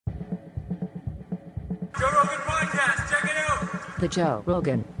Joe Rogan Podcast, check it out. The Joe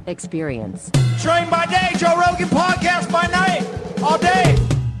Rogan Experience. Train by day, Joe Rogan Podcast by night, all day.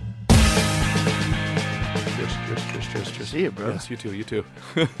 Cheers. See you, bro. Yes, you too.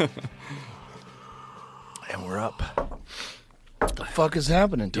 And we're up. What the fuck is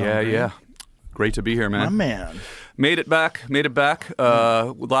happening, Tom? Yeah. Great to be here, man. My man. Made it back.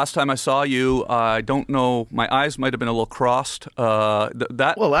 Last time I saw you, I don't know, my eyes might have been a little crossed. Well,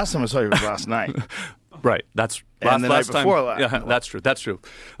 last time I saw you was last night. Right. That's And the night last time. before last. Yeah, that's true.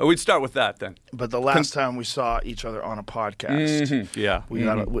 We'd start with that then. But the last time we saw each other on a podcast, Yeah. we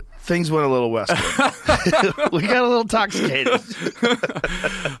got things went a little western. We got a little intoxicated.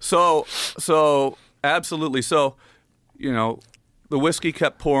 So absolutely. So, the whiskey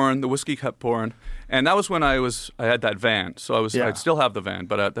kept pouring, and that was when I had that van. So I'd still have the van,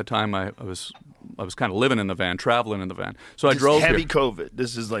 but at the time I was kind of living in the van, traveling in the van. So I drove heavy here. COVID.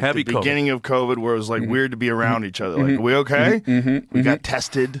 This is like Heavy the beginning of COVID, where it was like weird to be around each other. Like, are we okay? We got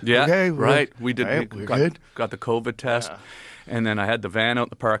tested. Yeah, okay, right. We did. Right, we we're good. got the COVID test, Yeah. and then I had the van out in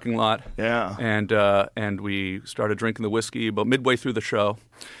the parking lot. Yeah. And we started drinking the whiskey about midway through the show,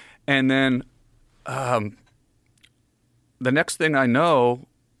 and then the next thing I know,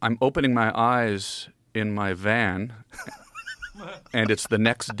 I'm opening my eyes in my van, and it's the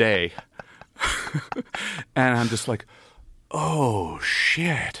next day, and I'm just like, oh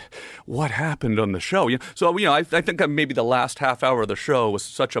shit, what happened on the show? So I think maybe the last half hour of the show was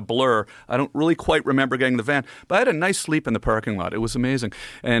such a blur. I don't really quite remember getting the van, but I had a nice sleep in the parking lot. It was amazing,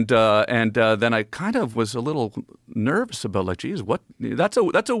 and then I kind of was a little nervous about, like, geez, what? That's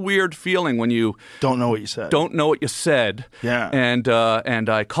a weird feeling when you Don't know what you said. don't know what you said. Yeah. And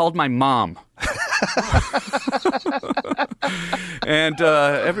I called my mom. And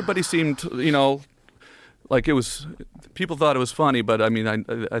everybody seemed, like it was, people thought it was funny, but I mean,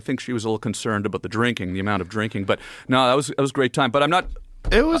 I think she was a little concerned about the amount of drinking. But no, that was a great time. But I'm not.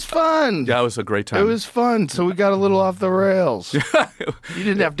 It was fun. Yeah, it was a great time. It was fun. So we got a little off the rails. You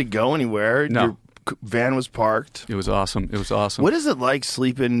didn't have to go anywhere. No. Your van was parked. It was awesome. What is it like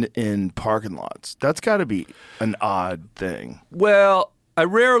sleeping in parking lots? That's got to be an odd thing. Well, I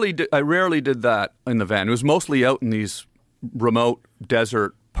rarely did that in the van. It was mostly out in these remote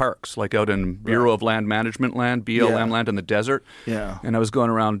desert parks, like out in Bureau of Land Management land, BLM land in the desert. Yeah. And I was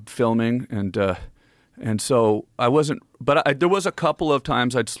going around filming, and so I wasn't. But there was a couple of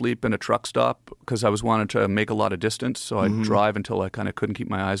times I'd sleep in a truck stop because I was wanting to make a lot of distance. So I'd drive until I kind of couldn't keep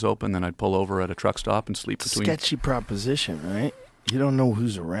my eyes open. Then I'd pull over at a truck stop and sleep between. Sketchy proposition, right? You don't know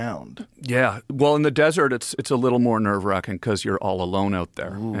who's around. Yeah, well, in the desert, it's a little more nerve-wracking because you're all alone out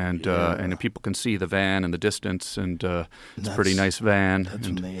there, and people can see the van in the distance, and it's a pretty nice van. That's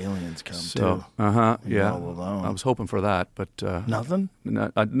when the aliens come so, too. yeah. All alone. I was hoping for that, but Nothing.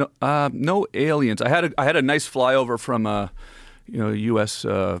 no aliens. I had a nice flyover from a U.S.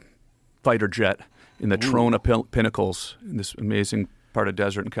 Fighter jet in the Trona Pinnacles in this amazing part of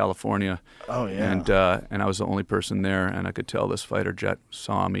desert in California. Oh yeah. And I was the only person there, and I could tell this fighter jet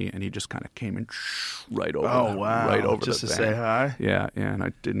saw me, and he just kind of came in right over. Oh wow! Right over just the to van. say hi. Yeah, and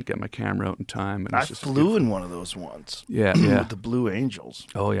I didn't get my camera out in time. And I flew in one of those once. Yeah. With the Blue Angels.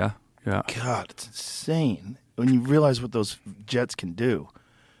 Oh yeah. God, it's insane when you realize what those jets can do.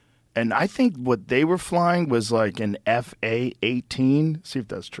 And I think what they were flying was like an FA-18. See if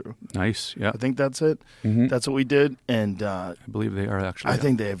that's true. Nice. Yeah. I think that's it. That's what we did. And I believe they are actually. I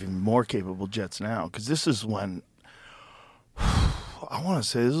think they have even more capable jets now. Because this is when, I want to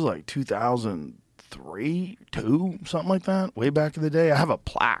say this is like 2003, 2, something like that. Way back in the day. I have a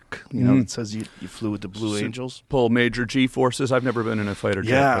plaque, that says you flew with the Blue Angels. Pull major G forces. I've never been in a fighter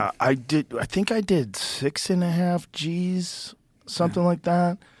jet. Yeah, I did. I think I did 6.5 Gs, something like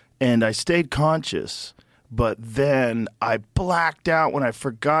that. And I stayed conscious, but then I blacked out when I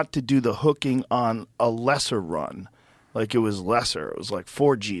forgot to do the hooking on a lesser run. Like it was lesser. It was like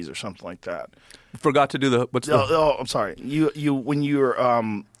 4 Gs or something like that. Forgot to do the what's the? Oh, I'm sorry. You when you're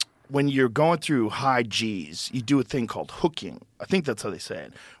going through high Gs, you do a thing called hooking. I think that's how they say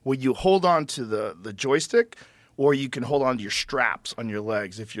it. Where you hold on to the joystick, or you can hold on to your straps on your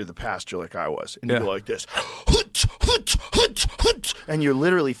legs if you're the passenger like I was, and you go like this. And you're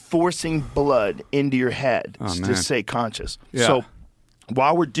literally forcing blood into your head to stay conscious. Yeah. So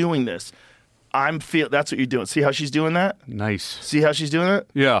while we're doing this, that's what you're doing. See how she's doing that? Nice. See how she's doing it?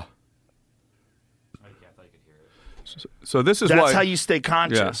 Yeah. So this is That's why how you stay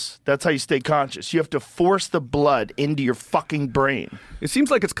conscious. That's how you stay conscious. You have to force the blood into your fucking brain. it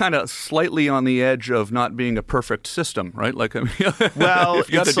seems like it's kind of slightly on the edge of not being a perfect system, right? Like, I mean, Well, if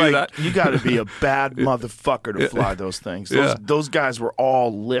you got to it's do like that, you got to be a bad motherfucker to fly those things. Those guys were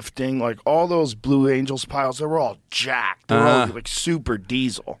all lifting, like all those Blue Angels pilots. They were all jacked. They were all like super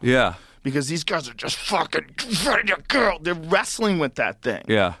diesel. Yeah. Because these guys are just fucking ready to go. They're wrestling with that thing.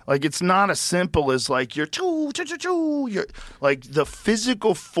 Yeah. Like, it's not as simple as, like, you're like, the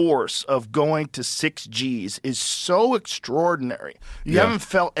physical force of going to 6 Gs is so extraordinary. You haven't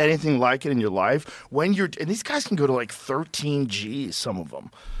felt anything like it in your life. And these guys can go to, like, 13 Gs, some of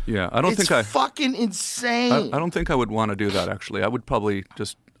them. Yeah. I don't think It's fucking insane. I don't think I would want to do that, actually. I would probably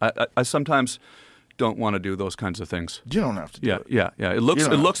just, I sometimes don't want to do those kinds of things. You don't have to do it. Yeah. It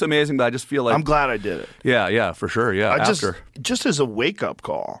looks amazing, but I just feel like I'm glad I did it. Yeah, for sure. Yeah, Just as a wake-up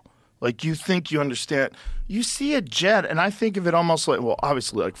call. Like, you think you understand. You see a jet, and I think of it almost like, well,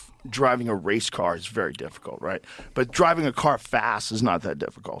 obviously, like driving a race car is very difficult, right? But driving a car fast is not that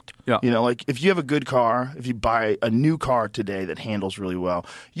difficult. Yeah. You know, like if you have a good car, if you buy a new car today that handles really well,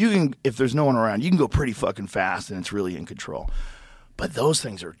 you can, if there's no one around, you can go pretty fucking fast and it's really in control. But those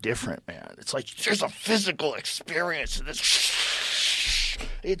things are different, man. It's like there's a physical experience to this.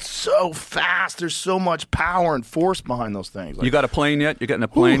 It's so fast. There's so much power and force behind those things. Like, you got a plane yet? You getting a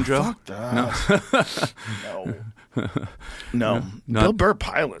plane, Joe? Fuck that. No. Bill Burr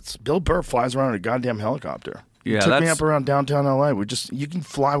pilots. Bill Burr flies around in a goddamn helicopter. He took me up around downtown LA. You can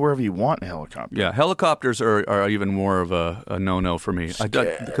fly wherever you want in a helicopter. Yeah, helicopters are even more of a no-no for me.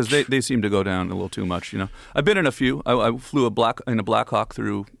 Because they seem to go down a little too much, you know. I've been in a few. I flew in a Black Hawk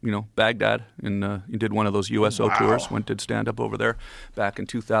through, Baghdad, and you did one of those USO tours. Did stand-up over there back in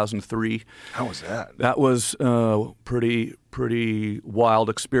 2003. How was that? That was pretty wild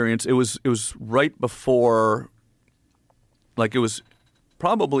experience. It was right before, like it was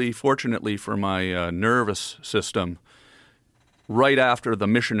probably, fortunately for my nervous system, right after the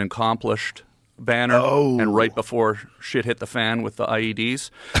mission accomplished banner and right before shit hit the fan with the IEDs.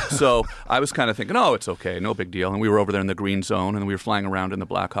 So I was kind of thinking, oh, it's okay, no big deal. And we were over there in the green zone, and we were flying around in the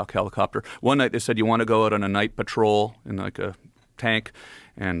Black Hawk helicopter. One night they said, you want to go out on a night patrol in like a tank?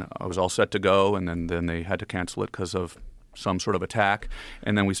 And I was all set to go, and then they had to cancel it because of some sort of attack.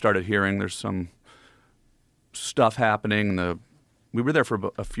 And then we started hearing there's some stuff happening. We were there for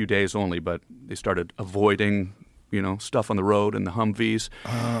a few days only, but they started avoiding, stuff on the road and the Humvees.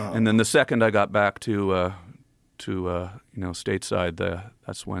 Oh. And then the second I got back to stateside,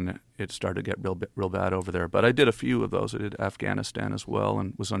 that's when it started to get real bad over there. But I did a few of those. I did Afghanistan as well,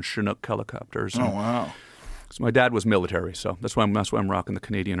 and was on Chinook helicopters. Oh wow! So my dad was military, so that's why I'm rocking the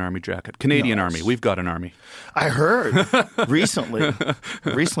Canadian Army jacket. Canadian Army, we've got an army. I heard recently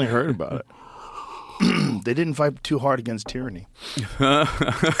heard about it. They didn't fight too hard against tyranny.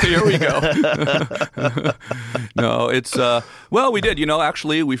 Here we go. No, it's we did.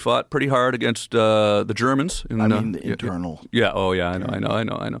 Actually, we fought pretty hard against the Germans. The internal. Yeah. Oh, yeah. I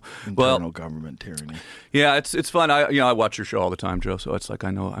know. Internal government tyranny. Yeah, it's fun. I watch your show all the time, Joe. So it's like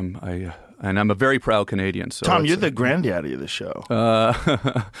I'm a very proud Canadian. So Tom, you're the granddaddy of the show.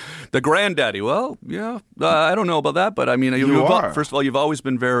 The granddaddy. Well, yeah. I don't know about that, but I mean, you are. First of all, you've always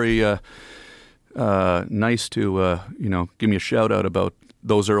been very nice to give me a shout out about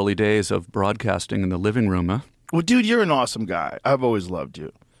those early days of broadcasting in the living room, huh? Well, dude, you're an awesome guy. I've always loved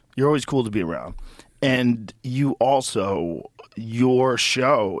you. You're always cool to be around. And you also, your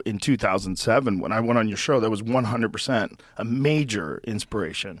show in 2007, when I went on your show, that was 100% a major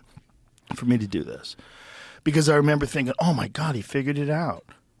inspiration for me to do this. Because I remember thinking, oh my God, he figured it out.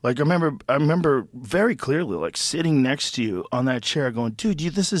 Like, I remember very clearly, like, sitting next to you on that chair going, dude,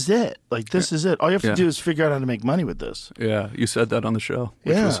 this is it. Like, this is it. All you have to do is figure out how to make money with this. Yeah, you said that on the show,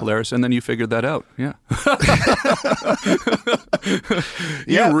 which was hilarious. And then you figured that out. Yeah.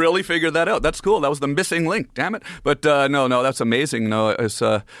 You really figured that out. That's cool. That was the missing link, damn it. But no, that's amazing. No, it's,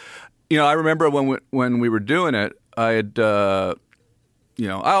 I remember when we were doing it, I had...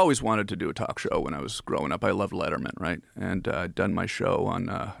 I always wanted to do a talk show when I was growing up. I loved Letterman, right? And I'd done my show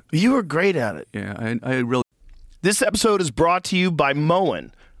on... You were great at it. Yeah, I really... This episode is brought to you by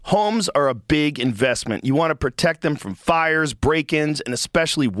Moen. Homes are a big investment. You want to protect them from fires, break-ins, and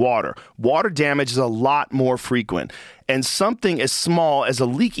especially water. Water damage is a lot more frequent. And something as small as a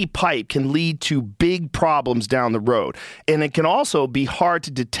leaky pipe can lead to big problems down the road. And it can also be hard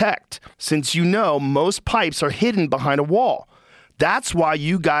to detect, since most pipes are hidden behind a wall. That's why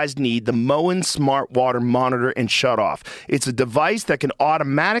you guys need the Moen Smart Water Monitor and Shutoff. It's a device that can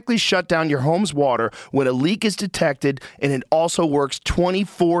automatically shut down your home's water when a leak is detected, and it also works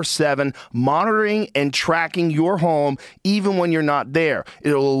 24/7, monitoring and tracking your home even when you're not there.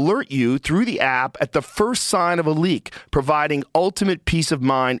 It'll alert you through the app at the first sign of a leak, providing ultimate peace of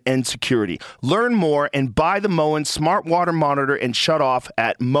mind and security. Learn more and buy the Moen Smart Water Monitor and Shutoff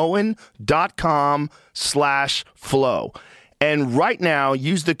at moen.com/flow. And right now,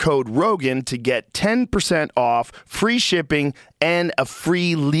 use the code ROGAN to get 10% off, free shipping, and a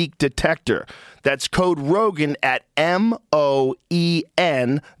free leak detector. That's code ROGAN at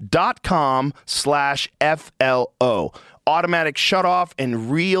moen.com/FLO. Automatic shutoff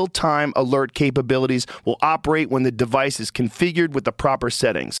and real-time alert capabilities will operate when the device is configured with the proper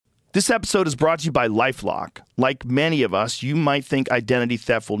settings. This episode is brought to you by LifeLock. Like many of us, you might think identity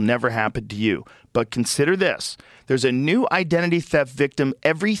theft will never happen to you. But consider this. There's a new identity theft victim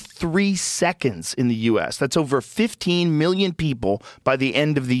every 3 seconds in the U.S. That's over 15 million people by the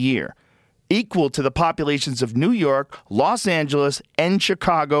end of the year, equal to the populations of New York, Los Angeles, and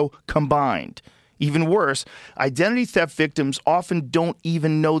Chicago combined. Even worse, identity theft victims often don't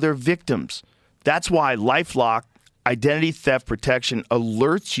even know they're victims. That's why LifeLock Identity Theft Protection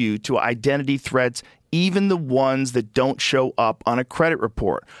alerts you to identity threats, even the ones that don't show up on a credit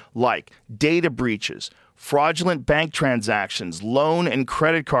report, like data breaches, fraudulent bank transactions, loan and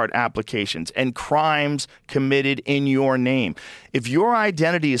credit card applications, and crimes committed in your name. If your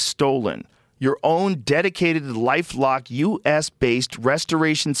identity is stolen, your own dedicated LifeLock U.S.-based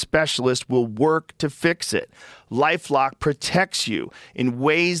restoration specialist will work to fix it. LifeLock protects you in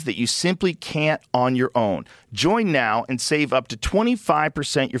ways that you simply can't on your own. Join now and save up to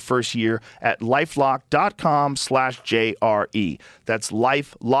 25% your first year at LifeLock.com/JRE. That's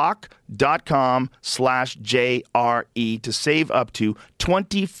LifeLock.com/JRE to save up to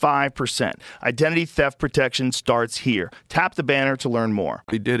 25%. Identity theft protection starts here. Tap the banner to learn more.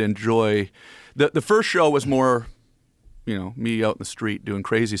 We did enjoy the first show was more, me out in the street doing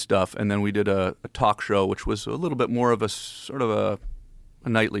crazy stuff, and then we did a talk show, which was a little bit more of a sort of a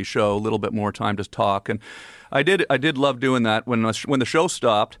nightly show, a little bit more time to talk, and I did love doing that. When the show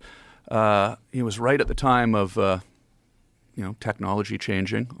stopped, it was right at the time of technology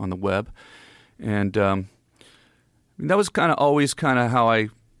changing on the web, and that was always how I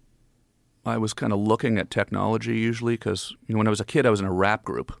was kind of looking at technology usually, because when I was a kid, I was in a rap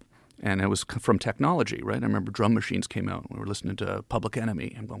group. And it was from technology, right? I remember drum machines came out. We were listening to Public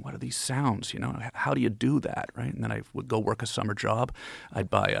Enemy. I'm going, what are these sounds? How do you do that, right? And then I would go work a summer job. I'd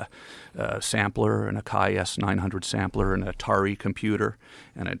buy a sampler, and a Kai S900 sampler, and an Atari computer,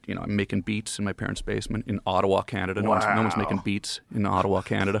 and I'm making beats in my parents' basement in Ottawa, Canada. No one's making beats in Ottawa,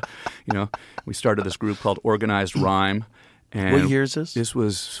 Canada. We started this group called Organized Rhyme. And what year is this? This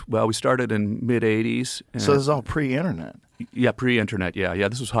was, we started in mid-'80s. So this is all pre-internet. Yeah, pre-internet. Yeah.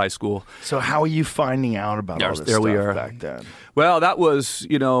 This was high school. So how are you finding out about all this stuff back then? Well, that was,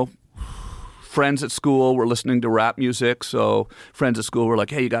 friends at school were listening to rap music. So friends at school were like,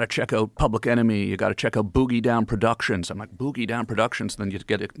 hey, you got to check out Public Enemy. You got to check out Boogie Down Productions. I'm like, Boogie Down Productions? And then you'd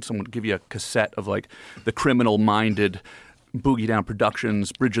get someone would give you a cassette of the criminal-minded Boogie Down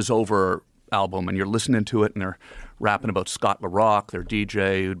Productions Bridges Over album, and you're listening to it, and they're rapping about Scott LaRock, their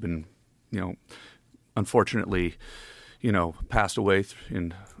DJ, who'd been, unfortunately, passed away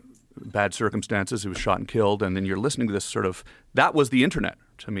in bad circumstances. He was shot and killed, and then you're listening to this that was the internet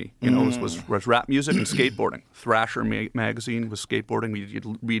to me. It was rap music and skateboarding. Thrasher magazine was skateboarding.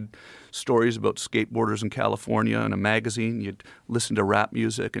 You'd read stories about skateboarders in California in a magazine. You'd listen to rap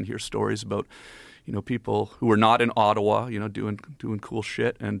music and hear stories about, people who were not in Ottawa, doing cool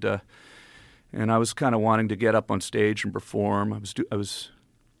shit. And I was kind of wanting to get up on stage and perform. I was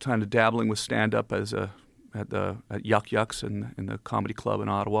kind of dabbling with stand-up at Yuck Yucks in the comedy club in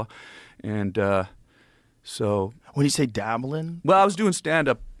Ottawa, and so when you say dabbling, I was doing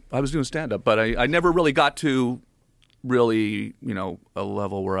stand-up. But I never really got to really a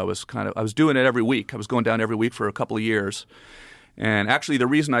level where I was doing it every week. I was going down every week for a couple of years, and actually the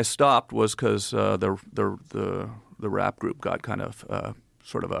reason I stopped was because the rap group got kind of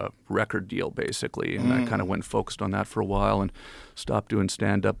sort of a record deal, basically, and I kind of went focused on that for a while and stopped doing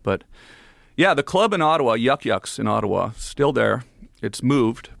stand-up. But yeah, the club in Ottawa, Yuck Yucks in Ottawa, still there. It's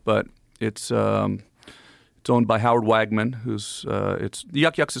moved, but it's owned by Howard Wagman, who's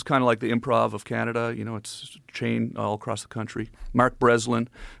Yuck Yucks is kind of like the Improv of Canada. It's a chain all across the country. Mark Breslin,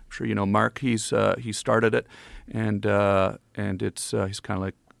 I'm sure you know Mark. He started it, and it's he's kind of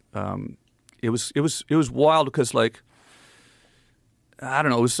like it was wild because I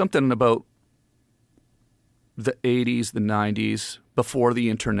don't know, it was something about the 80s, the 90s, before the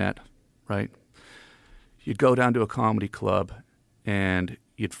internet, right? You'd go down to a comedy club and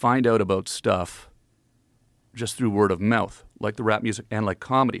you'd find out about stuff just through word of mouth, like the rap music and like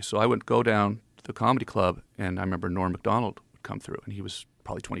comedy. So I would go down to the comedy club, and I remember Norm Macdonald would come through, and he was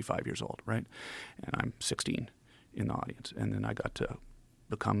probably 25 years old, right? And I'm 16 in the audience. And then I got to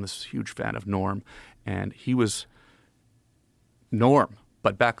become this huge fan of Norm, and he was Norm.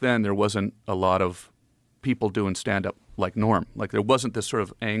 But back then there wasn't a lot of people doing stand-up like Norm. Like there wasn't this sort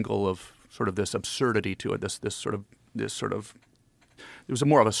of angle of sort of this absurdity to it, this sort of it was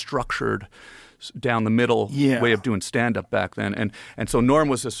more of a structured down the middle way of doing stand-up back then. And so Norm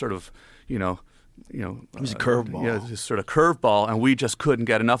was this sort of, you know, it was a curveball. Yeah, this sort of curveball, and we just couldn't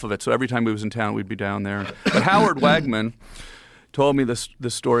get enough of it. So every time we was in town, we'd be down there. But Howard Wagman told me this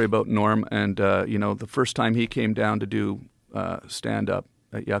story about Norm, and you know, the first time he came down to do stand-up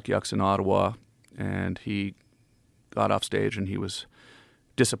at Yuck Yucks in Ottawa, and he got off stage, and he was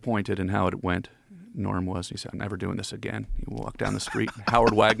disappointed in how it went. Norm was. He said, "I'm never doing this again." He walked down the street.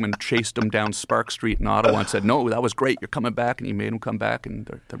 Howard Wagman chased him down Spark Street in Ottawa and said, "No, that was great. You're coming back." And he made him come back, and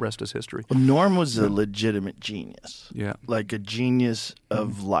the rest is history. Well, Norm was a legitimate genius. Yeah. Like a genius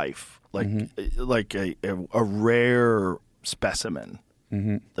of life. Like a rare specimen.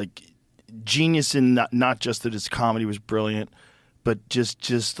 Mm-hmm. Like genius in not just that his comedy was brilliant, but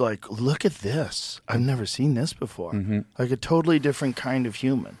just like, look at this. I've never seen this before. Mm-hmm. Like a totally different kind of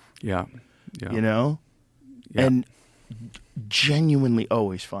human. Yeah. Yeah. You know? Yeah. And genuinely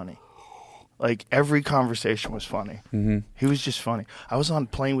always funny. Like every conversation was funny. Mm-hmm. He was just funny. I was on a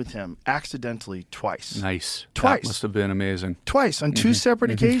plane with him accidentally twice. Nice. Twice. That must have been amazing. Twice on two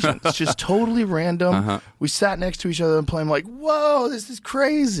separate occasions. Just totally random. Uh-huh. We sat next to each other on the plane like, whoa, this is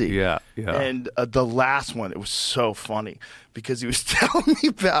crazy. Yeah, yeah. And the last one, it was so funny because he was telling me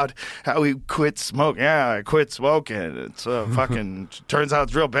about how he quit smoking. Yeah, I quit smoking. It's fucking, turns out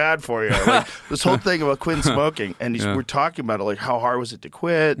it's real bad for you. Like, this whole thing about quitting smoking. And we're talking about it, like how hard was it to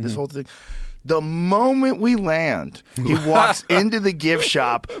quit, this whole thing. The moment we land, he walks into the gift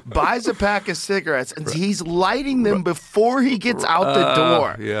shop, buys a pack of cigarettes, and he's lighting them before he gets out the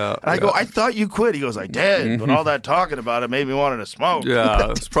door. Yeah. And I go, I thought you quit. He goes, I did, but all that talking about it made me want to smoke. Yeah,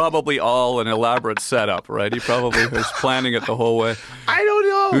 it's probably all an elaborate setup, right? He probably was planning it the whole way. I don't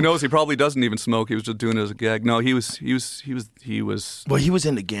know. Who knows? He probably doesn't even smoke. He was just doing it as a gag. No, he was. Well, he was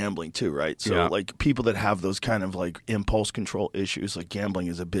into gambling too, right? So like people that have those kind of like impulse control issues, like gambling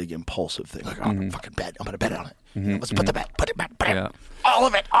is a big impulsive thing. Like, I'm gonna fucking bet. I'm gonna bet on it. Let's put the bet. Put it. Yeah. All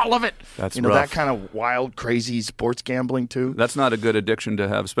of it. That's rough. That kind of wild, crazy sports gambling too. That's not a good addiction to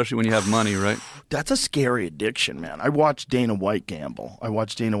have, especially when you have money, right? That's a scary addiction, man. I watched Dana White gamble. I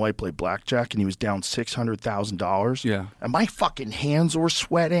watched Dana White play blackjack, and he was down $600,000. Yeah. And my fucking hands were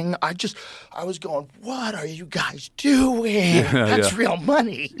sweating. I was going, what are you guys doing? That's real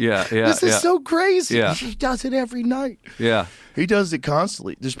money. Yeah. This is so crazy. Yeah. He does it every night. Yeah. He does it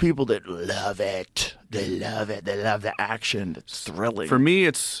constantly. There's people that love it. They love it. They love the action. It's thrilling. For me,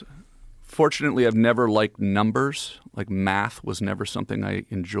 fortunately, I've never liked numbers. Like math was never something I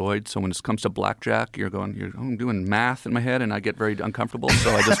enjoyed. So when it comes to blackjack, I'm doing math in my head, and I get very uncomfortable.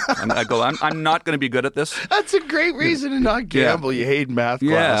 So I go, I'm not going to be good at this. That's a great reason to not gamble. You hate math class.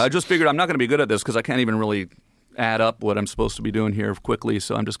 Yeah, I just figured I'm not going to be good at this because I can't even really add up what I'm supposed to be doing here quickly,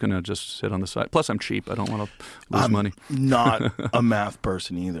 so I'm just going to just sit on the side. Plus, I'm cheap. I don't want to lose money. Not a math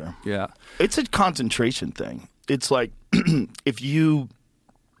person either. Yeah. It's a concentration thing. It's like if you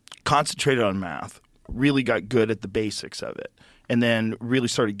concentrated on math, really got good at the basics of it, and then really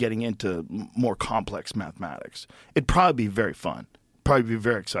started getting into more complex mathematics, it'd probably be very fun, probably be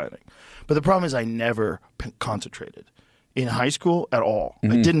very exciting. But the problem is I never concentrated in high school at all.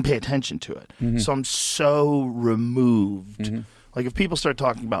 I didn't pay attention to it. So I'm so removed. Like if people start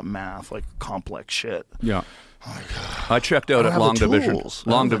talking about math, like complex shit. Yeah. I checked out at long division.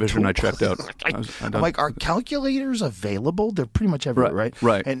 Long division, I checked out. I'm like, are calculators available? They're pretty much everywhere, right?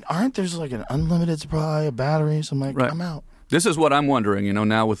 Right. And aren't there's like an unlimited supply of batteries? I'm like, I'm out. This is what I'm wondering,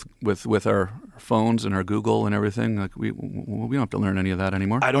 now with our phones and our Google and everything, like we don't have to learn any of that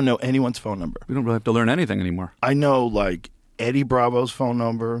anymore. I don't know anyone's phone number. We don't really have to learn anything anymore. I know like Eddie Bravo's phone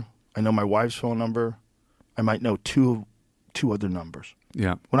number. I know my wife's phone number. I might know two other numbers.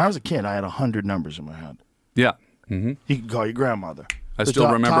 Yeah. When I was a kid, I had 100 numbers in my head. Yeah. Mm-hmm. You could call your grandmother. I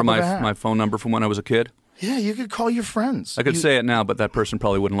still remember my phone number from when I was a kid. Yeah, you could call your friends. I could say it now, but that person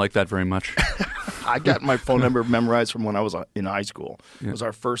probably wouldn't like that very much. I got my phone number memorized from when I was in high school. Yeah. It was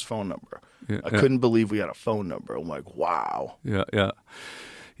our first phone number. I couldn't believe we had a phone number. I'm like, wow.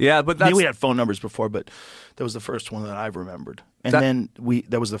 Yeah, but that's... we had phone numbers before, but that was the first one that I remembered. And then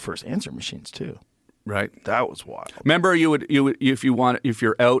that was the first answer machines, too. Right. That was wild. Remember, you would if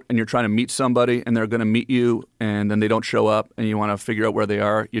you're out and you're trying to meet somebody and they're going to meet you and then they don't show up and you want to figure out where they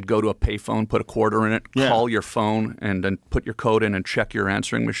are, you'd go to a payphone, put a quarter in it, call your phone, and then put your code in and check your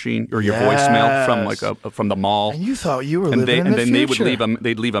answering machine or your voicemail from the mall. And you thought you were and living in the then future.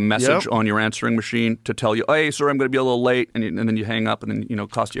 they'd leave a message on your answering machine to tell you, hey, sorry, I'm going to be a little late, and then you hang up and then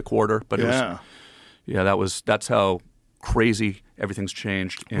it cost you a quarter. But that's how crazy everything's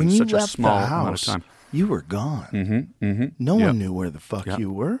changed in such a small amount of time. You were gone. No one knew where the fuck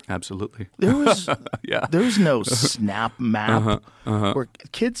you were. Absolutely. There was there was no Snap map. Where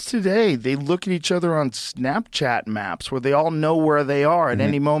kids today, they look at each other on Snapchat maps where they all know where they are at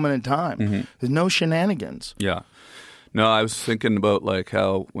any moment in time. There's no shenanigans. Yeah. No, I was thinking about like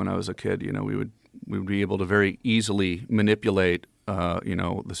how when I was a kid, we would be able to very easily manipulate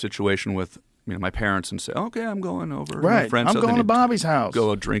the situation with my parents and say, okay, I'm going over. Right, my friends, I'm going to Bobby's house.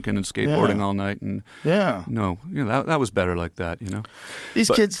 Go drinking and skateboarding all night, and that was better like that.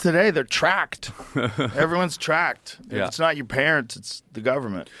 These kids today, they're tracked. Everyone's tracked. If it's not your parents, it's the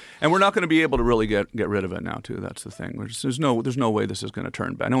government. And we're not going to be able to really get rid of it now, too. That's the thing. There's no way this is going to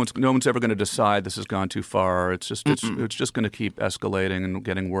turn back. No one's ever going to decide this has gone too far. It's just going to keep escalating and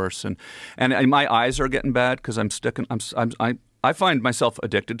getting worse. And my eyes are getting bad because I find myself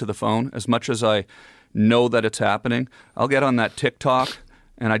addicted to the phone as much as I know that it's happening. I'll get on that TikTok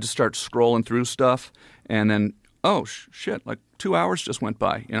and I just start scrolling through stuff, and then shit, like 2 hours just went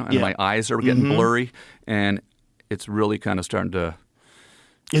by, and my eyes are getting blurry, and it's really kind of starting to.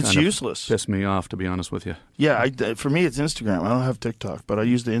 It's useless. Piss me off, to be honest with you. Yeah, for me, it's Instagram. I don't have TikTok, but I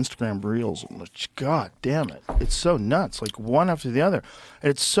use the Instagram Reels. God damn it. It's so nuts, like one after the other. And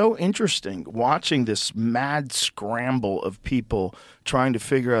it's so interesting watching this mad scramble of people trying to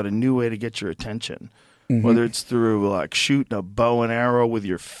figure out a new way to get your attention. Whether it's through like shooting a bow and arrow with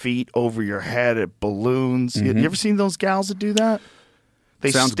your feet over your head at balloons. You ever seen those gals that do that? They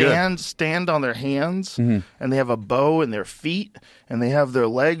stand on their hands, and they have a bow in their feet, and they have their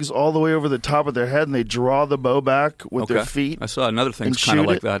legs all the way over the top of their head, and they draw the bow back with their feet. I saw another thing kind of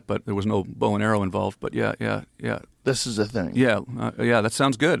like that, but there was no bow and arrow involved. But yeah. This is a thing. Yeah, that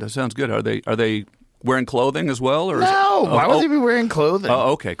sounds good. Are they wearing clothing as well? Or no, why would they be wearing clothing?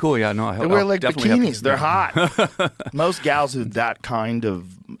 Oh, okay, cool. Yeah, no, they wear like bikinis. They're hot. Most gals with that kind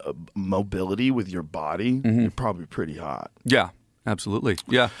of mobility with your body, you're probably pretty hot. Yeah. Absolutely.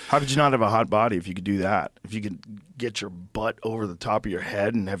 Yeah. How could you not have a hot body if you could do that? If you could get your butt over the top of your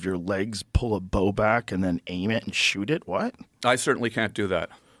head and have your legs pull a bow back and then aim it and shoot it? What? I certainly can't do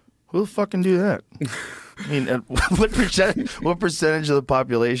that. Who the fuck can do that? I mean, what percentage of the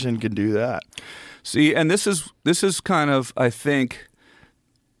population can do that? See, and this is kind of, I think,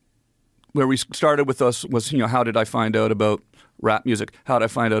 where we started with us was, how did I find out about rap music? How did I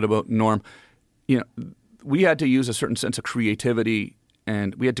find out about Norm? We had to use a certain sense of creativity,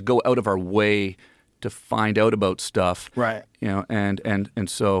 and we had to go out of our way to find out about stuff. Right. And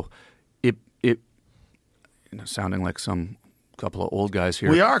so it sounding like some couple of old guys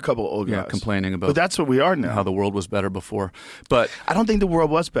here. We are a couple of old guys. Complaining about. But that's what we are now. How the world was better before. But I don't think the world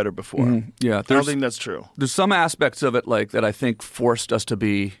was better before. I don't think that's true. There's some aspects of it like that I think forced us to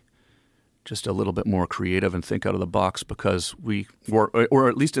be just a little bit more creative and think out of the box because we were, or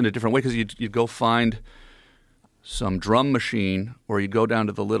at least in a different way, because you'd go find some drum machine, or you'd go down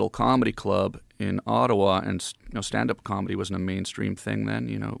to the little comedy club in Ottawa, and stand-up comedy wasn't a mainstream thing then.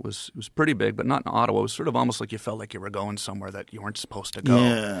 It was pretty big, but not in Ottawa. It was sort of almost like you felt like you were going somewhere that you weren't supposed to go.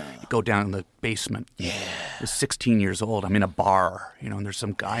 Yeah. You go down in the basement. Yeah. I was 16 years old. I'm in a bar, and there's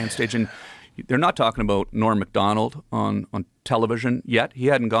some guy on stage, and they're not talking about Norm Macdonald on television yet. He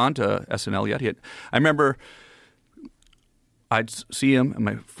hadn't gone to SNL yet. I remember I'd see him, and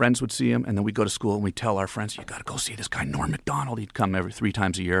my friends would see him, and then we'd go to school, and we'd tell our friends, you got to go see this guy, Norm Macdonald. He'd come every 3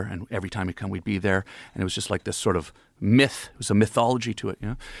 times a year, and every time he'd come, we'd be there. And it was just like this sort of myth. It was a mythology to it,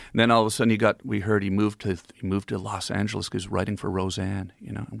 And then all of a sudden we heard he moved to Los Angeles because he was writing for Roseanne,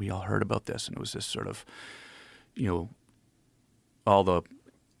 and we all heard about this. And it was this sort of, all the,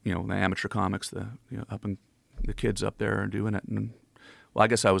 the amateur comics, the kids up there are doing it. And well, I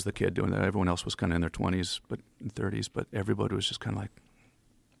guess I was the kid doing that. Everyone else was kind of in their 20s, but 30s, but everybody was just kind of like,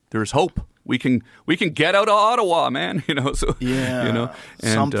 there's hope. We can get out of Ottawa, man. So yeah,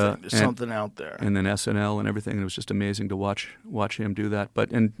 there's something out there. And then SNL and everything. It was just amazing to watch him do that.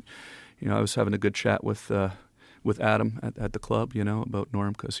 But I was having a good chat with Adam at the club, about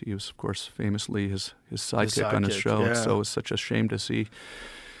Norm, because he was, of course, famously his sidekick on his show. Yeah. So it was such a shame to see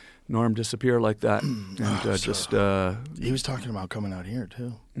Norm disappear like that, and He was talking about coming out here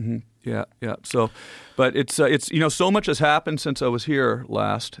too. Yeah. So, but it's so much has happened since I was here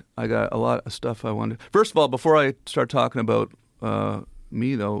last. I got a lot of stuff I wanted. First of all, before I start talking about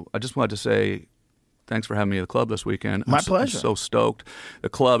me though, I just wanted to say thanks for having me at the club this weekend. My pleasure. I'm so stoked. The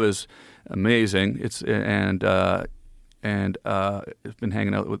club is amazing. It's I've been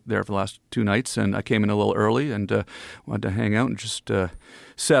hanging out there for the last 2 nights, and I came in a little early and wanted to hang out and just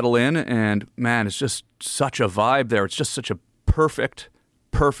settle in. And man, it's just such a vibe there. It's just such a perfect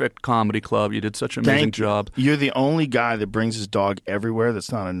comedy club. You did such an amazing job. You're the only guy that brings his dog everywhere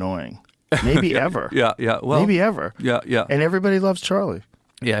that's not annoying. Maybe ever. Yeah. Well, maybe ever. Yeah. And everybody loves Charlie.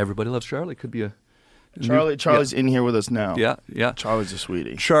 Yeah, everybody loves Charlie. Could be a Charlie's in here with us now. Yeah. Charlie's a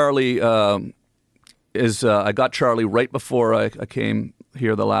sweetie. Charlie I got Charlie right before I came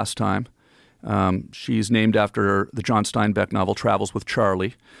here the last time. She's named after the John Steinbeck novel Travels with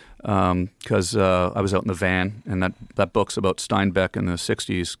Charlie, because I was out in the van, and that book's about Steinbeck in the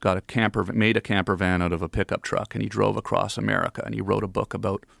 60s, made a camper van out of a pickup truck, and he drove across America, and he wrote a book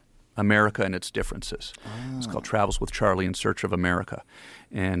about America and its differences. It's called Travels with Charlie in Search of America.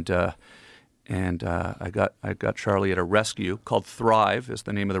 And I got Charlie at a rescue called Thrive is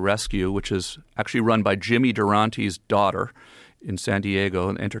the name of the rescue, which is actually run by Jimmy Durante's daughter in San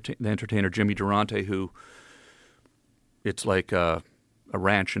Diego, the entertainer Jimmy Durante, who it's like a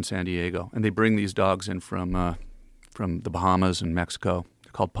ranch in San Diego, and they bring these dogs in from the Bahamas and Mexico.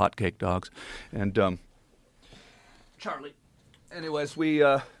 They're called pot cake dogs, and Charlie. Anyways, we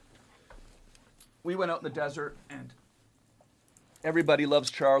went out in the desert and. Everybody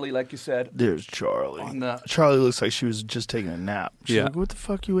loves Charlie, like you said. There's Charlie. Charlie looks like she was just taking a nap. She's like, what the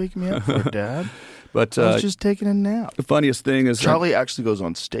fuck you waking me up for, Dad? But I was just taking a nap. The funniest thing is Charlie actually goes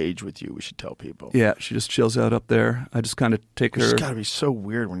on stage with you. We should tell people. Yeah, she just chills out up there. I just kind of take her. It's got to be so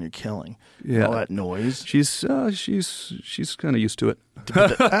weird when you're killing. Yeah, all that noise. She's kind of used to it.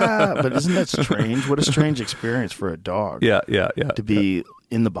 But isn't that strange? What a strange experience for a dog. Yeah. To be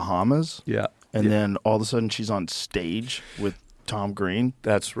in the Bahamas. Yeah, and then all of a sudden she's on stage with Tom Green.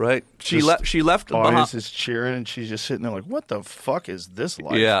 That's right. She left the audience is cheering, and she's just sitting there like, "What the fuck is this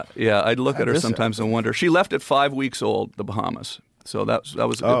like?" Yeah. I'd look at her sometimes and wonder. She left at 5 weeks old, the Bahamas. So that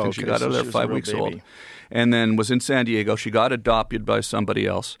was a good thing. She got out of there 5 weeks old, and then was in San Diego. She got adopted by somebody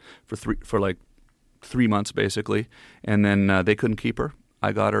else for like 3 months basically, and then they couldn't keep her.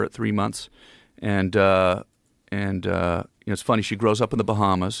 I got her at 3 months, and it's funny. She grows up in the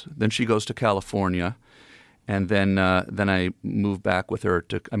Bahamas, then she goes to California. And then I moved back with her.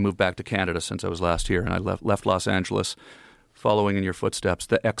 I moved back to Canada since I was last here, and I left Los Angeles, following in your footsteps.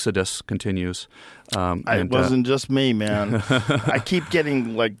 The exodus continues. It wasn't just me, man. I keep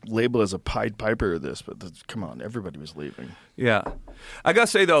getting labeled as a Pied Piper of this, but come on, everybody was leaving. Yeah, I gotta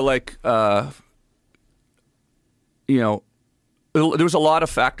say though, there was a lot of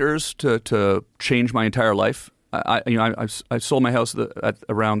factors to change my entire life. I sold my house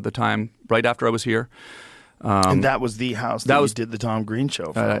around the time right after I was here. And that was the house that you did the Tom Green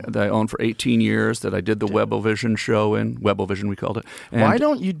show from. That I owned for 18 years, that I did the Webovision show in. Webovision, we called it. And why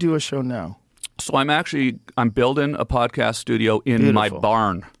don't you do a show now? So I'm building a podcast studio in my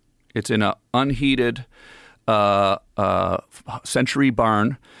barn. It's in an unheated Century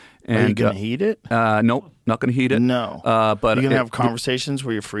barn. And, are you going to heat it? Nope, not going to heat it. No. But you're going to have conversations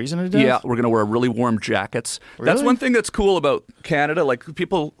where you're freezing to death? Yeah, we're going to wear really warm jackets. Really? That's one thing that's cool about Canada. Like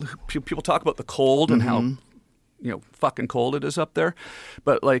people talk about the cold and how fucking cold it is up there.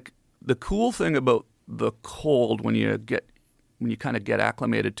 But like the cool thing about the cold when you kind of get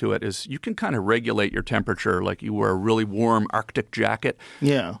acclimated to it is you can kind of regulate your temperature. Like you wear a really warm Arctic jacket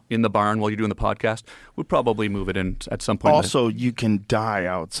in the barn while you're doing the podcast. We'd probably move it in at some point. Also, you can die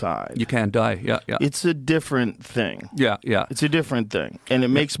outside. You can die, yeah. It's a different thing. Yeah. It's a different thing. And it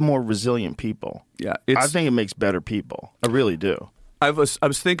makes more resilient people. Yeah. I think it makes better people. I really do. I was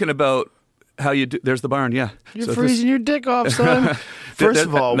thinking about how you do. There's the barn, yeah. You're freezing your dick off, son. First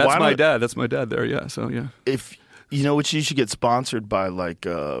of all, that's my dad. That's my dad there, yeah. So, yeah. If you know what, you should get sponsored by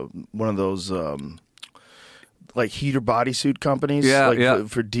one of those heater bodysuit companies.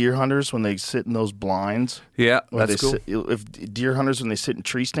 For deer hunters when they sit in those blinds. Yeah, that's cool. If deer hunters when they sit in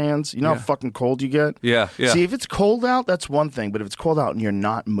tree stands, you know how fucking cold you get? Yeah. See, if it's cold out, that's one thing. But if it's cold out and you're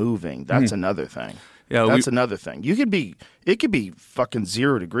not moving, that's another thing. Yeah, that's another thing. It could be fucking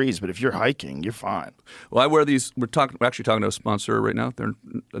 0 degrees, but if you're hiking, you're fine. Well, I wear these. We're actually talking to a sponsor right now.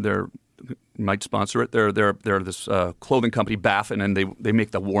 They're might sponsor it. They're this clothing company, Baffin, and they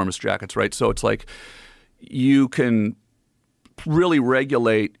make the warmest jackets, right? So it's like you can really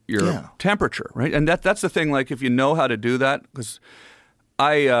regulate your temperature, right? And that's the thing. Like if you know how to do that, because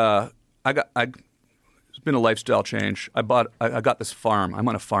It's been a lifestyle change. I got this farm. I'm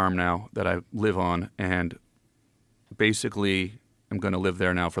on a farm now that I live on, and basically I'm going to live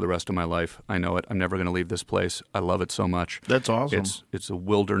there now for the rest of my life. I know it. I'm never going to leave this place. I love it so much. That's awesome. It's a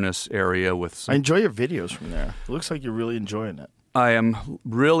wilderness area with. I enjoy your videos from there. It looks like you're really enjoying it. I am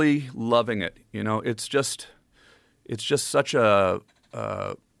really loving it. You know, it's just such a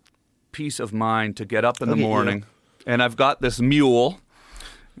peace of mind to get up in the morning, and I've got this mule.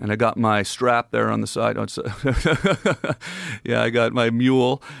 And I got my strap there on the side. Yeah, I got my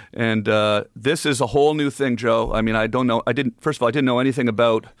mule. And this is a whole new thing, Joe. I mean, first of all, I didn't know anything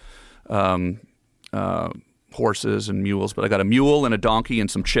about horses and mules, but I got a mule and a donkey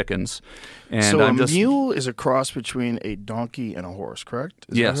and some chickens. And so a mule is a cross between a donkey and a horse, correct?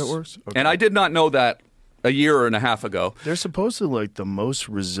 Is yes. that how it works? Okay. And I did not know that a year and a half ago. They're supposedly like the most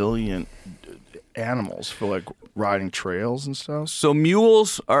resilient animals for like riding trails and stuff. So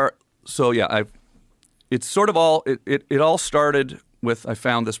mules are it's sort of all it all started with I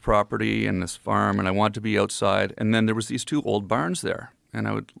found this property and this farm and I wanted to be outside, and then there was these two old barns there, and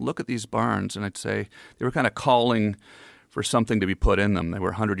I would look at these barns and I'd say they were kind of calling for something to be put in them. They were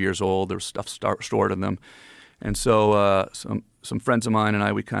 100 years old. There was stuff stored in them, and so some friends of mine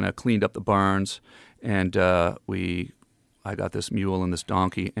and we kind of cleaned up the barns, and I got this mule and this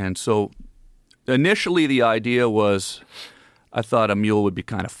donkey, and so. Initially, the idea was I thought a mule would be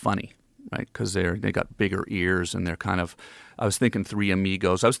kind of funny, right? Because they got bigger ears and they're kind of – I was thinking Three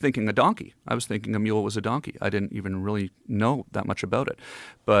Amigos. I was thinking a donkey. I was thinking a mule was a donkey. I didn't even really know that much about it.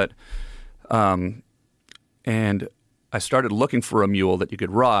 But and I started looking for a mule that you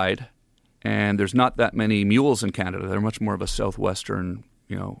could ride, and there's not that many mules in Canada. They're much more of a southwestern,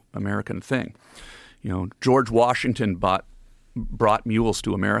 American thing. George Washington brought mules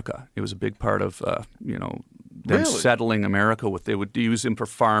to America. It was a big part of, them settling America. They would use them for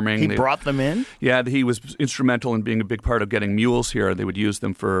farming. He brought them in? Yeah, he was instrumental in being a big part of getting mules here. They would use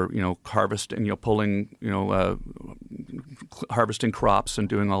them for, harvesting, pulling, harvesting crops and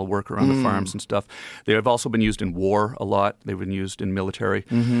doing all the work around the farms and stuff. They have also been used in war a lot. They've been used in military.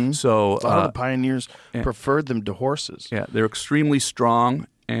 Mm-hmm. So a lot of the pioneers preferred them to horses. Yeah, they're extremely strong.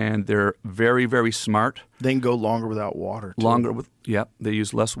 And they're very, very smart. They can go longer without water, too. They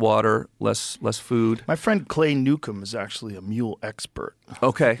use less water, less food. My friend Clay Newcomb is actually a mule expert.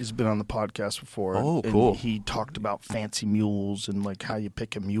 Okay. He's been on the podcast before. Oh, cool. And he talked about fancy mules and like how you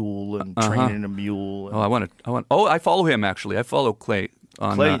pick a mule and training a mule. I follow him, actually. I follow Clay.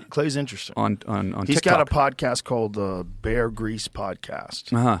 Clay's interesting. On He's TikTok. got a podcast called Bear Grease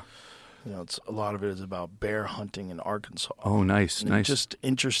Podcast. Uh-huh. A lot of it is about bear hunting in Arkansas. Oh, nice. Just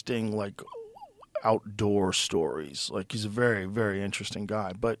interesting, like outdoor stories. Like he's a very, very interesting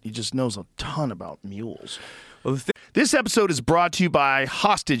guy, but he just knows a ton about mules. Well, this episode is brought to you by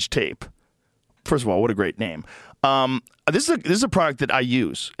Hostage Tape. First of all, what a great name. This is a product that I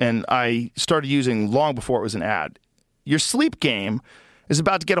use, and I started using long before it was an ad. Your sleep game is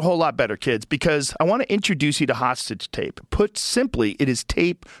about to get a whole lot better, kids, because I want to introduce you to Hostage Tape. Put simply, it is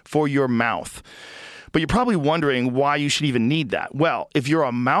tape for your mouth. But you're probably wondering why you should even need that. Well, if you're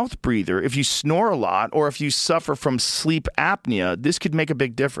a mouth breather, if you snore a lot, or if you suffer from sleep apnea, this could make a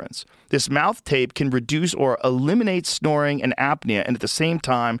big difference. This mouth tape can reduce or eliminate snoring and apnea, and at the same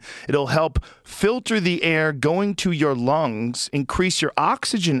time, it'll help filter the air going to your lungs, increase your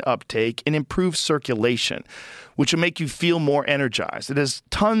oxygen uptake, and improve circulation, which will make you feel more energized. It has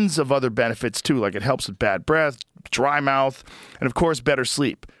tons of other benefits, too, like it helps with bad breath, dry mouth, and, of course, better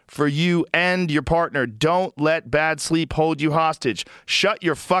sleep. For you and your partner, don't let bad sleep hold you hostage. Shut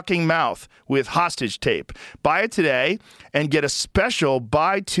your fucking mouth with Hostage Tape. Buy it today and get a special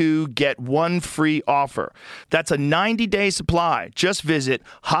buy two, get one free offer. That's a 90-day supply. Just visit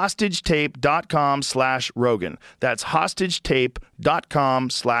hostagetape.com/Rogan. That's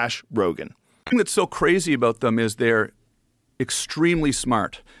hostagetape.com/Rogan. The thing that's so crazy about them is they're extremely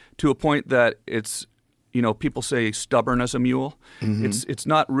smart to a point that it's, people say stubborn as a mule. Mm-hmm. It's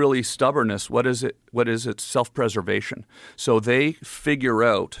not really stubbornness. What is it? It's self-preservation. So they figure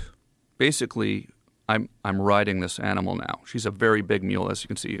out, basically, I'm riding this animal now. She's a very big mule, as you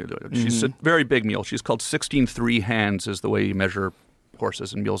can see. She's a very big mule. She's called 16.3 hands is the way you measure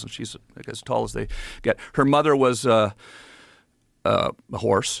horses and mules, and she's as tall as they get. Her mother was a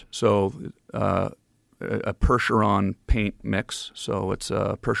horse, so a Percheron paint mix. So it's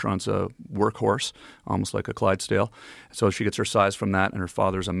Percheron's a workhorse, almost like a Clydesdale. So she gets her size from that, and her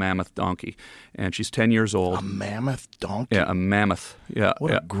father's a mammoth donkey, and she's 10 years old. A mammoth donkey. Yeah, a mammoth. Yeah,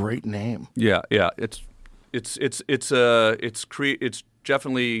 what a great name. Yeah. It's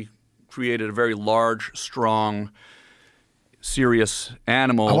definitely created a very large, strong, serious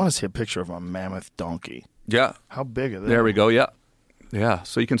animal. I want to see a picture of a mammoth donkey. Yeah. How big are they? There we go. Yeah. Yeah.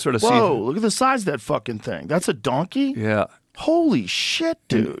 So you can sort of Whoa, see. look at the size of that fucking thing. That's a donkey? Yeah. Holy shit,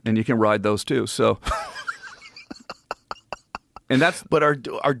 dude. And you can ride those too. So. And that's. But are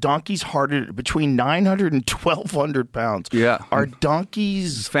donkeys harder, between 900 and 1,200 pounds? Yeah. Are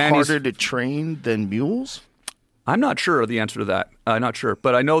donkeys harder to train than mules? I'm not sure of the answer to that. I'm not sure.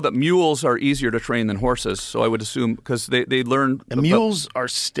 But I know that mules are easier to train than horses. So I would assume, because they learn. And mules are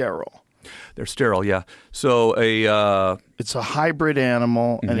sterile. They're sterile, yeah. So it's a hybrid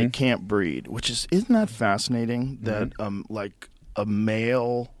animal and it can't breed, isn't that fascinating that like a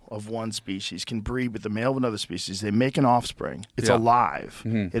male of one species can breed with the male of another species. They make an offspring. It's alive.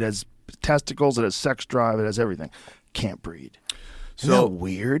 It has testicles, it has sex drive, it has everything. Can't breed. Isn't that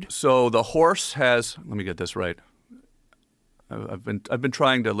weird? So the horse has, let me get this right. I've been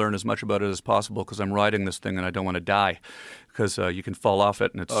trying to learn as much about it as possible because I'm riding this thing and I don't want to die because you can fall off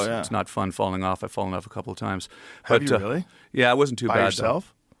it and it's not fun falling off. I've fallen off a couple of times. Have you really? Yeah, it wasn't too bad. By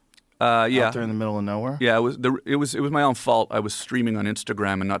yourself? Yeah. Out there in the middle of nowhere? Yeah, it was my own fault. I was streaming on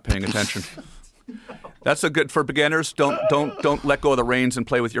Instagram and not paying attention. That's a good for beginners. Don't let go of the reins and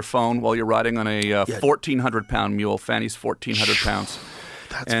play with your phone while you're riding on a 1,400-pound mule. Fanny's 1,400 pounds.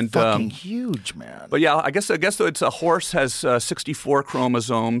 That's fucking huge, man. But yeah, I guess it's a horse has 64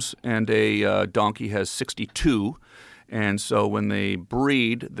 chromosomes and a donkey has 62, and so when they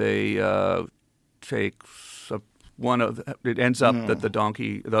breed, they take one of. It ends up that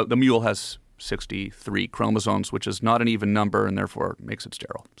the mule has 63 chromosomes, which is not an even number, and therefore makes it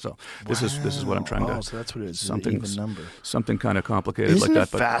sterile. So this is what I'm trying to. So that's what it is. Something even number. Something kind of complicated Isn't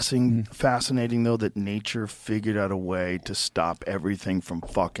like that. Isn't it fascinating though that nature figured out a way to stop everything from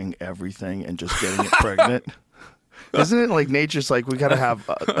fucking everything and just getting it pregnant? Isn't it like nature's like we got to have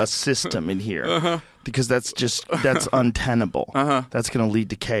a system in here because that's untenable. That's going to lead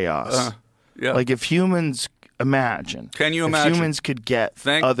to chaos. Yeah. Like if humans. Can you if imagine? humans could get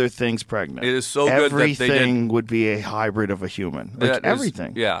other things pregnant. It is so good that they everything would be a hybrid of a human. Like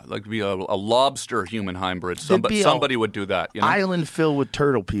everything. Like be a lobster human hybrid. Somebody would do that. You know? Island filled with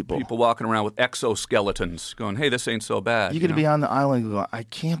turtle people. People walking around with exoskeletons going, hey, this ain't so bad. You're going to be on the island going, I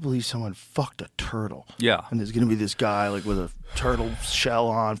can't believe someone fucked a turtle. Yeah. And there's going to be this guy like with a turtle shell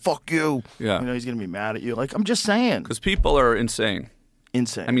on. Fuck you. Yeah. You know, he's going to be mad at you. Like, I'm just saying. Because people are insane.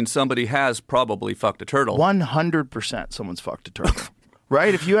 Insane. I mean, somebody has probably fucked a turtle. 100% someone's fucked a turtle.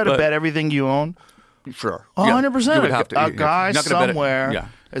 Right? If you had to bet everything you own, sure. 100%. A guy somewhere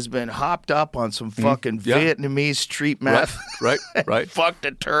has been hopped up on some fucking Vietnamese street meth. Right. Fucked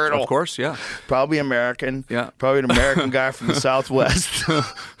a turtle. Of course, yeah. Probably American. Yeah. Probably an American guy from the Southwest.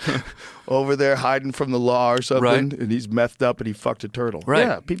 Over there hiding from the law or something, and he's methed up and he fucked a turtle. Right.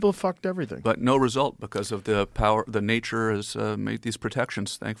 Yeah, people have fucked everything. But no result because of the power. The nature has made these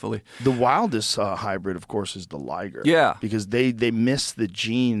protections, thankfully. The wildest hybrid, of course, is the liger. Yeah. Because they miss the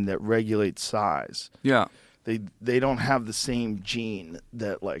gene that regulates size. Yeah. They don't have the same gene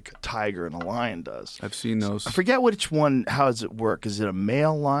that like a tiger and a lion does. I've seen those. I forget which one. How does it work? Is it a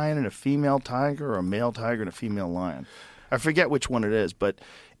male lion and a female tiger, or a male tiger and a female lion? I forget which one it is, but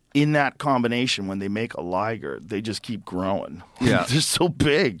in that combination, when they make a liger, they just keep growing. Yeah. They're so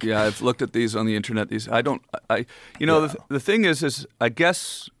big. Yeah, I've looked at these on the internet. The thing is I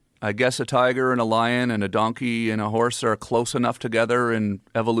guess a tiger and a lion and a donkey and a horse are close enough together in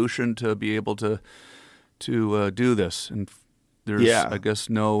evolution to be able to do this. And there's, I guess,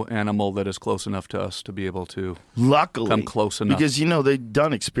 no animal that is close enough to us to be able to come close enough. Because, they've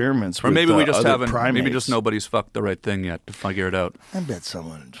done experiments or with maybe we just other haven't. primates. Maybe just nobody's fucked the right thing yet to figure it out. I bet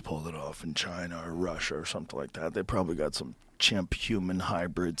someone pulled it off in China or Russia or something like that. They probably got some chimp-human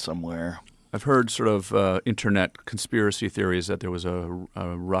hybrid somewhere. I've heard sort of internet conspiracy theories that there was a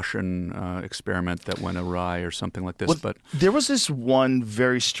Russian experiment that went awry or something like this. Well, but there was this one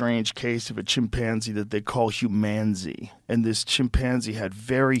very strange case of a chimpanzee that they call humanzee. And this chimpanzee had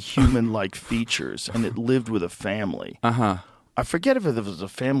very human-like features, and it lived with a family. I forget if it was a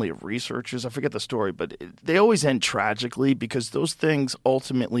family of researchers. I forget the story, but they always end tragically because those things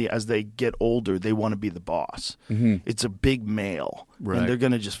ultimately, as they get older, they want to be the boss. It's a big male, and they're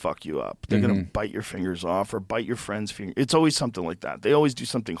going to just fuck you up. They're going to bite your fingers off or bite your friend's finger. It's always something like that. They always do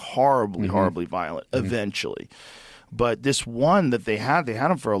something horribly violent eventually. But this one that they had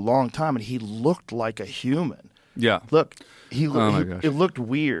him for a long time, and he looked like a human. Yeah. Look, gosh. It looked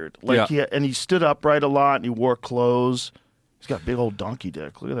weird. Like he stood upright a lot, and he wore clothes. He's got a big old donkey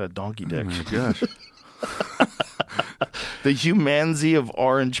dick. Look at that donkey dick. Oh my gosh. The Humanzee of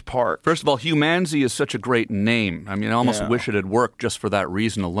Orange Park. First of all, Humanzee is such a great name. I mean, I almost wish it had worked just for that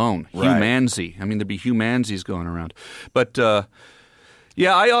reason alone. Right. Humanzee. I mean, there'd be Humanzees going around. But,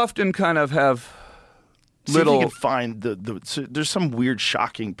 yeah, I often kind of have little... See if you can find so there's some weird,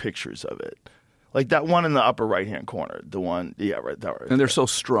 shocking pictures of it. Like that one in the upper right-hand corner. The one, right, that right. And they're so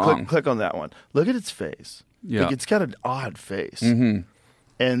strong. Click on that one. Look at its face. Yeah. Like it's got an odd face. Mm-hmm.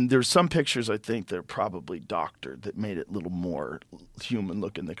 And there's some pictures I think they're probably doctored that made it a little more human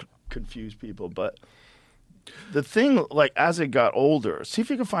looking that could confuse people. But the thing, like as it got older, see if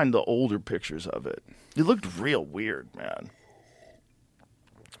you can find the older pictures of it. It looked real weird, man.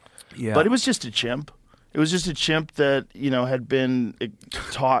 Yeah. But it was just a chimp. It was just a chimp that, had been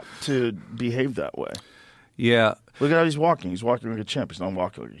taught to behave that way. Yeah. Look at how he's walking. He's walking like a chimp. He's not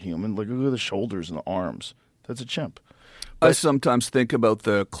walking like a human. Look at the shoulders and the arms. That's a chimp. I sometimes think about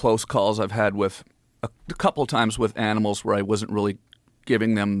the close calls I've had with a couple times with animals where I wasn't really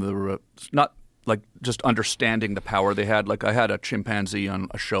giving them not like just understanding the power they had. Like I had a chimpanzee on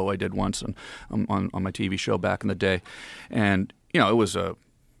a show I did once on my TV show back in the day, and it was a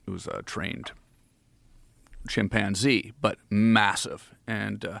trained chimpanzee, but massive.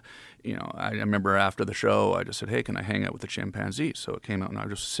 And I remember after the show, I just said, "Hey, can I hang out with the chimpanzee?" So it came out, and I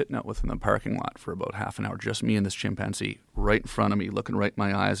was just sitting out with him in the parking lot for about half an hour, just me and this chimpanzee, right in front of me, looking right in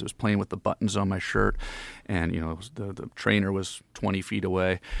my eyes. It was playing with the buttons on my shirt, and the trainer was 20 feet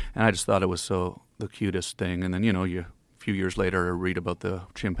away, and I just thought it was the cutest thing. And then a few years later, I read about the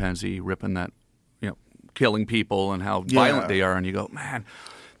chimpanzee ripping that, killing people and how violent they are, and you go, man,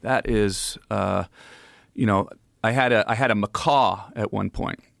 that is. I had a macaw at one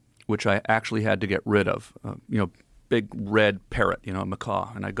point, which I actually had to get rid of. Big red parrot, a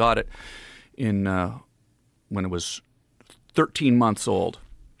macaw, and I got it in when it was 13 months old,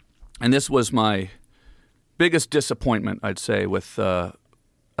 and this was my biggest disappointment, I'd say, with a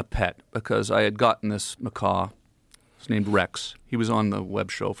pet, because I had gotten this macaw. It's named Rex. He was on the web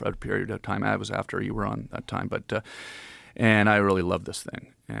show for a period of time. I was after you were on that time, but and I really love this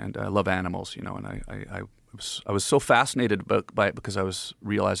thing, and I love animals, and I was so fascinated by it because I was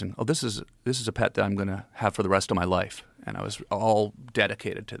realizing, this is a pet that I'm going to have for the rest of my life, and I was all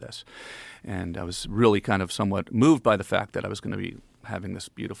dedicated to this, and I was really kind of somewhat moved by the fact that I was going to be having this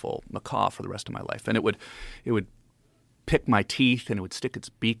beautiful macaw for the rest of my life, and it would pick my teeth, and it would stick its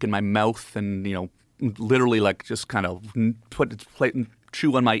beak in my mouth, and literally like just kind of put its plate and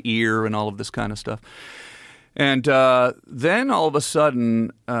chew on my ear and all of this kind of stuff. And then all of a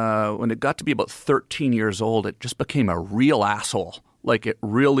sudden, when it got to be about 13 years old, it just became a real asshole. Like it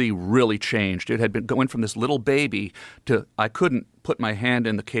really, really changed. It had been going from this little baby to I couldn't put my hand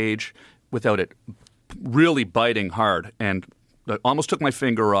in the cage without it really biting hard. And I almost took my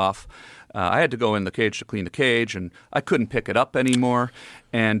finger off. I had to go in the cage to clean the cage, and I couldn't pick it up anymore.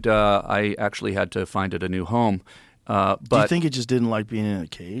 And I actually had to find it a new home. Do you think it just didn't like being in a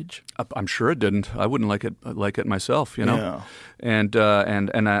cage? I'm sure it didn't. I wouldn't like it myself, Yeah. And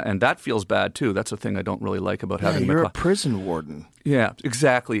that feels bad too. That's the thing I don't really like about having. You're a prison warden. Yeah,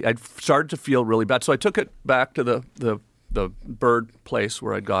 exactly. I started to feel really bad, so I took it back to the bird place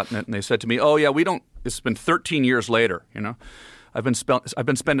where I'd gotten it, and they said to me, "Oh yeah, we don't." It's been 13 years later, I've been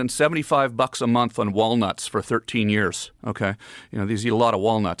spending $75 a month on walnuts for 13 years. Okay, these eat a lot of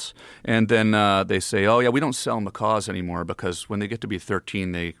walnuts, and then they say, "Oh yeah, we don't sell macaws anymore because when they get to be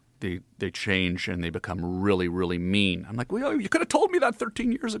 13, they change and they become really, really mean." I'm like, "Well, you could have told me that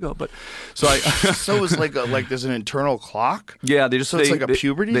 13 years ago." But so I so it's like there's an internal clock. Yeah, it's like a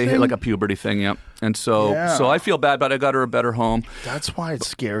puberty thing. They hit like a puberty thing, yeah. And so I feel bad, but I got her a better home. That's why it's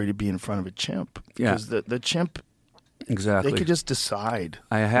scary to be in front of a chimp. Yeah, because the chimp. Exactly. They could just decide.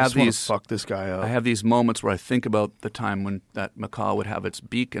 I have these fuck this guy up. I have these moments where I think about the time when that macaw would have its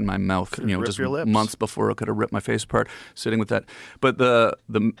beak in my mouth, just your lips. months before it could have ripped my face apart, sitting with that. But the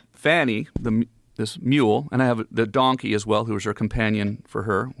Fanny, this mule, and I have the donkey as well, who was her companion for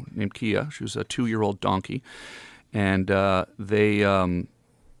her, named Kia. She was a 2-year-old donkey, and the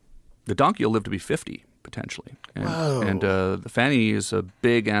donkey will live to be 50. Potentially. And the Fanny is a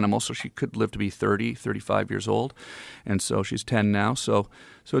big animal, so she could live to be 30, 35 years old. And so she's 10 now. So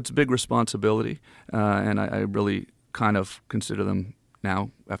it's a big responsibility. And I really kind of consider them now,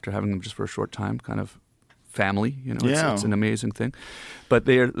 after having them just for a short time, kind of family. It's an amazing thing. But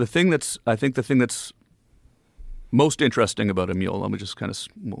they are the thing that's most interesting about a mule. Let me just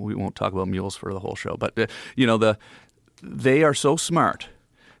we won't talk about mules for the whole show. But, they are so smart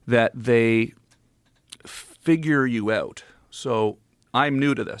that they figure you out. So I'm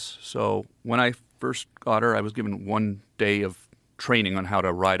new to this. So when I first got her, I was given 1 day of training on how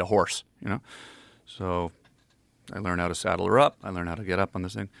to ride a horse, So I learn how to saddle her up. I learn how to get up on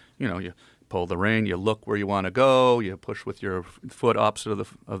this thing. You pull the rein, you look where you want to go, you push with your foot opposite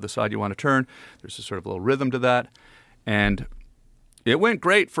of the side you want to turn. There's a sort of little rhythm to that. And it went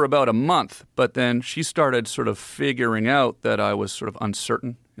great for about a month, but then she started sort of figuring out that I was sort of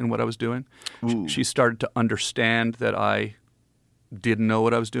uncertain in what I was doing. She started to understand that I didn't know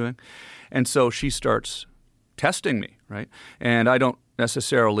what I was doing. And so she starts testing me, right? And I don't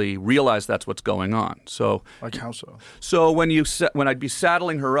necessarily realize that's what's going on. So, like how so? So when I'd be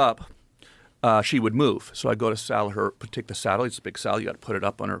saddling her up, she would move. So I'd go to saddle her, take the saddle. It's a big saddle. You got to put it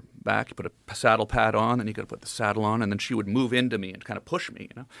up on her back. You put a saddle pad on, then you got to put the saddle on, and then she would move into me and kind of push me,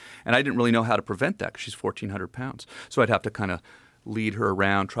 And I didn't really know how to prevent that because she's 1,400 pounds. So I'd have to kind of lead her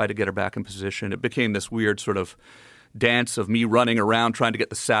around, try to get her back in position. It became this weird sort of dance of me running around trying to get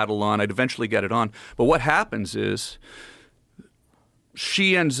the saddle on. I'd eventually get it on. But what happens is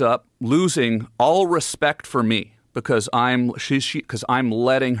she ends up losing all respect for me because I'm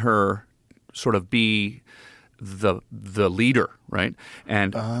letting her sort of be the leader, right?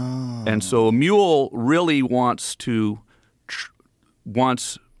 And so a mule really wants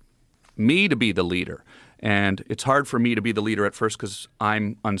me to be the leader. And it's hard for me to be the leader at first because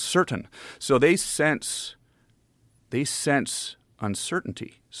I'm uncertain. So they sense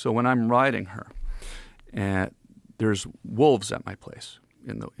uncertainty. So when I'm riding her, there's wolves at my place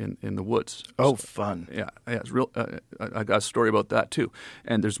in the woods. Oh, fun! Yeah, it's real. I got a story about that too.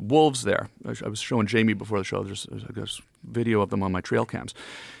 And there's wolves there. I was showing Jamie before the show. There's a video of them on my trail cams,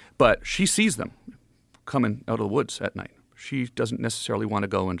 but she sees them coming out of the woods at night. She doesn't necessarily want to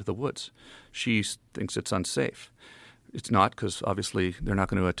go into the woods. She thinks it's unsafe. It's not because obviously they're not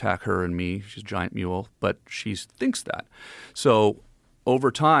going to attack her and me. She's a giant mule, but she thinks that. So over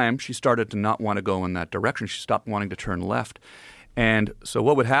time, she started to not want to go in that direction. She stopped wanting to turn left. And so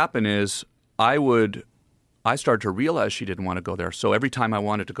what would happen is I started to realize she didn't want to go there. So every time I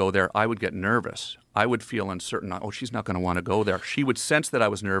wanted to go there, I would get nervous. I would feel uncertain. Oh, she's not going to want to go there. She would sense that I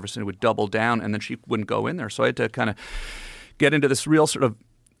was nervous and would double down, and then she wouldn't go in there. So I had to kind of get into this real sort of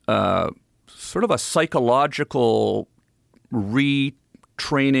a psychological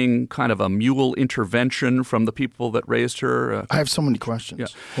retraining, kind of a mule intervention from the people that raised her. I have so many questions. Yeah.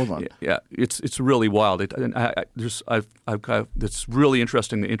 Hold on. Yeah, it's really wild. It's really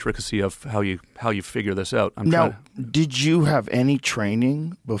interesting, the intricacy of how you figure this out. Did you have any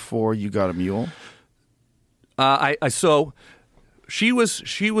training before you got a mule? So she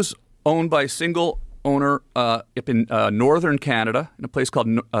was owned by a single owner up in northern Canada in a place called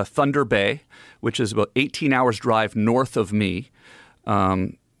Thunder Bay, which is about 18 hours drive north of me.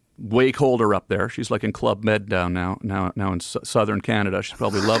 Way colder up there. She's like in Club Med down now in southern Canada. She's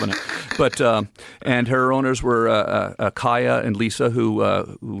probably loving it. But and her owners were Kaya and Lisa, who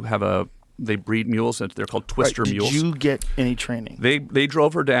they breed mules. And they're called Twister mules. Did you get any training? They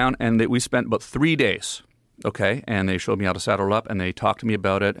drove her down, and we spent about 3 days. Okay, and they showed me how to saddle her up, and they talked to me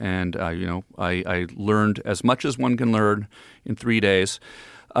about it, and I learned as much as one can learn in 3 days.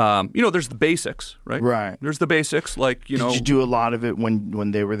 There's the basics, right? Right. There's the basics, like Did you do a lot of it when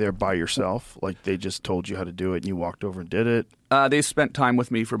they were there by yourself? Like they just told you how to do it, and you walked over and did it? They spent time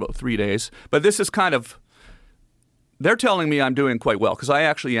with me for about 3 days, but this is kind of. They're telling me I'm doing quite well because I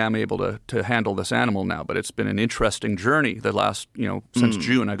actually am able to handle this animal now. But it's been an interesting journey the last since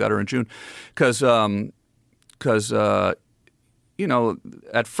June. I got her in June because at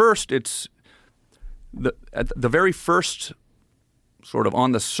first it's the very first sort of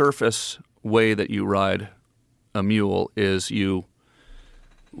on the surface way that you ride a mule is you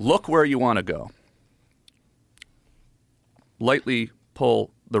look where you want to go, lightly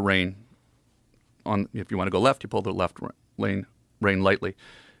pull the rein on. If you want to go left, you pull the left rein lightly.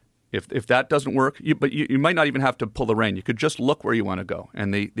 If that doesn't work, you might not even have to pull the rein. You could just look where you want to go,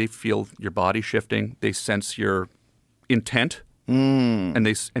 and they feel your body shifting. They sense your intent, and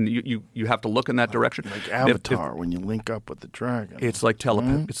you have to look in that direction. Like Avatar, when you link up with the dragon. It's like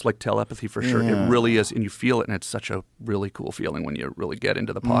telepathy. It's like telepathy for sure. Yeah. It really is, and you feel it, and it's such a really cool feeling when you really get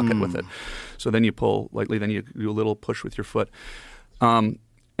into the pocket with it. So then you pull lightly, then you do a little push with your foot, and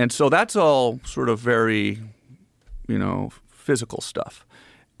so that's all sort of very, physical stuff.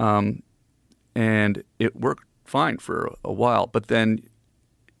 And it worked fine for a while, but then,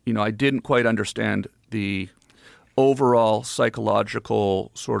 I didn't quite understand the overall psychological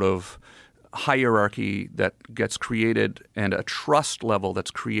sort of hierarchy that gets created and a trust level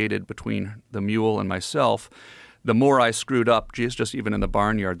that's created between the mule and myself. The more I screwed up, just even in the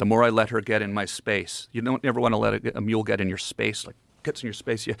barnyard, the more I let her get in my space. You don't ever want to let a mule get in your space. Like, gets in your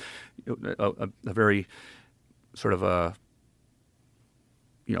space, a very sort of a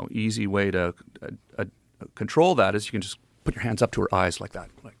easy way to control that is you can just put your hands up to her eyes like that.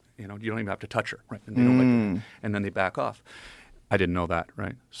 Like, you don't even have to touch her, right? And they don't like that. And then they back off. I didn't know that,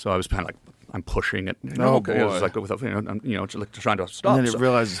 right? So I was kind of like, I'm pushing it. Okay. It was like, just like trying to stop. And then it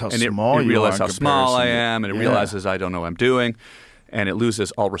realizes how small you are. It realizes how small I to- am, and it realizes I don't know what I'm doing, and it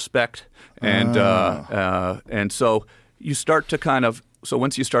loses all respect. And so you start to so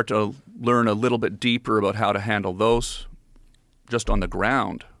once you start to learn a little bit deeper about how to handle those just on the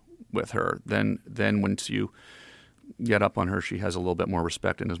ground with her, then once you get up on her, she has a little bit more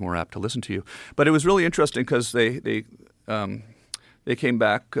respect and is more apt to listen to you. But it was really interesting because they came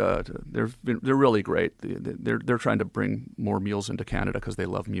back. They're really great. They're trying to bring more mules into Canada because they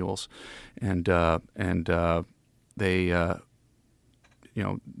love mules, and they.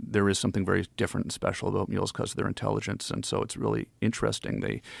 There is something very different and special about mules because of their intelligence, and so it's really interesting.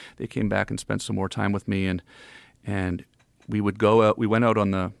 They came back and spent some more time with me, and we would go out. We went out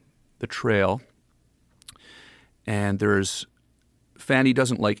on the trail, and Fanny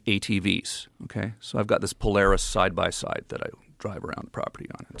doesn't like ATVs. Okay, so I've got this Polaris side by side that I drive around the property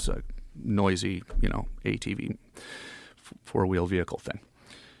on. It's a noisy, ATV, four-wheel vehicle thing,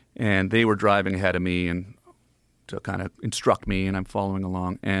 and they were driving ahead of me and to kind of instruct me, and I'm following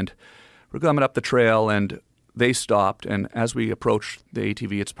along. And we're coming up the trail, and they stopped. And as we approach the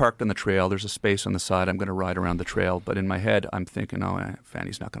ATV, it's parked on the trail. There's a space on the side. I'm going to ride around the trail. But in my head, I'm thinking,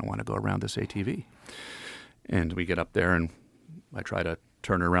 Fanny's not going to want to go around this ATV. And we get up there, and I try to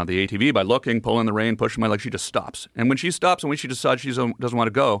turn her around the ATV by looking, pulling the rein, pushing my leg. She just stops. And when she stops and when she decides she doesn't want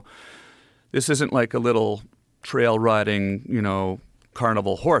to go, this isn't like a little trail riding,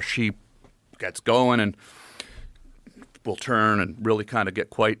 carnival horse. She gets going and will turn and really kind of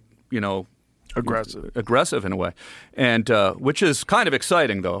get quite, aggressive in a way, and which is kind of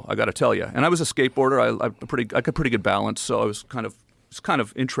exciting, though, I got to tell you. And I was a skateboarder. I got pretty good balance, so it's kind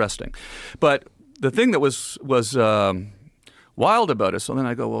of interesting. But the thing that was wild about it. So then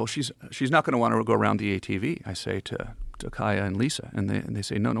I go, well, she's not going to want to go around the ATV. I say to Kaya and Lisa, and they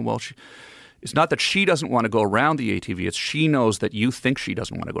say, no. Well, it's not that she doesn't want to go around the ATV. It's she knows that you think she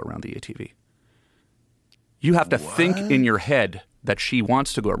doesn't want to go around the ATV. You have to think in your head that she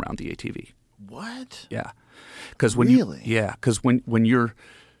wants to go around the ATV. What? Yeah, because when when you're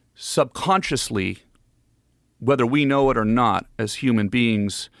subconsciously, whether we know it or not, as human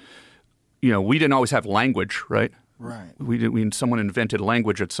beings, we didn't always have language, right? Right. Someone invented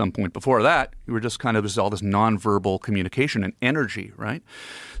language at some point. Before that, you were just kind of, there's all this nonverbal communication and energy, right?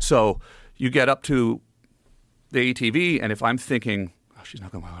 So you get up to the ATV, and if I'm thinking, she's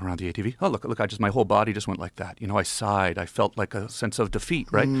not going to go around the ATV. Oh, look, my whole body just went like that. I sighed. I felt like a sense of defeat,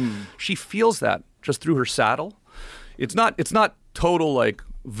 right? She feels that just through her saddle. It's not total like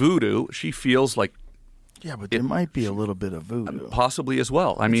voodoo. She feels like, yeah, but there might be a little bit of voodoo. Possibly as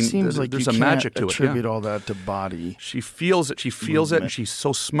well. I mean, it seems like there's you a magic to it. Attribute all that to body. She feels it. She feels it, and she's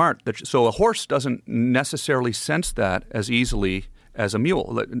so smart so a horse doesn't necessarily sense that as easily as a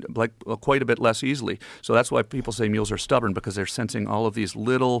mule, like quite a bit less easily. So that's why people say mules are stubborn, because they're sensing all of these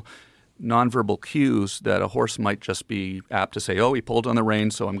little nonverbal cues that a horse might just be apt to say, oh, he pulled on the rein,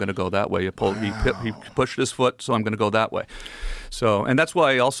 so I'm going to go that way. He pushed his foot, so I'm going to go that way. So, and that's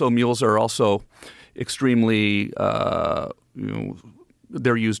why also mules are also extremely,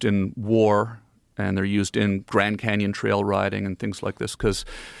 they're used in war, and they're used in Grand Canyon trail riding and things like this, because,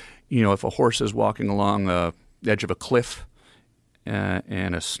 if a horse is walking along the edge of a cliff,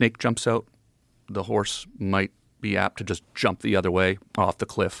 and a snake jumps out, the horse might be apt to just jump the other way off the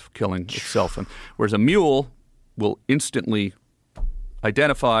cliff, killing itself. Whereas a mule will instantly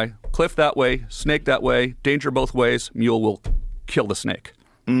identify cliff that way, snake that way, danger both ways. Mule will kill the snake.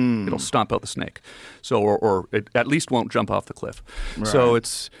 It'll stomp out the snake. So, or it at least won't jump off the cliff. Right. So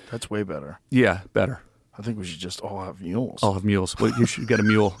that's way better. Yeah, better. I think we should just all have mules. All have mules. Well, you should get a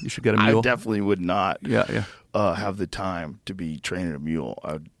mule. You should get a mule. I definitely would not. Yeah. Have the time to be training a mule.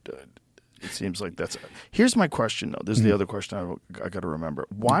 It seems like that's. Here's my question, though. This is the other question I got to remember.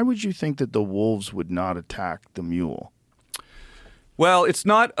 Why would you think that the wolves would not attack the mule? Well, it's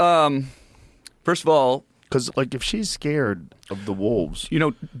not. First of all, because if she's scared of the wolves,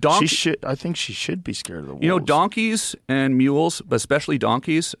 I think she should be scared of the wolves. Donkeys and mules, especially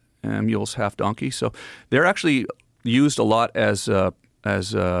donkeys, and mules half donkey, so they're actually used a lot as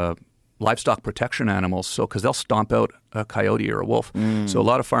livestock protection animals, so because they'll stomp out a coyote or a wolf. So a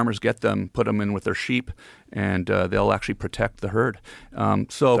lot of farmers get them, put them in with their sheep, and they'll actually protect the herd.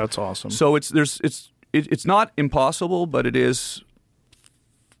 So that's awesome. So it's not impossible, but it is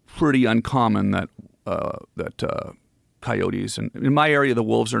pretty uncommon that coyotes, and in my area, the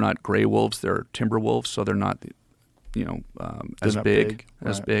wolves are not gray wolves; they're timber wolves, so they're not as big,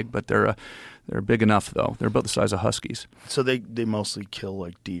 but they're They're big enough, though. They're about the size of huskies. So they mostly kill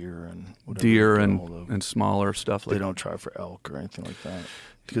like deer and whatever. Deer and smaller stuff. They don't try for elk or anything like that.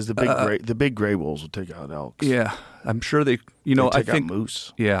 Because the big gray wolves will take out elks. Yeah, I'm sure they. They I take think out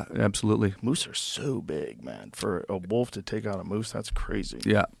moose. Yeah, absolutely. Moose are so big, man. For a wolf to take out a moose, that's crazy.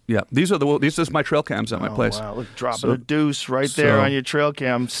 Yeah. These are my trail cams at my place. Wow, look, dropping a deuce right there on your trail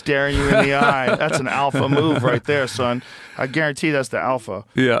cam, staring you in the eye. That's an alpha move right there, son. I guarantee that's the alpha.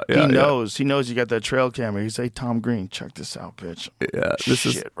 Yeah. He knows. He knows you got that trail camera. He's like, Tom Green, check this out, bitch. Yeah, this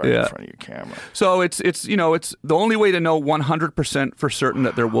is right in front of your camera. So it's it's the only way to know 100% for certain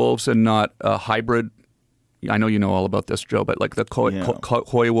that they're wolves and not a hybrid. I know you know all about this, Joe, but like the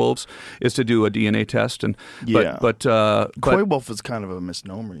coy wolves is to do a DNA test, and but coy wolf is kind of a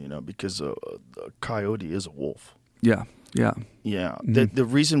misnomer, because a coyote is a wolf. Yeah. Mm-hmm. The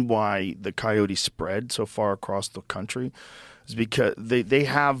reason why the coyote spread so far across the country is because they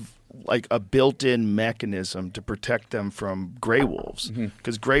have like a built-in mechanism to protect them from gray wolves,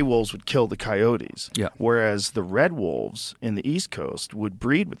 because gray wolves would kill the coyotes, whereas the red wolves in the East Coast would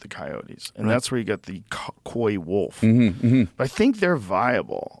breed with the coyotes, and that's where you got the coy wolf. But I think they're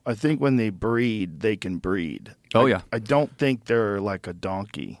viable. I think when they breed, they can breed. I don't think they're like a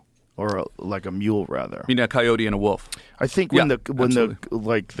donkey. Or like a mule, rather. You mean a coyote and a wolf? I think when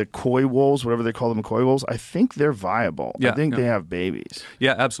the coy wolves, whatever they call them, coy wolves, I think they're viable. I think they have babies.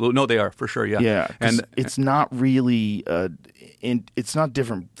 Yeah, absolutely. No, they are for sure. Yeah. And it's not really. It's not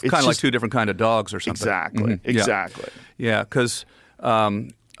different. It's kind of like two different kind of dogs or something. Exactly. Yeah, because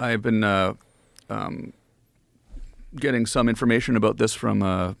I've been getting some information about this from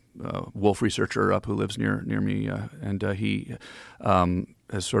a wolf researcher up who lives near me, and he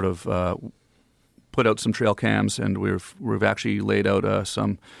has sort of put out some trail cams, and we've actually laid out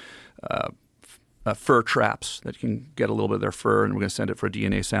some fur traps that can get a little bit of their fur, and we're going to send it for a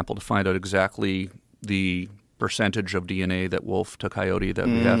DNA sample to find out exactly the percentage of DNA that wolf to coyote that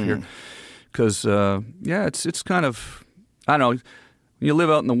we have here. Because it's kind of, I don't know. When you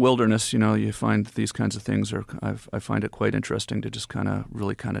live out in the wilderness, you find these kinds of things I find it quite interesting to just kind of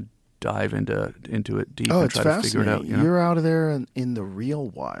dive into it deep and try to figure it out. You're out of there in the real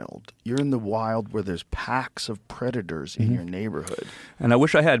wild. You're in the wild where there's packs of predators in your neighborhood. And I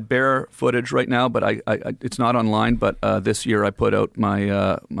wish I had bear footage right now, but I it's not online. But this year I put out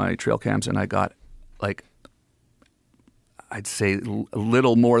my trail cams, and I got I'd say a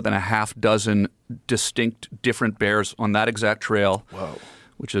little more than a half dozen distinct different bears on that exact trail. Whoa.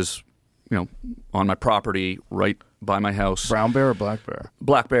 Which is, on my property right by my house. Brown bear or black bear?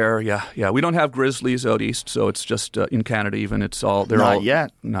 Black bear, yeah. We don't have grizzlies out east, so it's just in Canada even. Not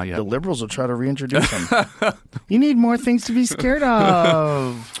yet. Not yet. The Liberals will try to reintroduce them. You need more things to be scared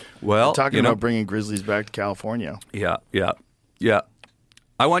of. Well, talking about bringing grizzlies back to California. Yeah.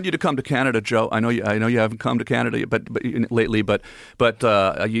 I want you to come to Canada, Joe. I know you haven't come to Canada but lately, but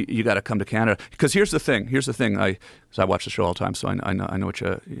you got to come to Canada, because here's the thing. I watch the show all the time, so I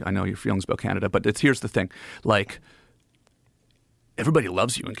know your feelings about Canada. But here's the thing, like, everybody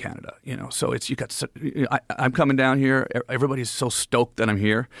loves you in Canada, So I'm coming down here. Everybody's so stoked that I'm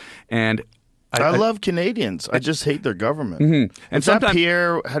here, and I love Canadians. I just hate their government. And sometimes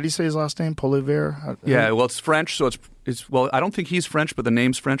Pierre, how do you say his last name? Poilievre? Well, it's French, so it's I don't think he's French, but the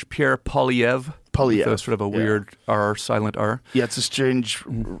name's French. Pierre Poilievre. With sort of a weird R, silent R. Yeah, it's a strange.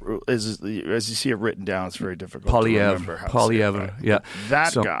 As you see it written down, it's very difficult to remember how to say it, right? Yeah.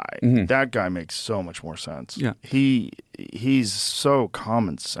 That guy makes so much more sense. Yeah. He's so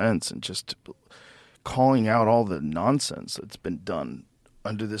common sense and just calling out all the nonsense that's been done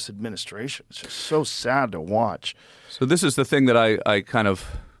under this administration. It's just so sad to watch. So this is the thing that I kind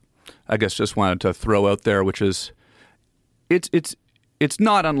of, I guess, just wanted to throw out there, which is, it's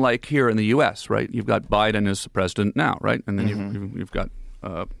not unlike here in the U.S., right? You've got Biden as the president now, right? And then you've got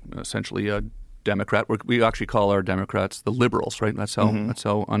essentially a Democrat. We actually call our Democrats the liberals, right? That's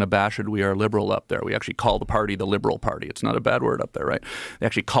how unabashed we are liberal up there. We actually call the party the Liberal Party. It's not a bad word up there, right? They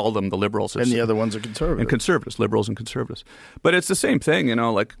actually call them the liberals. And the other ones are conservative. And conservatives, liberals and conservatives. But it's the same thing,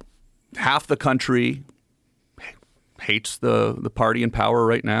 like half the country hates the party in power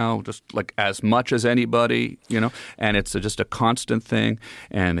right now, just like as much as anybody, and it's just a constant thing,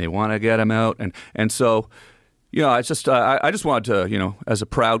 and they want to get them out. And so, it's just I just wanted to, as a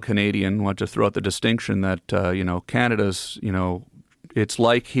proud Canadian, want to throw out the distinction that, Canada's, it's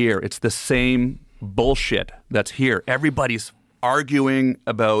like here. It's the same bullshit that's here. Everybody's arguing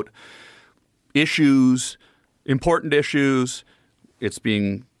about issues, important issues. It's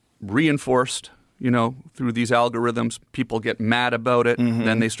being reinforced, through these algorithms. People get mad about it,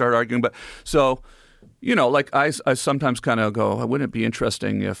 then they start arguing. But so, like I sometimes kind of go, wouldn't it be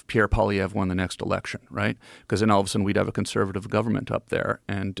interesting if Pierre Poilievre won the next election, right? Because then all of a sudden we'd have a conservative government up there,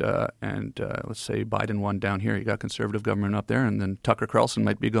 and let's say Biden won down here, you got conservative government up there, and then Tucker Carlson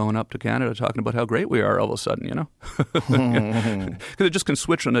might be going up to Canada talking about how great we are all of a sudden, because it just can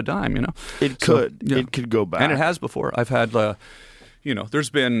switch on a dime, It could. So, it could go back. And it has before. I've had, there's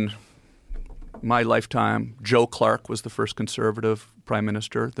been my lifetime. Joe Clark was the first conservative prime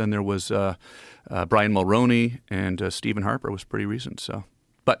minister. Then there was Brian Mulroney, and Stephen Harper was pretty recent. So,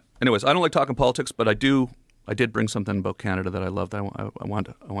 but anyways, I don't like talking politics, but I did bring something about Canada that I loved. I want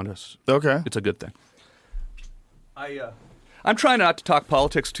to. Okay, it's a good thing. I'm trying not to talk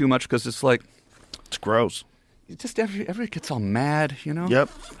politics too much because it's like it's gross. It just everybody gets all mad, Yep.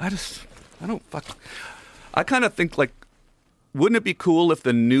 I kind of think like, wouldn't it be cool if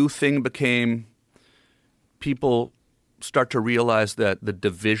the new thing became people start to realize that the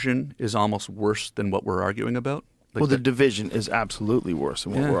division is almost worse than what we're arguing about? Like the division is absolutely worse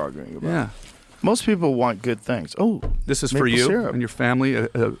than what we're arguing about. Yeah. Most people want good things. Oh, this is for you syrup. and your family.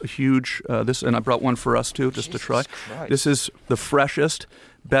 A huge and I brought one for us too, just to try. Christ. This is the freshest,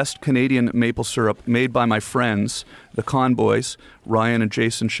 best Canadian maple syrup made by my friends, the Conboys, Ryan and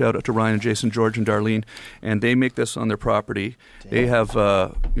Jason. Shout out to Ryan and Jason, George and Darlene, and they make this on their property. Damn. They have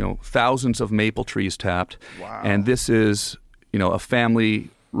thousands of maple trees tapped, wow. And this is a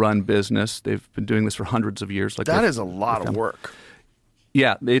family-run business. They've been doing this for hundreds of years. That is a lot of work.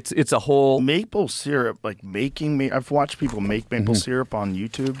 Yeah, it's a whole maple syrup. Like making, I've watched people make maple syrup on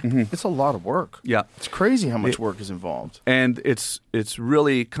YouTube. It's a lot of work. Yeah, it's crazy how much work is involved. And it's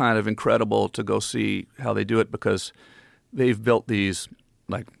really kind of incredible to go see how they do it because they've built these,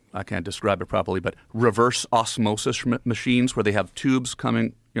 like, I can't describe it properly, but reverse osmosis machines where they have tubes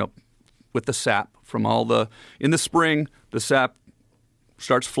coming, with the sap from in the spring, the sap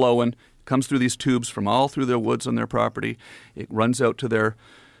starts flowing. Comes through these tubes from all through their woods on their property. It runs out to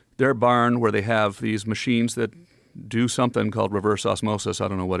their barn where they have these machines that do something called reverse osmosis. I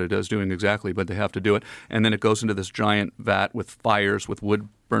don't know what it is doing exactly, but they have to do it. And then it goes into this giant vat with wood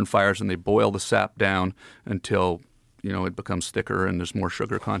burn fires, and they boil the sap down until it becomes thicker and there's more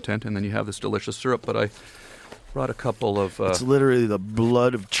sugar content, and then you have this delicious syrup. But I brought a couple of. It's literally the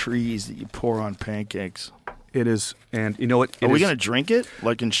blood of trees that you pour on pancakes. It is, and you know what? Are we going to drink it,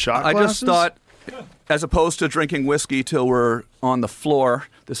 like in shot glasses? I just thought, as opposed to drinking whiskey till we're on the floor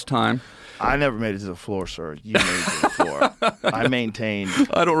this time. I never made it to the floor, sir. You made it to the floor. I maintained.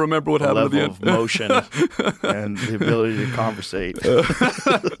 I don't remember what happened at the end. Level of motion and the ability to conversate.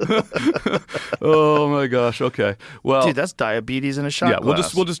 Oh my gosh! Okay, well, dude, that's diabetes in a shot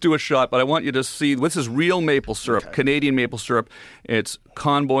glass. We'll just do a shot. But I want you to see this is real maple syrup, okay. Canadian maple syrup. It's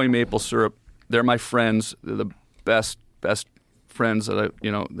Conboy maple syrup. They're my friends. They're the best friends that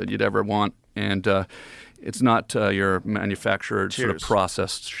that you'd ever want, and it's not your manufactured sort of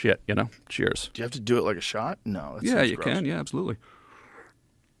processed shit. Cheers. Do you have to do it like a shot? No. Yeah, you can. Yeah, absolutely.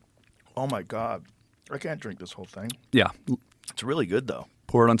 Oh my God, I can't drink this whole thing. Yeah, it's really good though.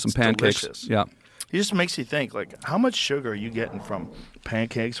 Pour it on some pancakes. Delicious. Yeah. It just makes you think, like, how much sugar are you getting from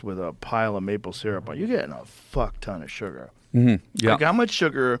pancakes with a pile of maple syrup? You're getting a fuck ton of sugar. Mm-hmm. Yeah. Like, how much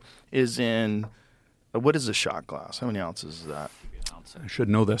sugar is in, what is a shot glass? How many ounces is that? I should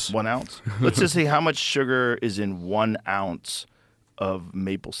know this. 1 ounce? Let's just see how much sugar is in 1 ounce of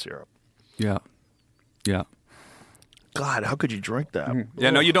maple syrup. Yeah. Yeah. God, how could you drink that? Mm-hmm. Yeah,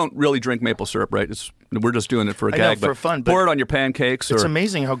 no, you don't really drink maple syrup, right? We're just doing it for a gag. For fun. But pour it on your pancakes. It's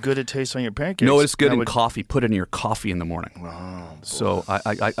amazing how good it tastes on your pancakes. No, it's good in coffee. Put it in your coffee in the morning. Oh, so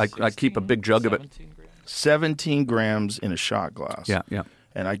I keep a big jug of it. 17 grams in a shot glass. Yeah, yeah.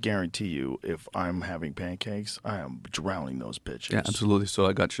 And I guarantee you, if I'm having pancakes, I am drowning those bitches. Yeah, absolutely. So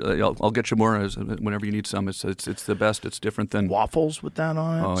I got you. I'll get you more whenever you need some. It's the best. It's different than waffles with that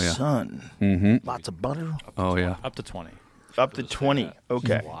on it. Oh yeah, son. Mm-hmm. Lots of butter. Oh yeah, up to 20. Up to 20.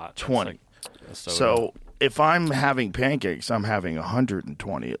 Okay, 20. So if I'm having pancakes, I'm having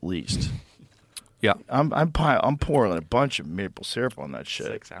 120 at least. Yeah, I'm pouring a bunch of maple syrup on that shit.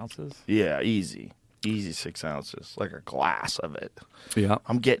 6 ounces. Yeah, easy 6 ounces, like a glass of it. Yeah,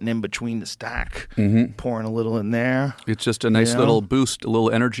 I'm getting in between the stack, mm-hmm. pouring a little in there. It's just a nice little boost, a little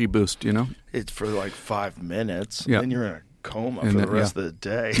energy boost, It's for like 5 minutes. Yeah. Then you're in a coma for the rest of the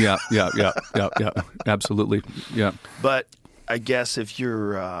day. Yeah, absolutely. Yeah. But I guess if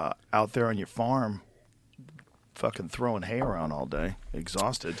you're out there on your farm, fucking throwing hay around all day,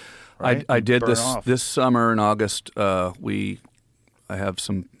 exhausted. Right? I did this summer in August. I have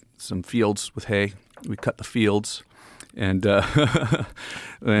some fields with hay. We cut the fields, and I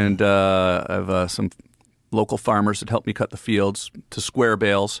have some local farmers that helped me cut the fields to square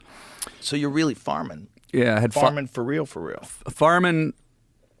bales. So you're really farming. Yeah, I had Farming for real. farming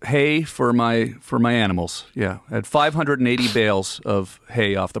hay for my animals. Yeah, I had 580 bales of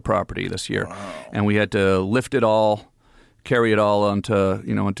hay off the property this year, and we had to lift it all, carry it all onto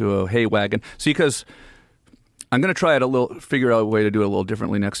a hay wagon. See, because I'm going to try it figure out a way to do it a little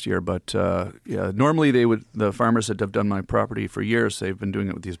differently next year. But normally the farmers that have done my property for years, they've been doing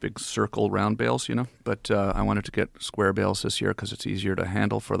it with these big circle round bales, But I wanted to get square bales this year because it's easier to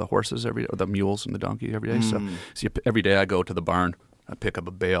handle for the horses or the mules and the donkey every day. So every day I go to the barn, I pick up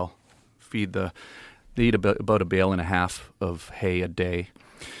a bale, they eat about a bale and a half of hay a day.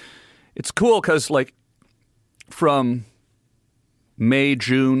 It's cool because from May,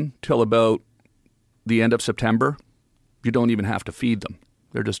 June till about the end of September, you don't even have to feed them.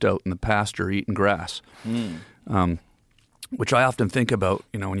 They're just out in the pasture eating grass, which I often think about,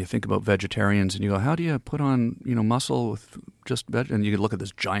 when you think about vegetarians and you go, how do you put on, muscle with just veg? And you look at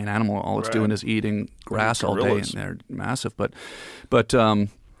this giant animal, all it's doing is eating grass all day, and they're massive. But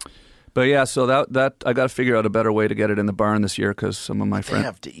yeah, so that I got to figure out a better way to get it in the barn this year because some of my friends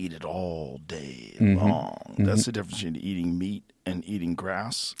have to eat it all day long. That's the difference between eating meat and eating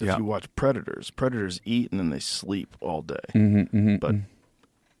grass. If you watch predators eat and then they sleep all day. But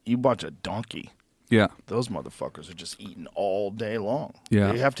you watch a donkey. Yeah, those motherfuckers are just eating all day long.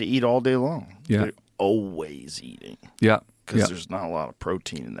 Yeah, they have to eat all day long. Yeah, they're always eating. Yeah, because there's not a lot of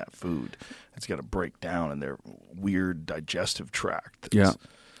protein in that food. It's got to break down in their weird digestive tract.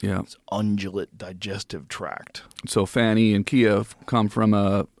 It's undulate digestive tract. So Fanny and Kia have come from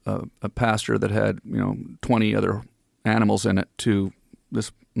a pasture that had 20 other animals in it to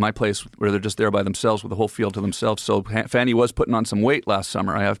my place where they're just there by themselves with the whole field to themselves. So Fanny was putting on some weight last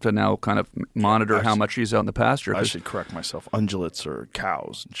summer. I have to now kind of monitor how much she's out in the pasture. I should correct myself. Undulates are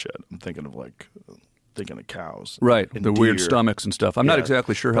cows and shit. I'm thinking of cows. Right, the weird stomachs and stuff. I'm not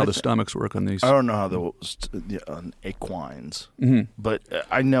exactly sure how the stomachs work on these. I don't know how on equines, but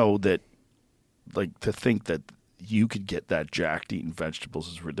I know that to think that you could get that jacked eating vegetables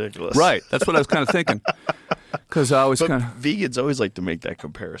is ridiculous. Right, that's what I was kind of thinking. Because I always vegans always like to make that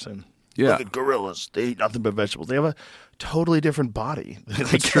comparison. Yeah, look at gorillas; they eat nothing but vegetables. They have a totally different body.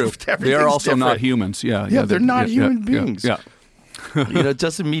 That's true. They are also not humans. Yeah, they're not human beings. Yeah. It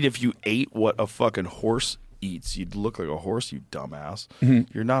doesn't mean if you ate what a fucking horse eats, you'd look like a horse, you dumbass.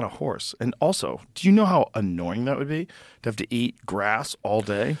 You're not a horse. And also, do you know how annoying that would be to have to eat grass all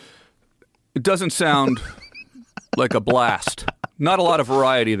day? It doesn't sound like a blast. Not a lot of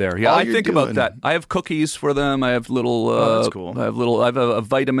variety there. Yeah, I think about that. I have cookies for them. I have little. That's cool. I have a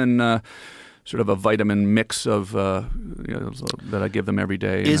vitamin. Sort of a vitamin mix of that I give them every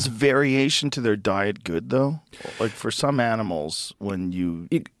day. Is variation to their diet good though? Like for some animals, when you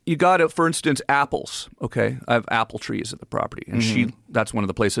got it, for instance, apples. Okay, I have apple trees at the property, and that's one of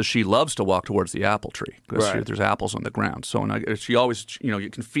the places she loves to walk towards the apple tree because there's apples on the ground. So she always,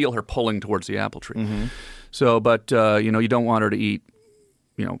 you can feel her pulling towards the apple tree. So, but you don't want her to eat,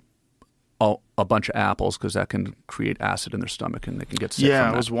 a bunch of apples because that can create acid in their stomach and they can get sick from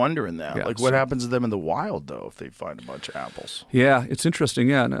that. I was wondering that. Yeah, what happens to them in the wild, though, if they find a bunch of apples? Yeah, it's interesting.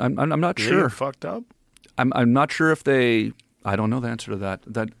 Yeah, I'm not sure. They get fucked up? I'm not sure if they... I don't know the answer to that.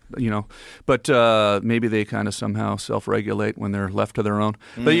 But maybe they kind of somehow self-regulate when they're left to their own.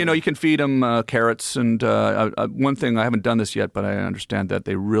 But you can feed them carrots and one thing, I haven't done this yet, but I understand that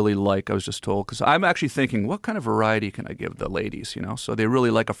they really like. I was just told because I'm actually thinking, what kind of variety can I give the ladies? So they really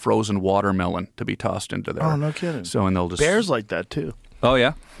like a frozen watermelon to be tossed into their. Oh, no kidding. So and they'll just bears like that too. Oh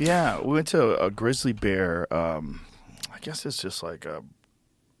yeah. Yeah, we went to a grizzly bear. I guess it's just like a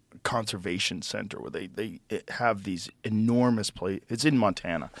conservation center where they have these enormous it's in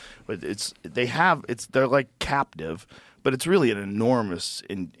Montana, but they're like captive, but it's really an enormous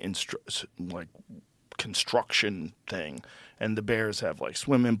construction thing, and the bears have like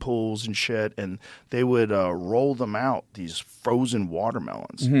swimming pools and shit, and they would roll them out, these frozen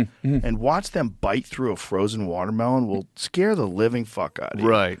watermelons, and watch them bite through a frozen watermelon will scare the living fuck out of you.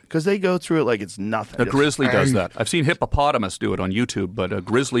 Right. Because they go through it like it's nothing. A grizzly does that. I've seen hippopotamus do it on YouTube, but a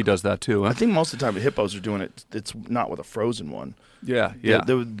grizzly does that too. Huh? I think most of the time the hippos are doing it, it's not with a frozen one. Yeah.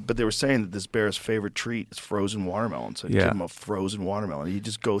 But they were saying that this bear's favorite treat is frozen watermelon. So give him a frozen watermelon. You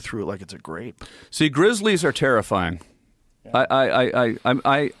just go through it like it's a grape. See, grizzlies are terrifying.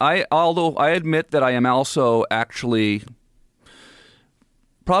 Yeah. Although I admit that I am also actually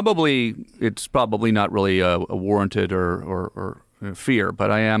it's probably not really a warranted or fear, but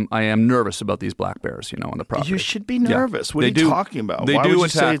I am nervous about these black bears, on the property. You should be nervous. Yeah. What are you talking about? They do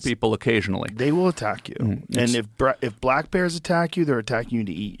attack people occasionally. They will attack you. And if black bears attack you, they're attacking you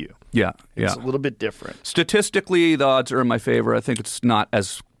to eat you. Yeah, It's yeah. a little bit different. Statistically, the odds are in my favor. I think it's not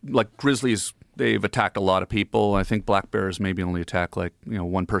as like grizzlies. They've attacked a lot of people. I think black bears maybe only attack like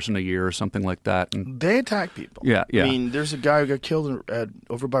one person a year or something like that. And They attack people. Yeah, yeah. I mean, there's a guy who got killed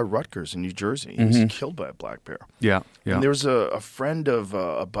over by Rutgers in New Jersey. He was killed by a black bear. yeah, yeah, And there was a friend of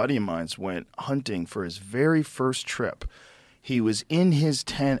a buddy of mine's went hunting for his very first trip. He was in his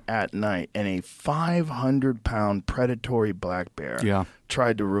tent at night, and a 500-pound predatory black bear Yeah.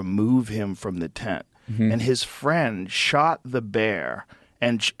 tried to remove him from the tent. And his friend shot the bear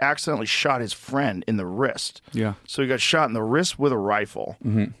and accidentally shot his friend in the wrist. yeah. So he got shot in the wrist with a rifle.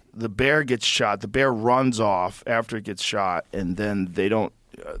 The bear gets shot. The bear runs off after it gets shot, and then they don't.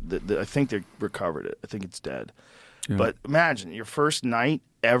 I think they recovered it. I think it's dead. Yeah. But imagine your first night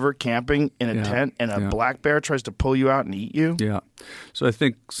ever camping in a Yeah, tent, and a yeah. black bear tries to pull you out and eat you. Yeah. So I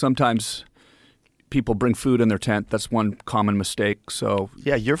think sometimes people bring food in their tent. That's one common mistake. So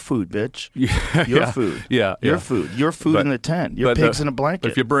Yeah, your food, bitch. yeah, Your yeah, food. Yeah, Your yeah. food. Your food But- in the tent. Your but pigs the- in a blanket.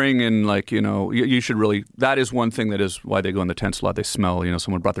 But if you bring in you should really. That is one thing that is why they go in the tents a lot. They smell.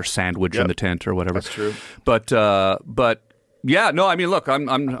 Someone brought their sandwich in Yep. the tent or whatever. That's true. But yeah, no. I mean, look, I'm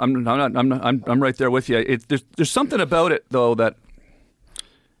right there with you. There's something about it though that.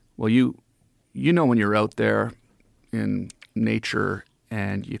 Well, you when you're out there in nature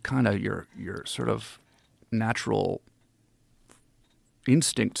and you kind of your sort of natural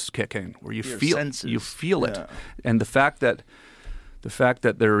instincts kick in where you Your feel senses. it, Yeah. and the fact that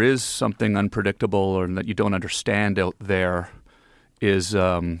there is something unpredictable or that you don't understand out there is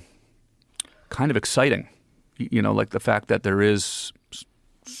kind of exciting. Like the fact that there is.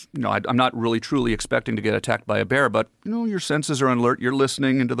 I'm not really truly expecting to get attacked by a bear, but your senses are on alert. You're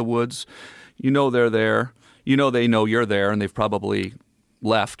listening into the woods. They're there. They know you're there, and they've probably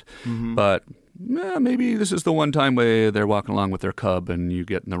left. But maybe this is the one time where they're walking along with their cub, and you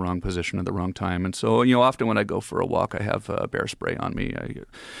get in the wrong position at the wrong time. And so, often when I go for a walk, I have bear spray on me.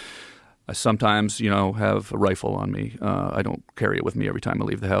 I sometimes, have a rifle on me. I don't carry it with me every time I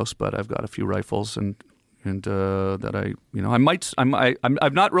leave the house, but I've got a few rifles and that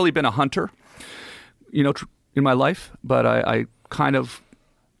I've not really been a hunter, in my life, but I kind of,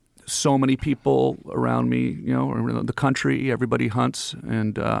 so many people around me, around the country, everybody hunts,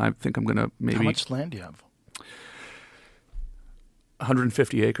 and I think I'm going to maybe. How much land do you have?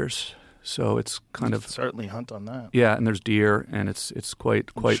 150 acres. So it's kind You of could certainly hunt on that. yeah, and there's deer, and it's quite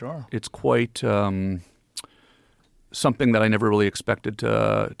Sure. it's quite something that I never really expected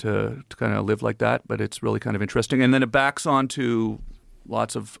to kind of live like that, but it's really kind of interesting. And then it backs onto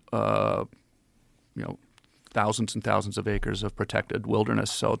lots of thousands and thousands of acres of protected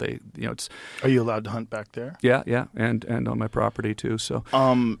wilderness. So it's Are you allowed to hunt back there? yeah, and on my property too. So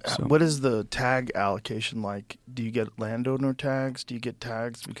What is the tag allocation like? Do you get landowner tags? Do you get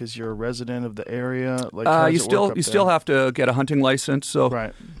tags because you're a resident of the area? Like how does you it still work up you still there? have to get a hunting license. So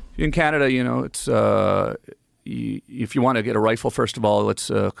Right. in Canada, it's if you want to get a rifle, first of all,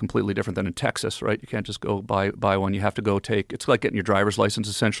 it's completely different than in Texas, right? You can't just go buy one. You have to go take. It's like getting your driver's license.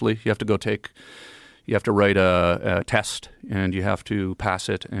 Essentially, you have to go take. You have to write a test, and you have to pass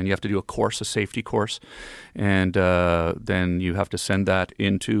it, and you have to do a safety course, and then you have to send that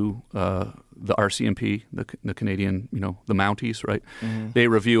into the RCMP, the Canadian, the Mounties, right? Mm-hmm. They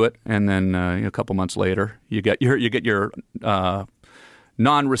review it, and then a couple months later, you get your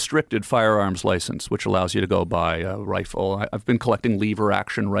non-restricted firearms license, which allows you to go buy a rifle. I've been collecting lever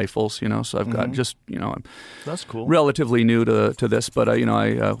action rifles, so I've got just, I'm That's cool. relatively new to this, but when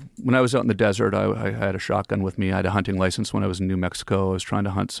I was out in the desert, I had a shotgun with me. I had a hunting license when I was in New Mexico. I was trying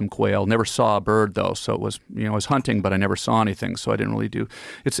to hunt some quail. Never saw a bird though, so it was I was hunting, but I never saw anything. So I didn't really do.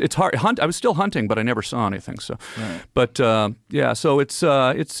 It's hard. I was still hunting, but I never saw anything. So, Right. but yeah, so it's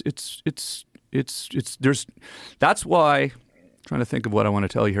there's that's why. Trying to think of what I want to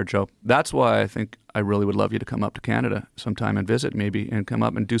tell you here, Joe. That's why I think I really would love you to come up to Canada sometime and visit, maybe, and come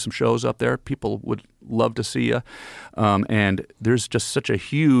up and do some shows up there. People would love to see you. And there's just such a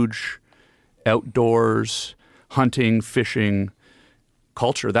huge outdoors hunting, fishing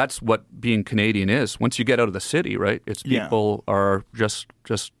culture. That's what being Canadian is. Once you get out of the city, right? It's Yeah. people are just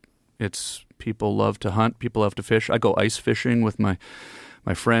it's people love to hunt. People love to fish. I go ice fishing with my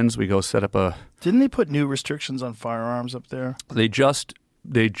friends. We go set up a. Didn't they put new restrictions on firearms up there? They just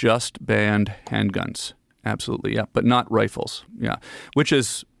banned handguns. Absolutely, yeah, but not rifles. Yeah, which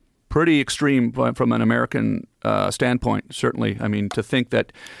is pretty extreme from an American standpoint. Certainly, I mean, to think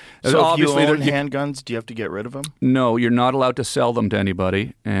that So if you obviously own there- handguns, do you have to get rid of them? no, you're not allowed to sell them to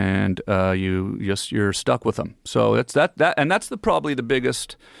anybody, and you're stuck with them. So it's that, and that's probably the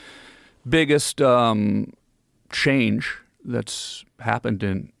biggest change that's happened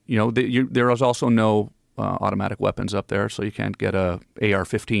in there is also no automatic weapons up there, so you can't get a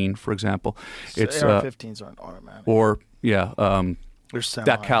AR-15, for example. So AR-15s aren't automatic. Or There's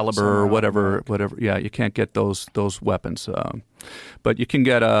that caliber or whatever. Yeah, you can't get those weapons, but you can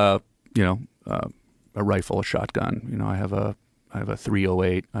get a rifle, a shotgun. I have a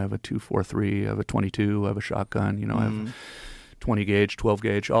 308, I have a 243, I have a 22, I have a shotgun. I have 20 gauge, 12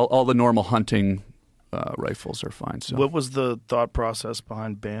 gauge. All the normal hunting rifles are fine. So, what was the thought process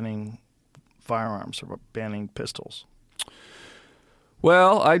behind banning firearms or banning pistols?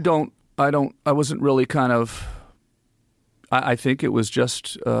 Well, I wasn't really kind of. I think it was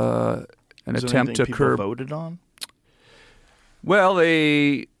just an attempt to curb. Voted on? Well,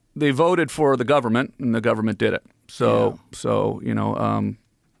 they voted for the government, and the government did it. So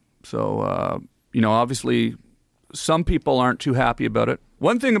obviously, some people aren't too happy about it.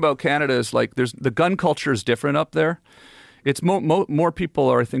 One thing about Canada is the gun culture is different up there. It's more people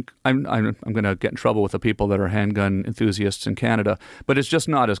are. I think I'm going to get in trouble with the people that are handgun enthusiasts in Canada, but it's just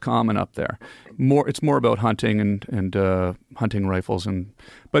not as common up there. It's more about hunting and hunting rifles,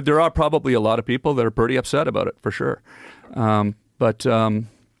 but there are probably a lot of people that are pretty upset about it for sure. They're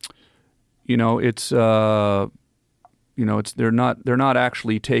not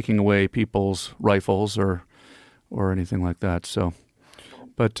actually taking away people's rifles or anything like that. So,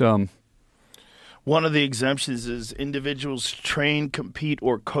 but. One of the exemptions is individuals train, compete,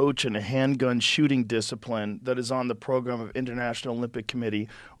 or coach in a handgun shooting discipline that is on the program of International Olympic Committee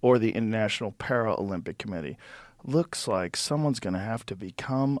or the International Paralympic Committee. Looks like someone's going to have to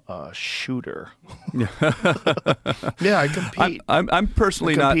become a shooter. Yeah, I compete. I'm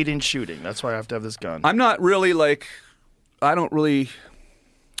personally not. I compete in shooting. That's why I have to have this gun. I'm not really I don't really,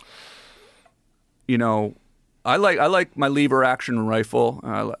 I like my lever action rifle.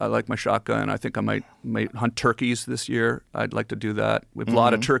 I like my shotgun. I think I might hunt turkeys this year. I'd like to do that. We have a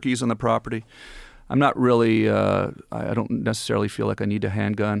lot of turkeys on the property. I'm not really. I don't necessarily feel like I need a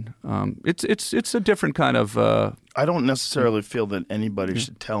handgun. It's a different kind of. I don't necessarily feel that anybody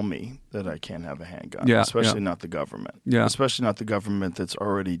should tell me that I can't have a handgun. Yeah, especially not the government. Yeah, especially not the government that's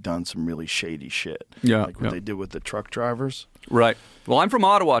already done some really shady shit. Yeah, like what they did with the truck drivers. Right. Well, I'm from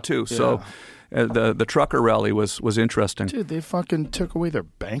Ottawa too, so. The trucker rally was interesting. Dude, they fucking took away their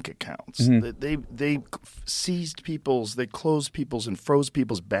bank accounts. Mm-hmm. They seized they closed people's and froze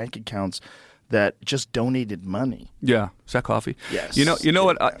people's bank accounts that just donated money. Yeah. Is that coffee? Yes. You know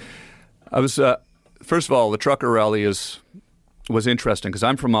what? I was first of all, the trucker rally was interesting because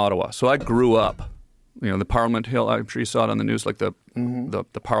I'm from Ottawa, so I grew up. The Parliament Hill. I'm sure you saw it on the news. Like the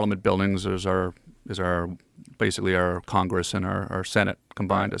Parliament buildings is our basically our Congress and our Senate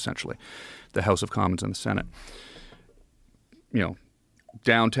combined, essentially. The House of Commons and the Senate.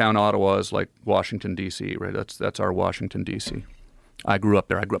 Downtown Ottawa is like Washington, D.C., right? That's our Washington, D.C. I grew up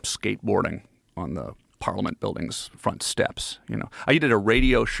there. I grew up skateboarding on the Parliament building's front steps. I did a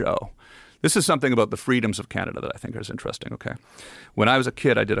radio show. This is something about the freedoms of Canada that I think is interesting, okay? When I was a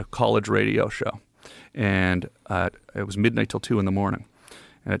kid, I did a college radio show, and it was midnight till 2 in the morning.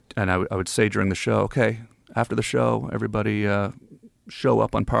 And I would say during the show, okay, after the show, everybody show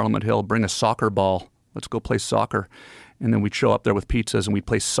up on Parliament Hill, bring a soccer ball. Let's go play soccer. And then we'd show up there with pizzas and we'd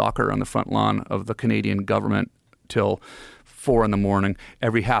play soccer on the front lawn of the Canadian government till 4 in the morning.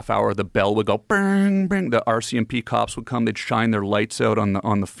 Every half hour, the bell would go, bang, bang. The RCMP cops would come. They'd shine their lights out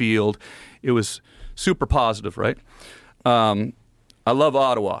on the field. It was super positive, right? I love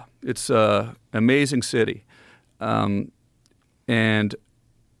Ottawa. It's an amazing city. And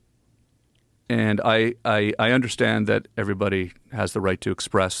I understand that everybody has the right to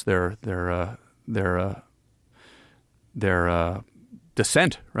express their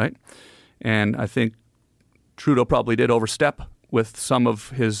dissent, right? And I think Trudeau probably did overstep with some of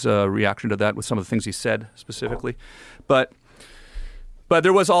his reaction to that, with some of the things he said specifically. But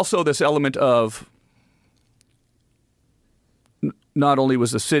there was also this element of not only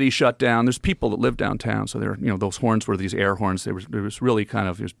was the city shut down, there's people that live downtown. So there, those horns were these air horns. There was really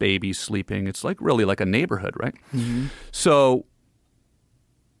there's babies sleeping. It's really like a neighborhood, right? Mm-hmm. So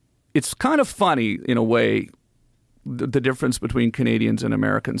it's kind of funny in a way, the difference between Canadians and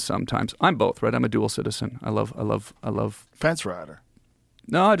Americans sometimes. I'm both, right? I'm a dual citizen. I love fence rider.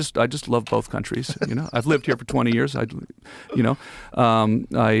 No, I just love both countries. I've lived here for 20 years.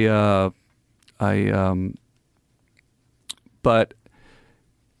 But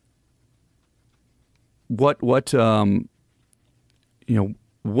what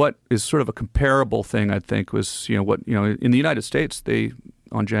is sort of a comparable thing, I think, was in the United States, they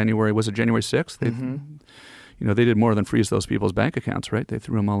on January 6th, they they did more than freeze those people's bank accounts, right? They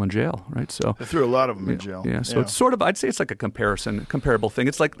threw them all in jail, right? So They threw a lot of them in jail. Yeah, so it's sort of, I'd say it's like a comparable thing.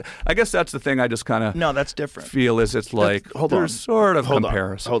 It's like, I guess that's the thing I just kind of No, that's different. feel is it's like, there's sort of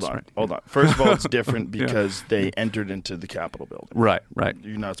comparisons. Hold on. First of all, it's different because they entered into the Capitol building. Right.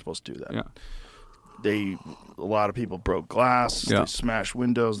 You're not supposed to do that. Yeah. A lot of people broke glass. Yeah. They smashed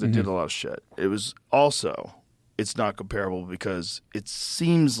windows. They did a lot of shit. It was also, it's not comparable because it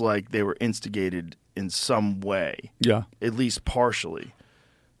seems like they were instigated in some way, at least partially,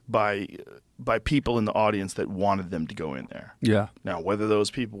 by people in the audience that wanted them to go in there. Yeah. Now, whether those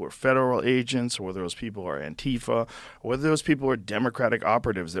people were federal agents or whether those people are Antifa or whether those people are Democratic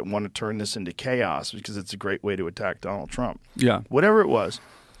operatives that want to turn this into chaos because it's a great way to attack Donald Trump. Yeah. Whatever it was,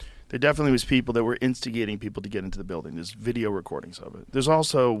 there definitely was people that were instigating people to get into the building. There's video recordings of it. There's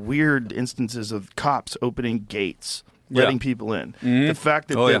also weird instances of cops opening gates, letting people in. Mm-hmm. The fact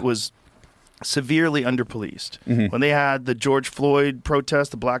that it was severely underpoliced. Mm-hmm. When they had the George Floyd protest,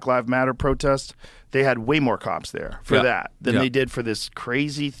 the Black Lives Matter protest, they had way more cops there for that than they did for this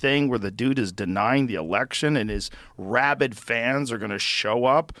crazy thing where the dude is denying the election and his rabid fans are going to show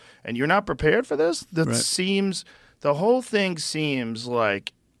up. And you're not prepared for this? The whole thing seems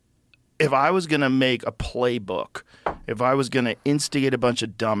like if I was going to make a playbook, if I was going to instigate a bunch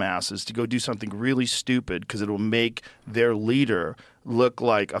of dumbasses to go do something really stupid because it will make their leader look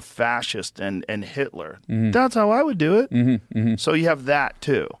like a fascist and Hitler, that's how I would do it. So you have that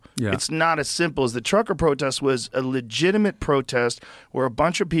too. Yeah. It's not as simple as the trucker protest was a legitimate protest where a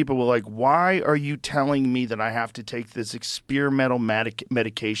bunch of people were like, why are you telling me that I have to take this experimental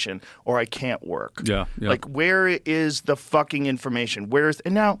medication or I can't work? Yeah. Like, where is the fucking information?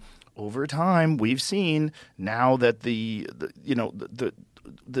 And now, over time, we've seen now that the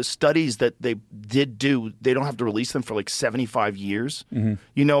studies that they did do, they don't have to release them for like 75 years.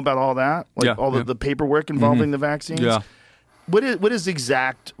 You know about all that? Like the paperwork involving the vaccines? Yeah. What is the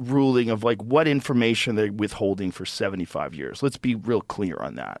exact ruling of like what information they're withholding for 75 years? Let's be real clear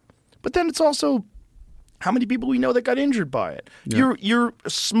on that. But then it's also how many people we know that got injured by it. Yeah. You're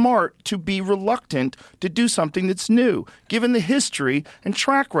smart to be reluctant to do something that's new, given the history and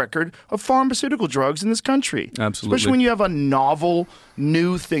track record of pharmaceutical drugs in this country. Absolutely. Especially when you have a novel,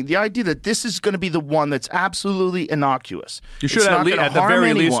 new thing. The idea that this is going to be the one that's absolutely innocuous. You should at the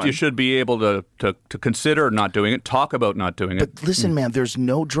very least, you should be able to consider not doing it, talk about not doing it. But listen, man, there's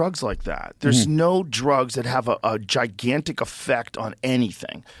no drugs like that. There's no drugs that have a gigantic effect on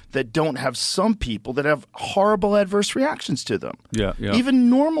anything that don't have some people that have horrible adverse reactions to them. Yeah. Even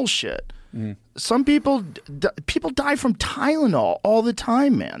normal shit. Some people die from Tylenol all the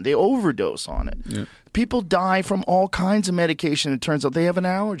time, man. They overdose on it. Yeah. People die from all kinds of medication it turns out they have an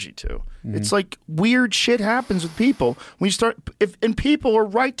allergy to. It's like weird shit happens with people when you start and people are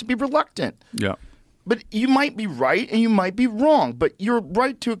right to be reluctant. Yeah. But you might be right and you might be wrong, but you're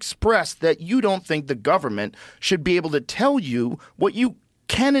right to express that you don't think the government should be able to tell you what you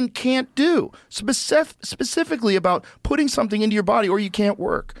can and can't do, specifically about putting something into your body or you can't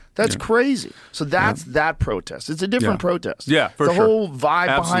work. That's crazy. So that's that protest. It's a different protest. Yeah, for sure. The whole vibe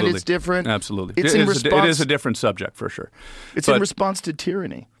Absolutely. behind it's different. Absolutely. It's it is a different subject for sure. It's in response to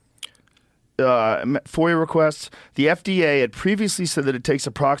tyranny. FOIA requests. The FDA had previously said that it takes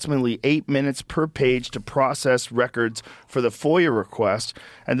approximately 8 minutes per page to process records for the FOIA request,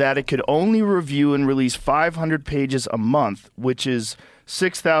 and that it could only review and release 500 pages a month, which is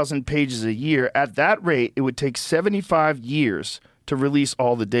 6,000 pages a year. At that rate, it would take 75 years to release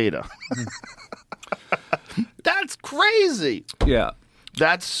all the data. That's crazy. Yeah.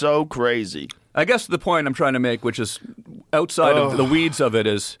 That's so crazy. I guess the point I'm trying to make, which is outside of the weeds of it,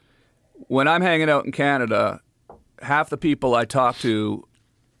 is when I'm hanging out in Canada, half the people I talk to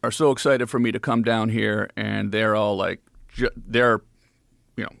are so excited for me to come down here, and they're all like,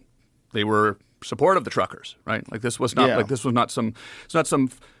 they were supportive of the truckers, right? Like this was not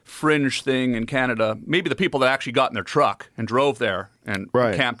some fringe thing in Canada. Maybe the people that actually got in their truck and drove there and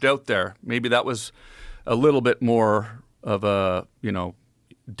camped out there, maybe that was a little bit more of a,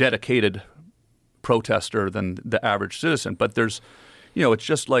 dedicated protester than the average citizen. But there's, it's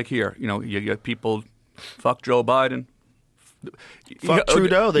just like here, you get people, fuck Joe Biden. Fuck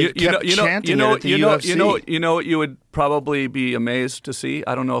Trudeau. They kept chanting it at the UFC. You know what you would probably be amazed to see?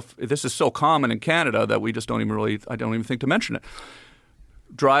 I don't know if this is so common in Canada that we just don't even think to mention it.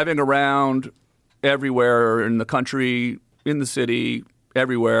 Driving around everywhere in the country, in the city,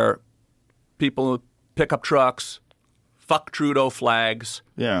 everywhere, people pick up trucks, fuck Trudeau flags.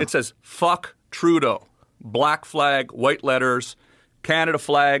 Yeah. It says fuck Trudeau. Black flag, white letters, Canada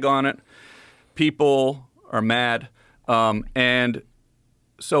flag on it. People are mad. And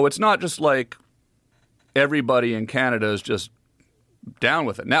so it's not just like everybody in Canada is just down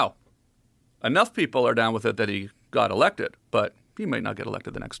with it. Now, enough people are down with it that he got elected, but he might not get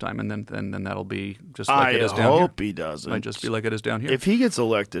elected the next time, and then that'll be just like it is down here. I hope he doesn't. Might just be like it is down here. If he gets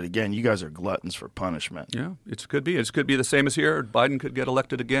elected again, you guys are gluttons for punishment. Yeah, it could be. It could be the same as here. Biden could get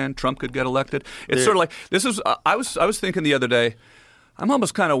elected again. Trump could get elected. It's sort of like this is. I was thinking the other day. I'm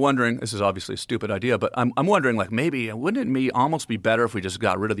almost kind of wondering. This is obviously a stupid idea, but I'm wondering like maybe wouldn't it almost be better if we just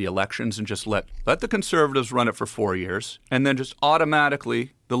got rid of the elections and just let the Conservatives run it for 4 years, and then just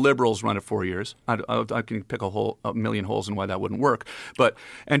automatically the Liberals run it 4 years. I can pick a million holes in why that wouldn't work,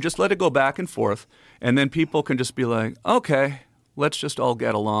 and just let it go back and forth, and then people can just be like, okay, let's just all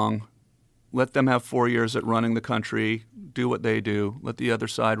get along. Let them have 4 years at running the country, do what they do, let the other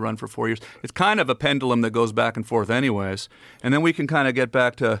side run for 4 years. It's kind of a pendulum that goes back and forth anyways. And then we can kind of get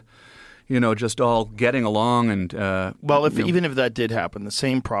back to, just all getting along. And even if that did happen, the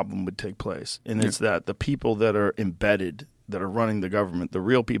same problem would take place. And it's that the people that are embedded, that are running the government, the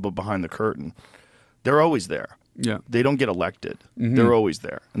real people behind the curtain, they're always there. Yeah. They don't get elected. Mm-hmm. They're always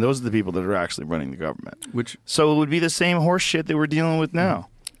there. And those are the people that are actually running the government. So it would be the same horse shit that we're dealing with now. Mm-hmm.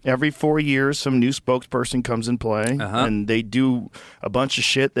 Every 4 years, some new spokesperson comes in play, and they do a bunch of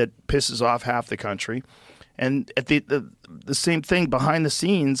shit that pisses off half the country. And at the same thing, behind the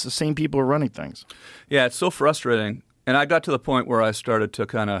scenes, the same people are running things. Yeah, it's so frustrating. And I got to the point where I started to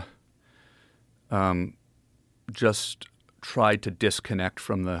kind of just try to disconnect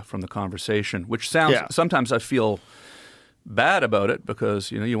from the conversation, which sounds sometimes I feel bad about it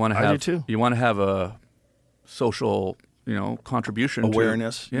because you want to have I do too. You want to have a social contribution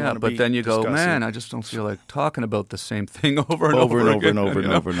awareness. But then you go, man, I just don't feel like talking about the same thing over and over again. And over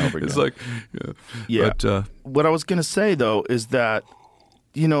again. It's like, yeah. But, what I was going to say though is that,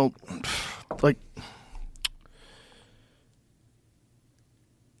 like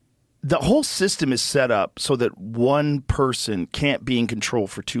the whole system is set up so that one person can't be in control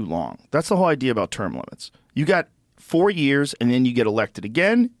for too long. That's the whole idea about term limits. You got 4 years, and then you get elected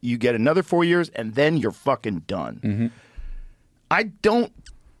again. You get another 4 years, and then you're fucking done. Mm-hmm. I'm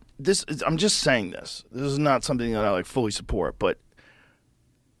just saying this. This is not something that I fully support, but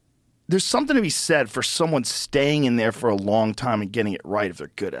there's something to be said for someone staying in there for a long time and getting it right if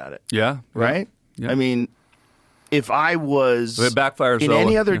they're good at it. Yeah. Right? Yeah. I mean, if I was it backfires in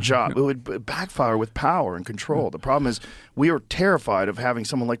any other job, it would backfire with power and control. The problem is we are terrified of having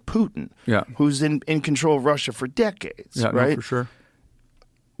someone like Putin, who's in control of Russia for decades, right? No, for sure.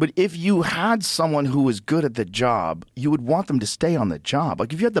 But if you had someone who was good at the job, you would want them to stay on the job.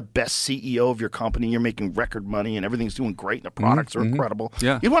 Like if you had the best CEO of your company, you're making record money and everything's doing great and the products are incredible,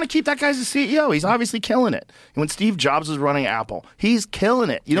 you'd want to keep that guy as the CEO. He's obviously killing it. And when Steve Jobs was running Apple, he's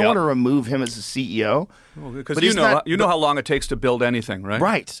killing it. You don't want to remove him as the CEO. Well, because you know how long it takes to build anything, right?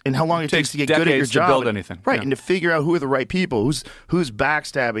 Right, and how long it takes to get good at your job. To build anything, right? And to figure out who are the right people, who's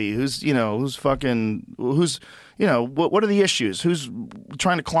backstabby, what are the issues? Who's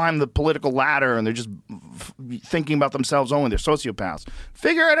trying to climb the political ladder and they're just thinking about themselves only? They're sociopaths.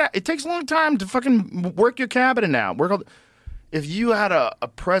 Figure it out. It takes a long time to fucking work your cabinet out. If you had a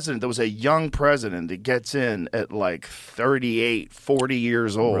president that was a young president that gets in at like 38, 40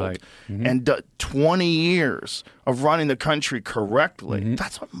 years old and 20 years of running the country correctly,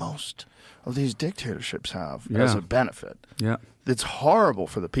 that's what most of these dictatorships have as a benefit. Yeah. It's horrible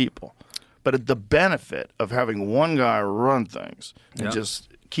for the people. But the benefit of having one guy run things and just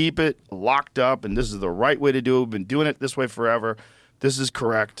keep it locked up and this is the right way to do it. We've been doing it this way forever. This is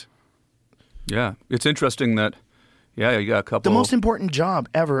correct. Yeah. It's interesting that you got a couple. The most important job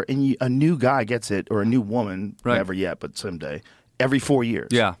ever, and a new guy gets it, or a new woman, never yet, but someday, every 4 years.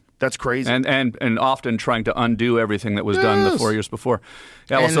 Yeah. That's crazy. And often trying to undo everything that was done the 4 years before.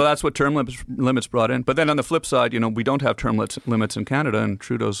 Yeah, so that's what term limits brought in. But then on the flip side, we don't have term limits in Canada, and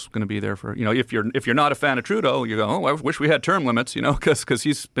Trudeau's going to be there for, if you're not a fan of Trudeau, you go, oh, I wish we had term limits, because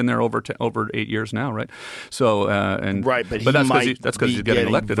he's been there over 8 years now, right? So but that's because he's getting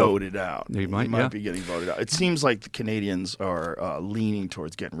elected. Voted out. He might be getting voted out. It seems like the Canadians are leaning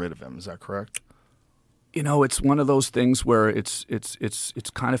towards getting rid of him. Is that correct? It's one of those things where it's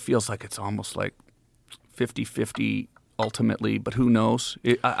kind of feels like it's almost like 50-50 ultimately, but who knows?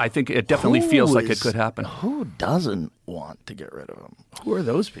 I think it definitely feels like it could happen. Who doesn't want to get rid of him? Who are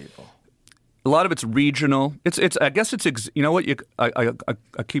those people? A lot of it's regional. I guess it's you know what I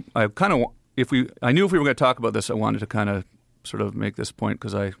knew if we were going to talk about this, I wanted to kind of sort of make this point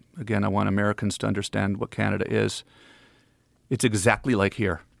because I want Americans to understand what Canada is. It's exactly like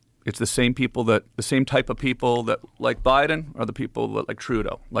here. It's the same type of people that like Biden are the people that like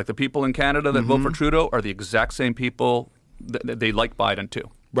Trudeau. Like the people in Canada that vote for Trudeau are the exact same people that they like Biden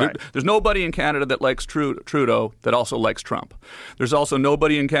too. Right. There's nobody in Canada that likes Trudeau that also likes Trump. There's also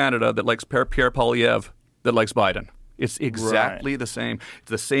nobody in Canada that likes Pierre Poilievre that likes Biden. It's exactly the same. It's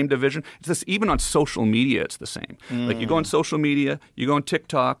the same division. It's this, even on social media, it's the same. Like you go on social media, you go on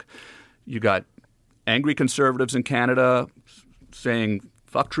TikTok, you got angry conservatives in Canada saying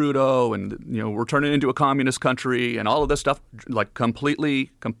fuck Trudeau and we're turning into a communist country and all of this stuff, like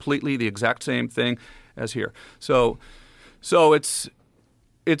completely the exact same thing as here. So it's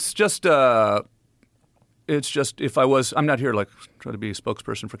just if I'm not here like try to be a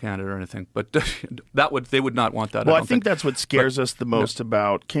spokesperson for Canada or anything, but they would not want that. Well, I think that's what scares us the most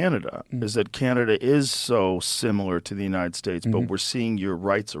about Canada is that Canada is so similar to the United States, but we're seeing your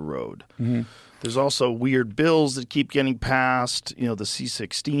rights erode. There's also weird bills that keep getting passed. The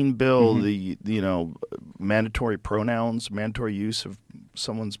C-16 bill, the mandatory use of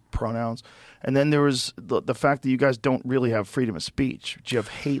someone's pronouns, and then there was the fact that you guys don't really have freedom of speech. You have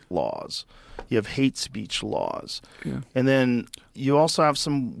hate laws. You have hate speech laws. Yeah. And then you also have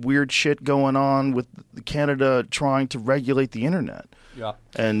some weird shit going on with Canada trying to regulate the internet. Yeah.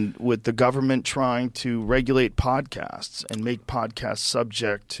 And with the government trying to regulate podcasts and make podcasts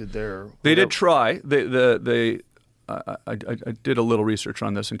subject to their... They did try. I did a little research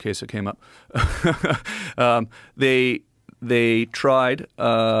on this in case it came up. They tried,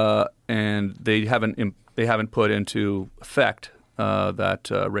 and they haven't put into effect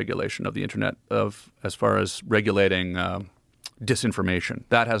that regulation of the internet as far as regulating disinformation.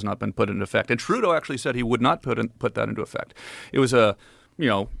 That has not been put into effect. And Trudeau actually said he would not put that into effect. It was sort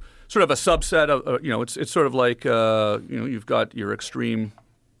of a subset of, it's sort of like, you've got your extreme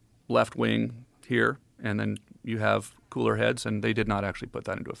left wing here, and then you have cooler heads, and they did not actually put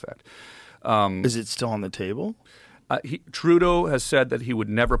that into effect. Is it still on the table? Trudeau has said that he would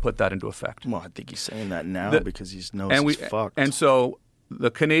never put that into effect. Well, I think he's saying that now because he knows he's fucked. And so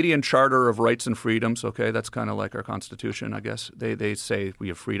the Canadian Charter of Rights and Freedoms, okay, that's kind of like our Constitution, I guess. They say we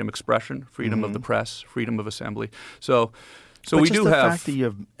have freedom of expression, freedom of the press, freedom of assembly. So we do have... the fact that you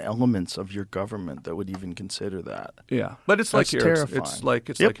have elements of your government that would even consider that. Yeah, but it's like here. Terrifying. It's like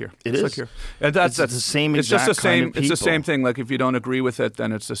here. It's like here. And that's the same it's just the exact same. kind of It's the people. same thing. Like if you don't agree with it,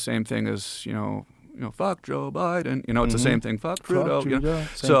 then it's the same thing as fuck Joe Biden. It's the same thing. Fuck Trudeau.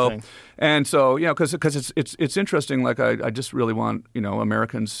 Same thing. And so because it's interesting. Like I just really want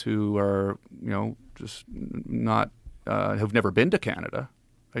Americans who are just not have never been to Canada,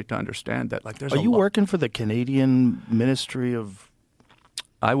 right, to understand that like there's. Are you working for the Canadian Ministry of?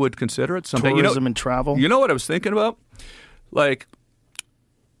 I would consider it someday. Tourism and travel. You know what I was thinking about? Like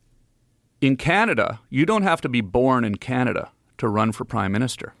in Canada, you don't have to be born in Canada to run for prime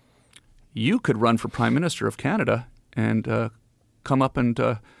minister. You could run for Prime Minister of Canada and come up and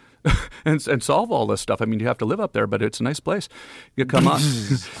and solve all this stuff. I mean, you have to live up there, but it's a nice place. You come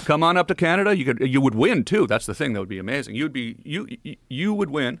on up to Canada. You would win too. That's the thing that would be amazing. You would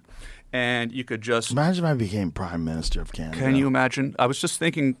win, and you could just imagine if I became Prime Minister of Canada. Can you imagine? I was just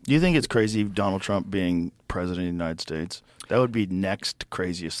thinking. Do you think it's crazy Donald Trump being president of the United States? That would be next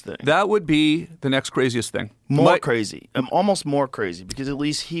craziest thing. That would be the next craziest thing. Crazy. Almost more crazy because at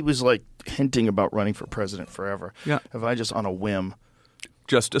least he was like hinting about running for president forever. Yeah. If I just on a whim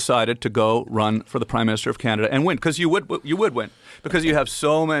just decided to go run for the Prime Minister of Canada and win, because you would win because you have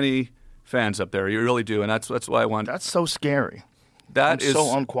so many fans up there. You really do, and that's why I want. That's so scary. I'm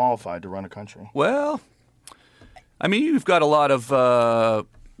so unqualified to run a country. Well, I mean, you've got a lot of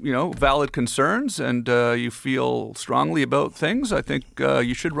valid concerns, and you feel strongly about things. I think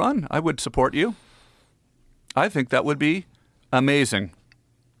you should run. I would support you. I think that would be amazing.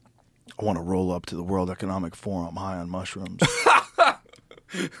 I want to roll up to the World Economic Forum high on mushrooms.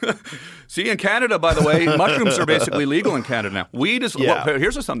 See, in Canada, by the way, mushrooms are basically legal in Canada now. Weed is. Yeah. Well,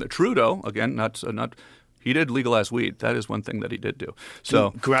 here's something. Trudeau, again, not. He did legalize weed. That is one thing that he did do.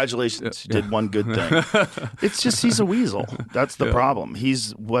 So congratulations, you did one good thing. It's just he's a weasel. That's the problem.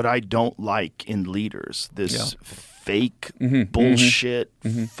 He's what I don't like in leaders. This fake bullshit,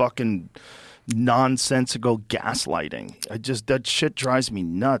 fucking nonsensical gaslighting. That shit drives me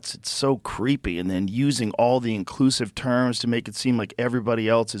nuts. It's so creepy. And then using all the inclusive terms to make it seem like everybody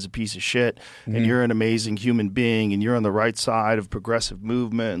else is a piece of shit and you're an amazing human being and you're on the right side of progressive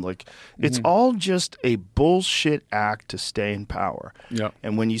movement. And like it's all just a bullshit act to stay in power. Yeah.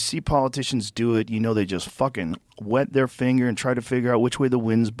 And when you see politicians do it, they just fucking wet their finger and try to figure out which way the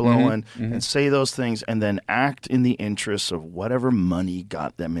wind's blowing and say those things and then act in the interests of whatever money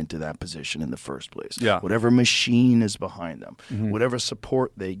got them into that position in the first place. Yeah. Whatever machine is behind them, whatever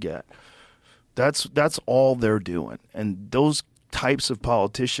support they get. That's all they're doing. And those types of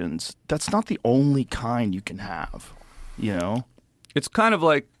politicians, that's not the only kind you can have, it's kind of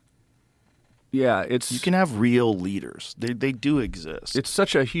like, yeah, it's... You can have real leaders. They do exist. It's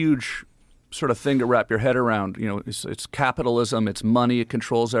such a huge sort of thing to wrap your head around. You know, it's capitalism, it's money, it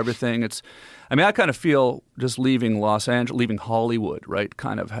controls everything. I kind of feel just leaving Los Angeles, leaving Hollywood, right,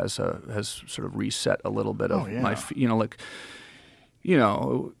 kind of has sort of reset a little bit of my, you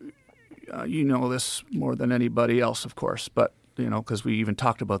know this more than anybody else, of course, but, you know, because we even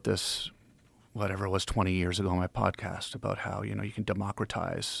talked about this, whatever it was, 20 years ago on my podcast about how, you know, you can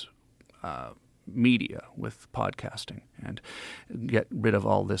democratize media with podcasting and get rid of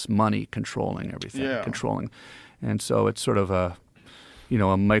all this money controlling everything, and so it's sort of a, you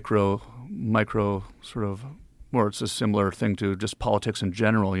know, a micro sort of, or it's a similar thing to just politics in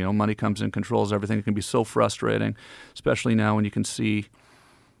general. You know, money comes in, controls everything. It can be so frustrating, especially now when you can see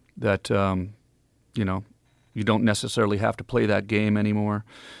that, you know, you don't necessarily have to play that game anymore.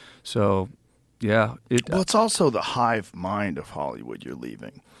 So, yeah. Well, it's also the hive mind of Hollywood you're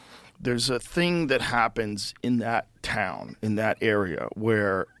leaving. There's a thing that happens in that town, in that area,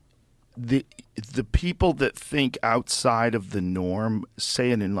 where the people that think outside of the norm say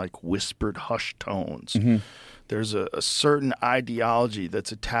it in like whispered, hushed tones. Mm-hmm. There's a certain ideology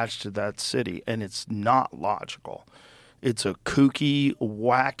that's attached to that city, and it's not logical. It's a kooky,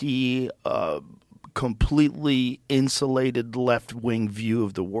 wacky, completely insulated left-wing view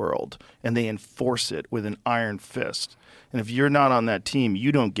of the world, and they enforce it with an iron fist. And if you're not on that team,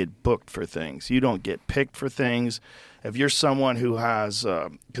 you don't get booked for things. You don't get picked for things. If you're someone who has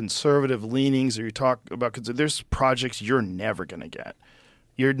conservative leanings, or you talk about there's projects you're never going to get.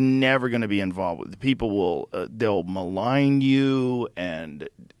 You're never going to be involved with. People will they'll malign you, and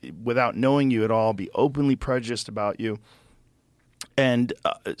without knowing you at all, be openly prejudiced about you. And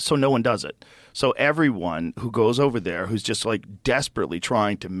so no one does it. So everyone who goes over there who's just like desperately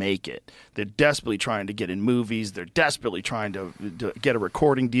trying to make it, they're desperately trying to get in movies, they're desperately trying to get a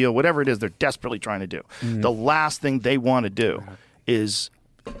recording deal, whatever it is, they're desperately trying to do. Mm-hmm. The last thing they want to do is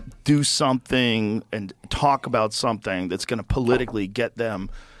do something and talk about something that's going to politically get them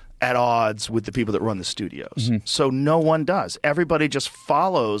at odds with the people that run the studios. Mm-hmm. So no one does. Everybody just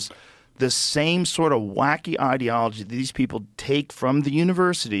follows the same sort of wacky ideology that these people take from the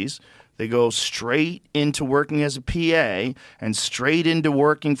universities. They go straight into working as a PA and straight into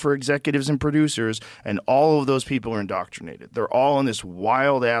working for executives and producers, and all of those people are indoctrinated. They're all in this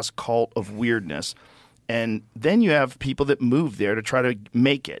wild-ass cult of weirdness. And then you have people that move there to try to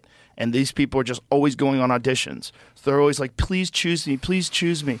make it. And these people are just always going on auditions. So they're always like, please choose me, please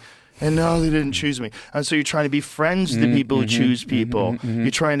choose me. And no, they didn't choose me. And so you're trying to be friends with the people who choose people.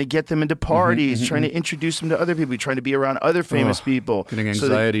 You're trying to get them into parties, trying to introduce them to other people. You're trying to be around other famous people. Getting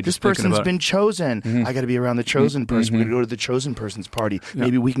anxiety. So this person's been chosen. I got to be around the chosen person. We're going to go to the chosen person's party.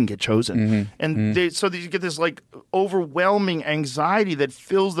 Maybe we can get chosen. And so you get this like overwhelming anxiety that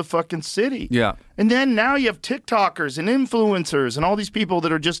fills the fucking city. Yeah. And then now you have TikTokers and influencers and all these people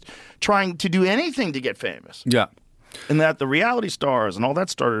that are just trying to do anything to get famous. Yeah. And that the reality stars and all that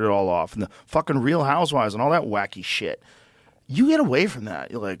started it all off, and the fucking Real Housewives and all that wacky shit. You get away from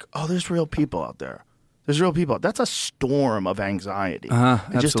that. You're like, oh, there's real people out there. There's real people. That's a storm of anxiety.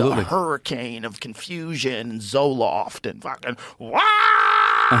 And just a hurricane of confusion and Zoloft and fucking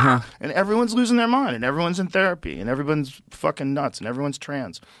wah! And everyone's losing their mind, and everyone's in therapy, and everyone's fucking nuts, and everyone's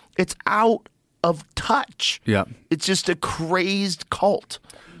trans. It's out of touch. Yeah. It's just a crazed cult.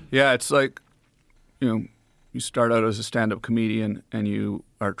 Yeah, it's like, you know, you start out as a stand-up comedian and you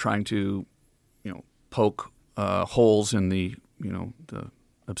are trying to, you know, poke holes in the, you know, the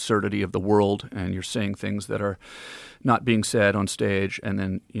absurdity of the world, and you're saying things that are not being said on stage. And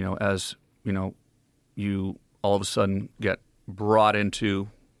then, you know, as, you know, you all of a sudden get brought into,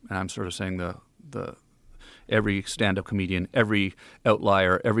 and I'm sort of saying the every stand-up comedian, every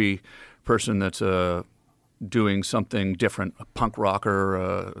outlier, every person that's doing something different, a punk rocker,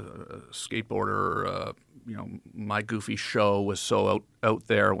 a skateboarder, you know, my goofy show was so out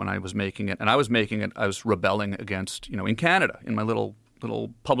there when I was making it. And I was making it, I was rebelling against, you know, in Canada, in my little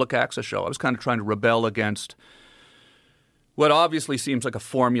public access show, I was kind of trying to rebel against what obviously seems like a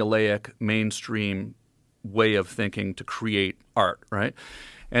formulaic mainstream way of thinking to create art, right?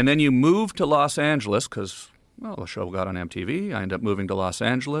 And then you move to Los Angeles because, well, the show got on MTV. I ended up moving to Los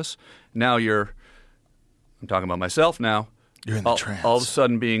Angeles. Now I'm talking about myself now. You're in the trance. All of a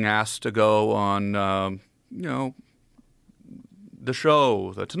sudden being asked to go on, you know, the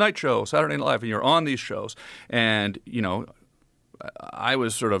show, the Tonight Show, Saturday Night Live, and you're on these shows. And, you know, I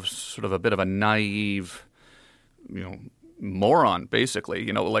was sort of a bit of a naive, you know, moron,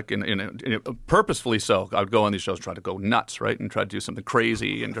 basically, like purposefully so. I would go on these shows, try to go nuts, right, and try to do something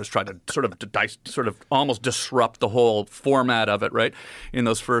crazy and just try to sort of almost disrupt the whole format of it, right, in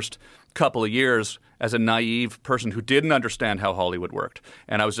those first couple of years as a naive person who didn't understand how Hollywood worked.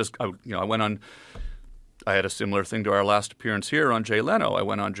 And I went on. I had a similar thing to our last appearance here on Jay Leno. I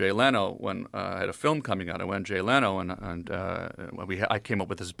went on Jay Leno when I had a film coming out. I went on Jay Leno, and I came up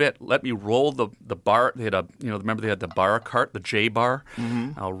with this bit. Let me roll the bar. They had remember they had the bar cart, the J bar.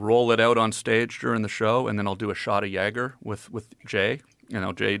 Mm-hmm. I'll roll it out on stage during the show, and then I'll do a shot of Jaeger with Jay.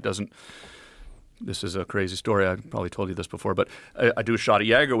 Jay doesn't. This is a crazy story. I probably told you this before, but I do a shot of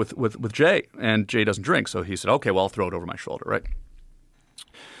Jaeger with Jay, and Jay doesn't drink, so he said, "Okay, well, I'll throw it over my shoulder, right?"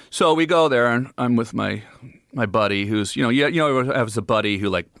 So we go there, and I'm with my buddy, who's as a buddy who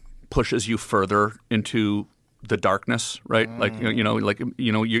like pushes you further into the darkness, right? Like you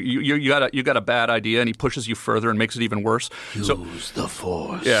got a bad idea, and he pushes you further and makes it even worse. Use the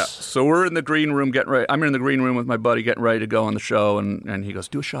force. Yeah. So we're in the green room getting ready. I'm in the green room with my buddy getting ready to go on the show, and he goes,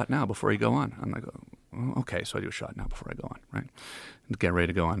 "Do a shot now before you go on." I'm like, oh, "Okay." So I do a shot now before I go on, right? Get ready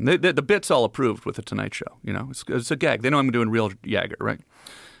to go on. The bit's all approved with the Tonight Show. It's a gag. They know I'm doing real Jaeger, right?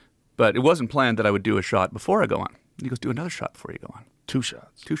 But it wasn't planned that I would do a shot before I go on. He goes, "Do another shot before you go on." 2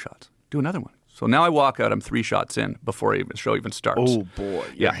 shots. 2 shots. Do another one. So now I walk out. I'm 3 shots in before the show even starts. Oh, boy.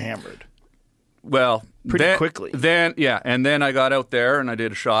 You're hammered. Well, pretty quickly. And then I got out there and I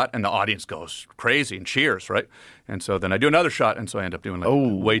did a shot, and the audience goes crazy and cheers, right? And so then I do another shot, and so I end up doing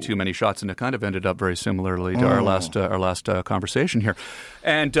way too many shots, and it kind of ended up very similarly to our last conversation here,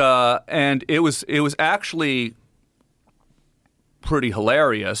 and it was actually pretty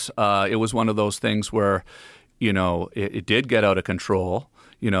hilarious. It was one of those things where, it did get out of control.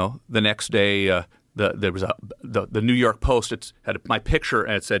 The next day, there was the New York Post. Had my picture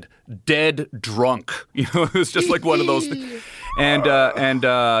and it said "dead drunk." It was just like one of those things. And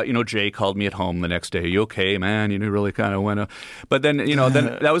Jay called me at home the next day. "You okay, man? You really kind of went." But then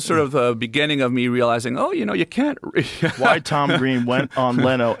then that was sort of the beginning of me realizing, you can't. Why Tom Green went on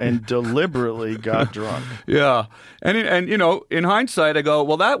Leno and deliberately got drunk. Yeah, and in hindsight, I go,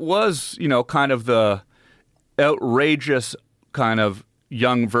 well, that was kind of the outrageous kind of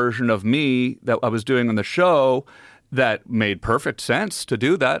young version of me that I was doing on the show that made perfect sense to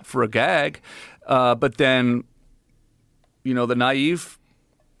do that for a gag. But then, the naive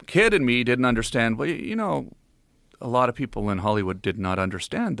kid in me didn't understand, well, a lot of people in Hollywood did not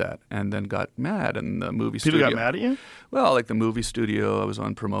understand that and then got mad in the movie studio. People got mad at you? Well, like the movie studio, I was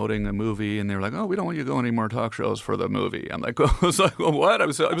on promoting a movie, and they were like, "Oh, we don't want you to go on any more talk shows for the movie." I'm like, "I was like, well, what?" It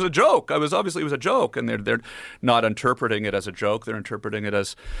was a joke. It was a joke, and they're not interpreting it as a joke. They're interpreting it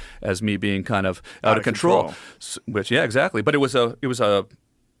as me being kind of out of control. Which, yeah, exactly. But it was a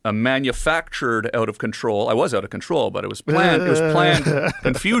manufactured out of control. I was out of control, but it was planned. It was planned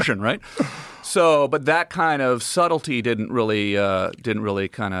confusion, right? So, but that kind of subtlety didn't really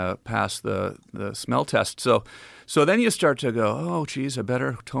kind of pass the smell test. So then you start to go, "Oh, geez, I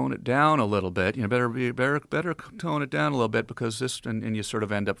better tone it down a little bit. Better tone it down a little bit because this," and you sort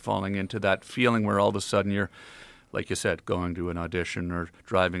of end up falling into that feeling where all of a sudden you're, like you said, going to an audition or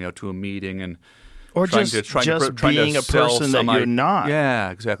driving out to a meeting and. Or just being a person that you're not. Yeah,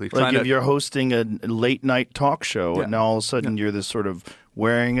 exactly. Like if you're hosting a late-night talk show, and all of a sudden you're this sort of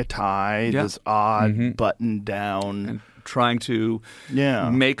wearing a tie, this odd button down. And trying to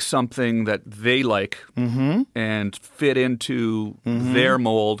make something that they like and fit into their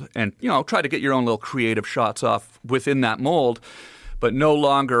mold and, try to get your own little creative shots off within that mold. But no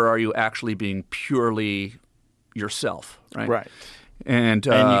longer are you actually being purely yourself, right? Right. And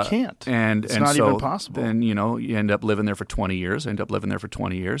you can't. And it's not so even possible. Then you end up living there for 20 years. And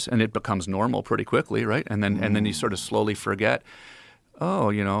it becomes normal pretty quickly, right? And then you sort of slowly forget.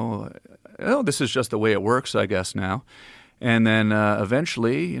 This is just the way it works, I guess now. And then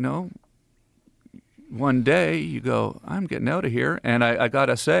eventually, one day you go, "I'm getting out of here." And I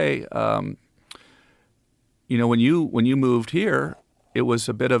gotta say, when you moved here, it was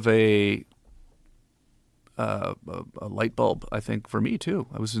a bit of a light bulb, I think, for me too.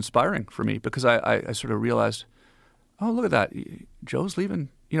 It was inspiring for me because I sort of realized, oh, look at that, Joe's leaving.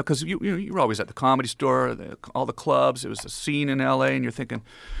 Because you were always at the Comedy Store, all the clubs. It was a scene in L.A., and you're thinking,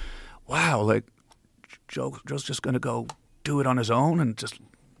 wow, like Joe's just going to go do it on his own and just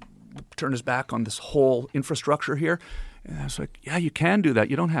turn his back on this whole infrastructure here. And I was like, yeah, you can do that.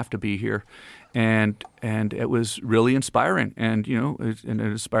 You don't have to be here. And it was really inspiring, and it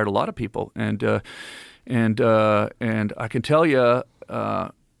inspired a lot of people. And I can tell you,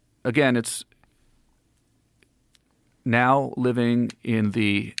 again, it's now living in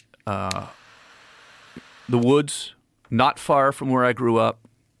the woods not far from where I grew up.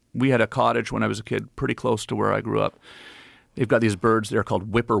 We had a cottage when I was a kid, pretty close to where I grew up. They've got these birds there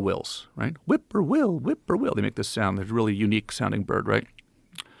called whippoorwills, right? Whippoorwill, whippoorwill. They make this sound. They're a really unique sounding bird, right?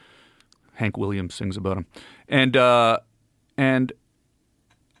 Hank Williams sings about them. And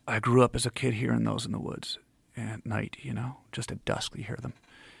I grew up as a kid hearing those in the woods at night, you know, just at dusk you hear them.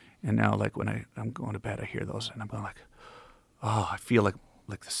 And now, like, when I'm going to bed, I hear those, and I'm going like, oh, I feel like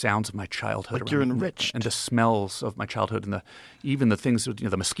the sounds of my childhood. Like you're enriched. And the smells of my childhood, and even the things, you know,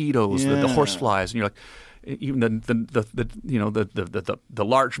 the mosquitoes, the horseflies, and you're like, even the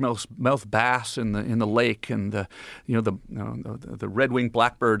largemouth bass in the lake, and the red-winged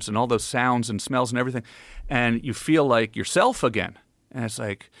blackbirds, and all those sounds and smells and everything, and you feel like yourself again. And it's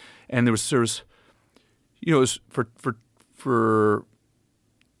like, and there was you know, it was for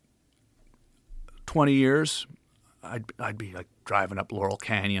 20 years, I'd be like driving up Laurel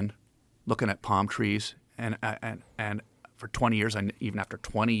Canyon, looking at palm trees, and for 20 years, even after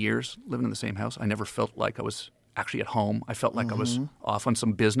 20 years living in the same house, I never felt like I was actually at home. I felt like I was off on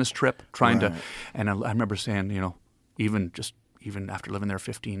some business trip trying to, and I remember saying, you know, even after living there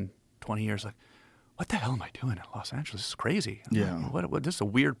 15, 20 years, like, what the hell am I doing in Los Angeles? This is crazy. Yeah. What, this is a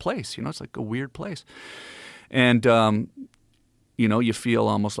weird place. You know, it's like a weird place. And, you know, you feel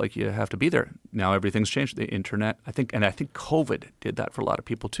almost like you have to be there. Now everything's changed. The internet, I think COVID did that for a lot of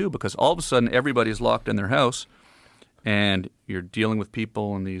people too, because all of a sudden everybody's locked in their house and you're dealing with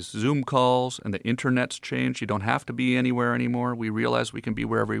people on these Zoom calls, and the internet's changed. You don't have to be anywhere anymore. We realize we can be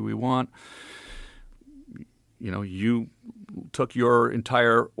wherever we want. You know, you took your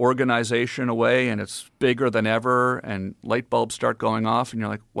entire organization away and it's bigger than ever, and light bulbs start going off, and you're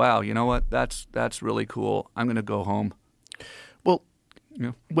like, wow, you know what? That's really cool. I'm going to go home. Well,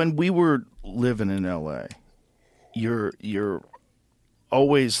 Yeah. when we were living in LA, you're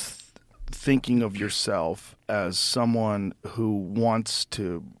always thinking of yourself as someone who wants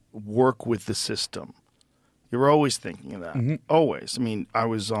to work with the system. You're always thinking of that. Mm-hmm. Always. I mean, I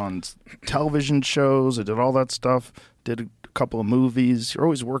was on television shows. I did all that stuff. Did a couple of movies. You're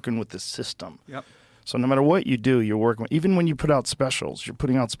always working with the system. Yep. So no matter what you do, you're working. Even when you put out specials, you're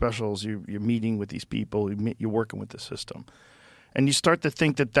putting out specials. You're meeting with these people. You're working with the system, and you start to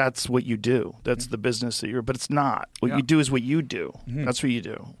think that that's what you do. That's the business that you're. But it's not. What you do is what you do. Mm-hmm. That's what you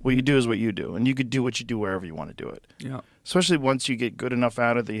do. What you do is what you do, and you could do what you do wherever you want to do it. Yeah. Especially once you get good enough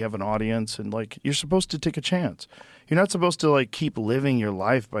at it that you have an audience, and like you're supposed to take a chance. You're not supposed to like keep living your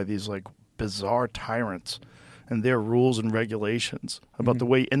life by these like bizarre tyrants and their rules and regulations about the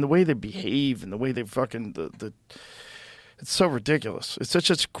way they behave and the way they fucking it's so ridiculous. It's such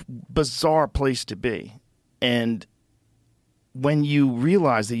a bizarre place to be. And when you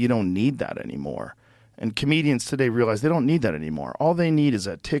realize that you don't need that anymore, and comedians today realize they don't need that anymore. All they need is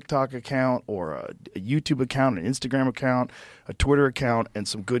a TikTok account or a YouTube account, an Instagram account, a Twitter account, and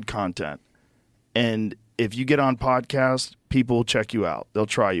some good content. And if you get on podcasts, people will check you out. They'll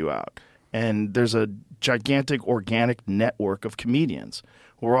try you out. And there's a gigantic organic network of comedians.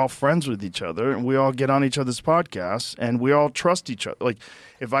 We're all friends with each other, and we all get on each other's podcasts, and we all trust each other. Like,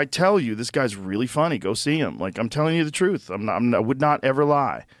 if I tell you this guy's really funny, go see him. Like, I'm telling you the truth. I would not ever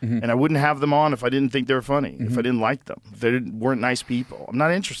lie. And I wouldn't have them on if I didn't think they were funny, if I didn't like them, if they weren't nice people. I'm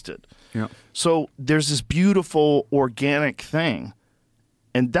not interested. Yeah. So there's this beautiful organic thing.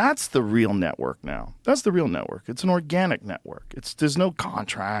 And that's the real network now. That's the real network. It's an organic network. There's no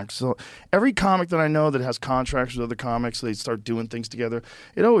contracts. So every comic that I know that has contracts with other comics, they start doing things together,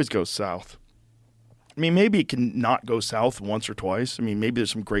 it always goes south. I mean, maybe it can not go south once or twice. I mean, maybe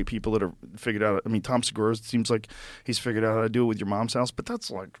there's some great people that have figured out. I mean, Tom Segura seems like he's figured out how to do it with Your Mom's House, but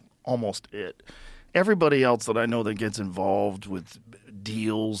that's like almost it. Everybody else that I know that gets involved with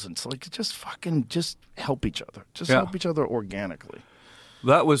deals, and it's like just help each other. Just help each other organically.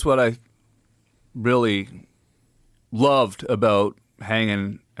 That was what I really loved about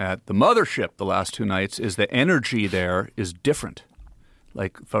hanging at the mothership the last 2 nights, is the energy there is different.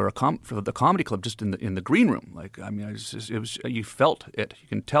 Like for the comedy club, just in the green room. Like, I mean, it was you felt it. You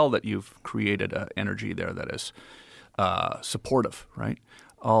can tell that you've created an energy there that is supportive, right?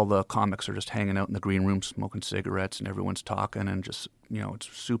 All the comics are just hanging out in the green room, smoking cigarettes, and everyone's talking, and just, you know,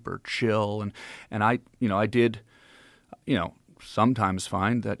 it's super chill. And I did, you know, sometimes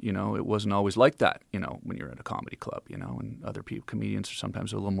find that, you know, it wasn't always like that, you know, when you're at a comedy club, you know, and other comedians are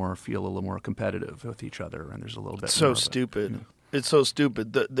sometimes feel a little more competitive with each other, and there's a little bit so more stupid. You know. It's so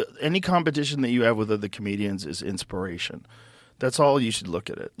stupid. Any competition that you have with other comedians is inspiration. That's all you should look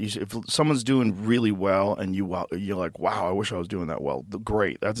at it. If someone's doing really well and you're like, wow, I wish I was doing that well.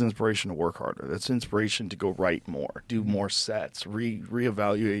 Great. That's inspiration to work harder. That's inspiration to go write more, do more sets,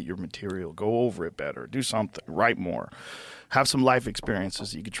 reevaluate your material, go over it better, do something, write more, have some life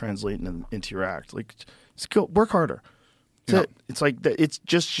experiences that you could translate into your act. Like, just go work harder. That's it. It's like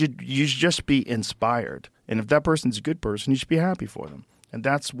you should just be inspired. And if that person's a good person, you should be happy for them. And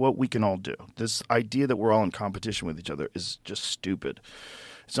that's what we can all do. This idea that we're all in competition with each other is just stupid.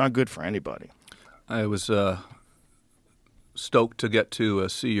 It's not good for anybody. I was stoked to get to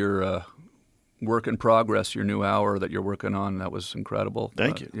see your work in progress, your new hour that you're working on. That was incredible.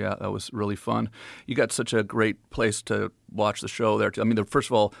 Thank you. Yeah, that was really fun. You got such a great place to watch the show there. I mean, first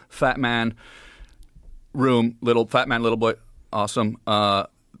of all, Fat Man room, Fat Man, Little Boy, awesome.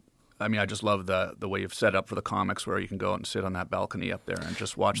 I mean, I just love the way you've set up for the comics, where you can go out and sit on that balcony up there and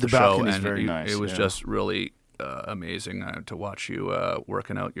just watch the show. The balcony's very nice. It was just really amazing to watch you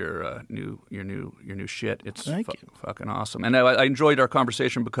working out your new shit. It's fucking awesome. And I enjoyed our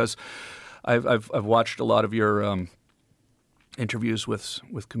conversation because I've watched a lot of your interviews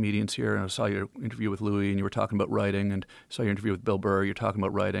with comedians here, and I saw your interview with Louis, and you were talking about writing, and I saw your interview with Bill Burr. You're talking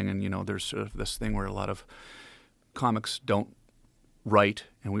about writing, and there's sort of this thing where a lot of comics don't write,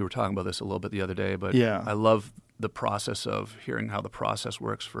 and we were talking about this a little bit the other day, but yeah. I love the process of hearing how the process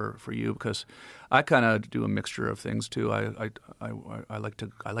works for you, because I kind of do a mixture of things too. I like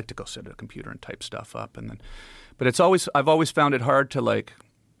to go sit at a computer and type stuff up, but I've always found it hard to like.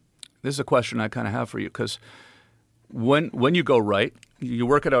 This is a question I kind of have for you, because when you go write, you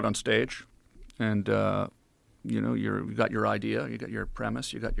work it out on stage, and you got your idea, you got your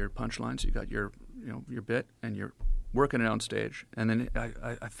premise, you got your punchlines, you got your bit, and you're working it on stage. And then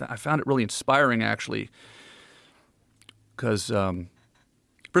I found it really inspiring, actually, because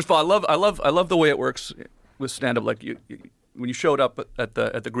first of all, I love the way it works with stand-up. Like when you showed up at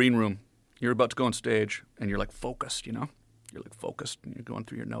the green room, you're about to go on stage, and you're like focused, You're like focused, and you're going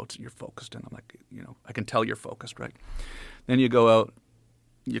through your notes, and you're focused, and I'm like, I can tell you're focused, right? Then you go out,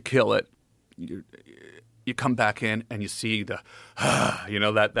 you kill it, you come back in, and you see the,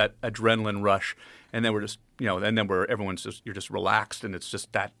 that adrenaline rush, and then we're just, and then you're just relaxed, and it's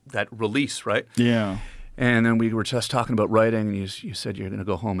just that release, right? Yeah. And then we were just talking about writing, and you said you're going to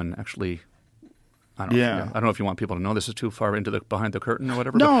go home and actually. I don't know if you want people to know this is too far into behind the curtain or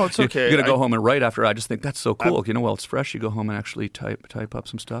whatever. No, it's okay. You're going to go home and write after. I just think that's so cool. While it's fresh, you go home and actually type up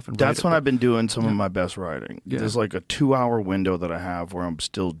some stuff and that's write when I've been doing some of my best writing. Yeah. There's like a 2-hour window that I have where I'm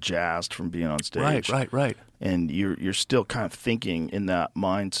still jazzed from being on stage. Right. And you're still kind of thinking in that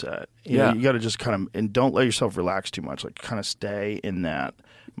mindset. You got to just kind of, and don't let yourself relax too much. Like kind of stay in that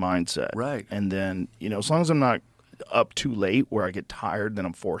mindset. Right. And then, as long as I'm not up too late where I get tired, then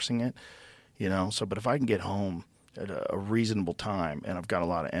I'm forcing it. But if I can get home at a reasonable time and I've got a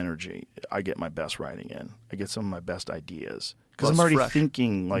lot of energy, I get my best writing in. I get some of my best ideas because I'm already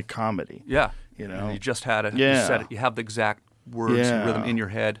thinking like comedy. Yeah. And you just had it. You said it. You have the exact words and rhythm in your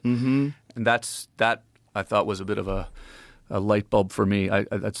head. Mm-hmm. And that I thought was a bit of a light bulb for me.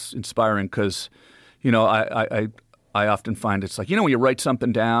 That's inspiring because, I often find it's like, when you write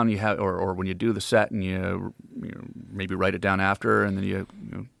something down, you have, or when you do the set and you maybe write it down after, and then you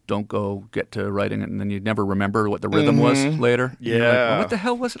don't go get to writing it, and then you never remember what the rhythm was later. Yeah. Like, well, what the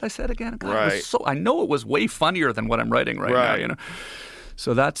hell was it I said again? God, right. I know it was way funnier than what I'm writing right now.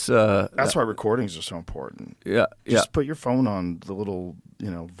 So that's why recordings are so important. Yeah. Just put your phone on the little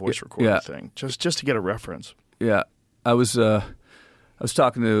voice recorder thing, just to get a reference. Yeah. I was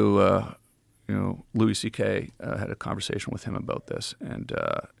talking to. Louis C.K. Had a conversation with him about this, and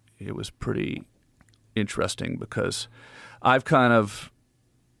it was pretty interesting because I've kind of,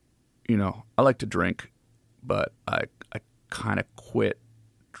 I like to drink, but I kind of quit.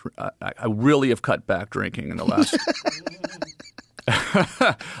 I really have cut back drinking in the last.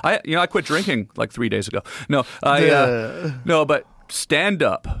 I quit drinking like 3 days ago. No, but stand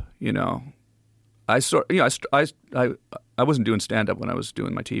up. I wasn't doing stand-up when I was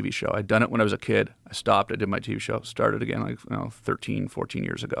doing my TV show. I'd done it when I was a kid. I stopped. I did my TV show. Started again 13, 14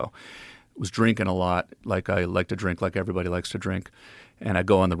 years ago. Was drinking a lot, like I like to drink, like everybody likes to drink. And I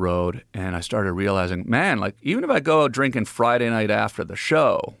go on the road, and I started realizing, man, like even if I go out drinking Friday night after the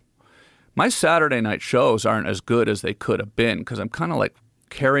show, my Saturday night shows aren't as good as they could have been because I'm kind of like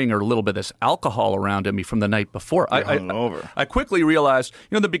carrying a little bit of this alcohol around in me from the night before. I quickly realized,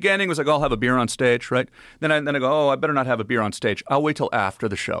 the beginning was like, I'll have a beer on stage, right? Then I go, I better not have a beer on stage. I'll wait till after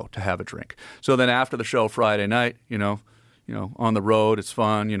the show to have a drink. So then after the show Friday night, on the road, it's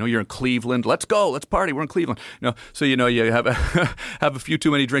fun. You're in Cleveland. Let's go. Let's party. We're in Cleveland. So you have have a few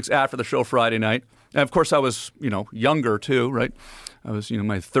too many drinks after the show Friday night. And of course, I was, younger too, right? I was,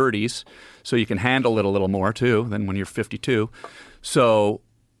 my 30s, so you can handle it a little more too than when you're 52. So,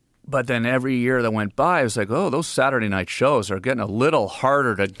 but then every year that went by, I was like, oh, those Saturday night shows are getting a little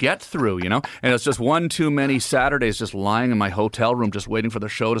harder to get through, And it's just one too many Saturdays just lying in my hotel room, just waiting for the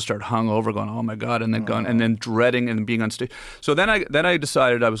show to start hungover, going, oh my God, and then going, and then dreading and being on stage. So then I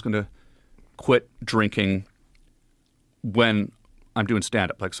decided I was going to quit drinking when I'm doing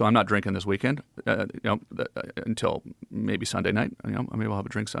stand-up. So I'm not drinking this weekend, until maybe Sunday night. Maybe I'll have a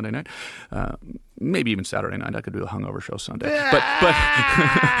drink Sunday night. Maybe even Saturday night. I could do a hungover show Sunday. But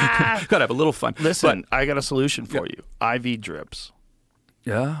gotta have a little fun. Listen, I got a solution for you. IV drips.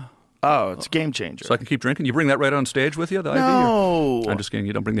 Yeah. Oh, it's a game changer. So I can keep drinking? You bring that right on stage with you, the IV? No. I'm just kidding.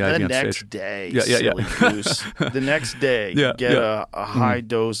 You don't bring the IV on stage. The next day, silly goose. The next day, get a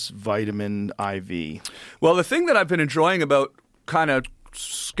high-dose vitamin IV. Well, the thing that I've been enjoying about kind of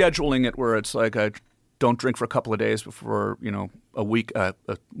scheduling it where it's like I don't drink for a couple of days before, a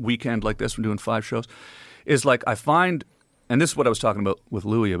weekend like this, we're doing 5 shows, is like I find, and this is what I was talking about with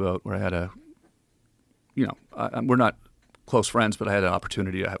Louis about, where I had we're not close friends, but I had an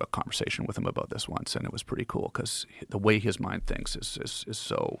opportunity to have a conversation with him about this once, and it was pretty cool because the way his mind thinks is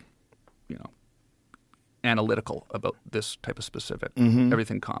so, analytical about this type of specific,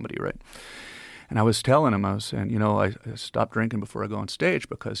 everything comedy, right? And I was telling him, I was saying, I stopped drinking before I go on stage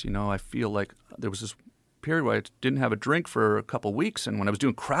because, I feel like there was this period where I didn't have a drink for a couple of weeks, and when I was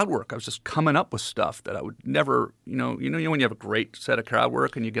doing crowd work, I was just coming up with stuff that I would never, when you have a great set of crowd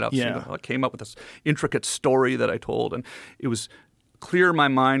work and you get up, I came up with this intricate story that I told, and it was clear my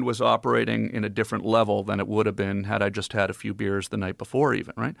mind was operating in a different level than it would have been had I just had a few beers the night before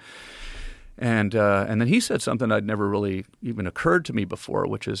even, right? And then he said something I'd never really even occurred to me before,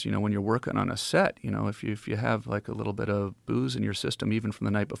 which is, when you're working on a set, if you have like a little bit of booze in your system, even from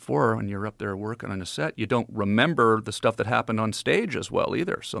the night before, and you're up there working on a set, you don't remember the stuff that happened on stage as well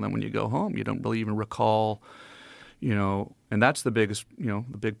either. So then when you go home, you don't really even recall, and that's the biggest, the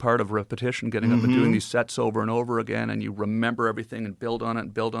big part of repetition, getting up and doing these sets over and over again, and you remember everything and build on it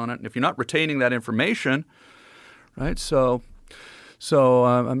and build on it. And if you're not retaining that information, right, So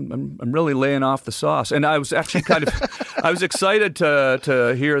I'm really laying off the sauce, and I was actually I was excited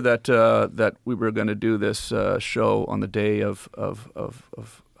to hear that we were going to do this show on the day of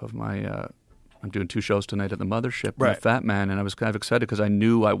my. I'm doing 2 shows tonight at the Mothership, right. The Fat Man, and I was kind of excited because I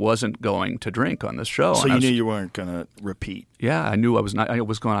knew I wasn't going to drink on this show. So you knew you weren't going to repeat. Yeah, I knew I was not. I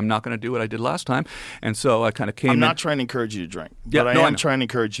was going. I'm not going to do what I did last time, and so I kind of came. I'm not trying to encourage you to drink, but I am trying to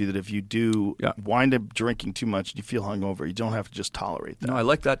encourage you that if you do wind up drinking too much, you feel hungover, you don't have to just tolerate that. No, I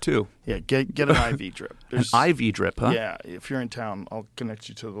like that too. Yeah, get an IV drip. An IV drip, huh? Yeah, if you're in town, I'll connect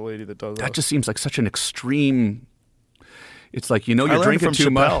you to the lady that does that. That just seems like such an extreme. It's like you're drinking too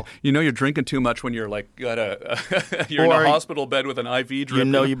much. You're drinking too much when you're like you're in a hospital bed with an IV drip.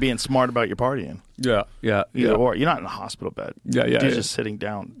 You're being smart about your partying. Yeah. Or you're not in a hospital bed. You're just sitting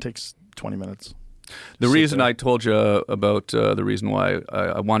down. It takes 20 minutes. The reason I told you about the reason why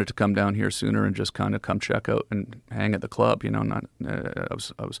I wanted to come down here sooner and just kind of come check out and hang at the club. I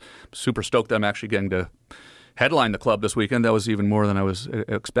was super stoked that I'm actually getting to headline the club this weekend. That was even more than I was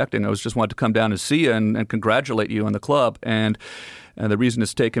expecting. I was just wanted to come down and see you and congratulate you on the club. And the reason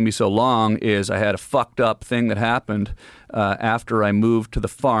it's taken me so long is I had a fucked up thing that happened after I moved to the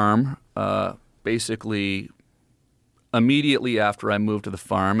farm, basically immediately after I moved to the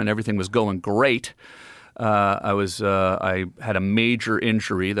farm, and everything was going great. I had a major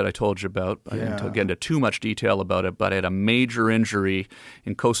injury that I told you about. I didn't get into too much detail about it, but I had a major injury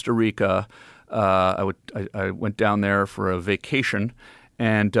in Costa Rica. I went down there for a vacation,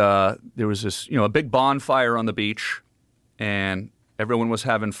 and there was this, a big bonfire on the beach, and everyone was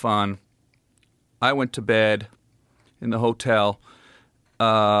having fun. I went to bed in the hotel.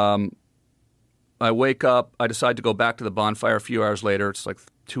 I wake up. I decide to go back to the bonfire a few hours later. It's like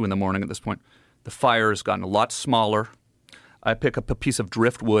 2 a.m. at this point. The fire has gotten a lot smaller. I pick up a piece of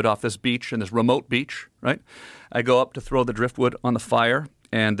driftwood off this beach, in this remote beach, right? I go up to throw the driftwood on the fire.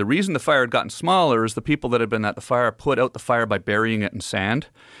 And the reason the fire had gotten smaller is the people that had been at the fire put out the fire by burying it in sand.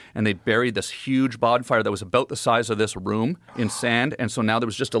 And they buried this huge bonfire that was about the size of this room in sand. And so now there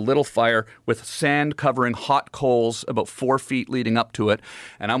was just a little fire with sand covering hot coals about 4 feet leading up to it.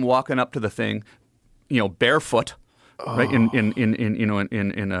 And I'm walking up to the thing, barefoot, right, in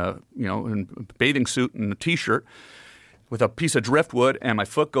a bathing suit and a t-shirt, with a piece of driftwood, and my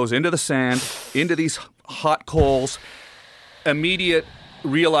foot goes into the sand, into these hot coals. Immediate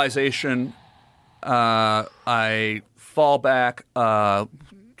realization, I fall back.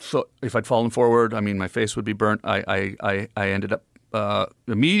 So if I'd fallen forward, my face would be burnt. I ended up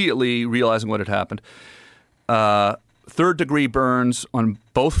immediately realizing what had happened. Third-degree burns on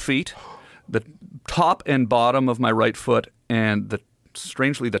both feet, the top and bottom of my right foot, and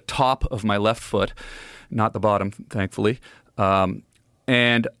strangely the top of my left foot, not the bottom, thankfully.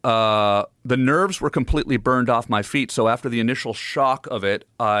 And the nerves were completely burned off my feet. So after the initial shock of it,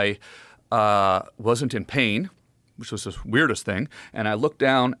 I wasn't in pain, which was the weirdest thing. And I looked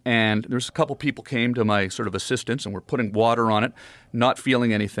down, and there's a couple people came to my sort of assistance, and were putting water on it, not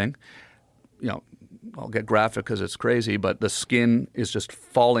feeling anything. You know, I'll get graphic because it's crazy, but the skin is just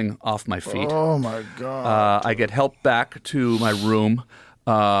falling off my feet. Oh, my God. I get helped back to my room.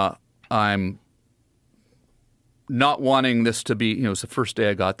 I'm not wanting this to be, it's the first day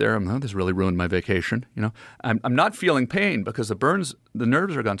I got there. This really ruined my vacation. I'm not feeling pain because the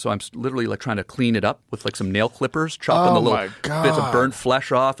nerves are gone. So I'm literally like trying to clean it up with like some nail clippers, chopping the little bits of burnt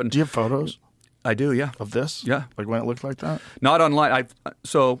flesh off. And do you have photos? I do, yeah. Of this? Yeah. Like when it looked like that? Not online.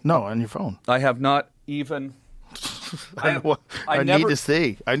 No, on your phone. I have not even. I need to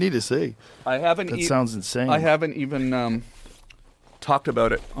see. I need to see. I haven't. That sounds insane. I haven't even talked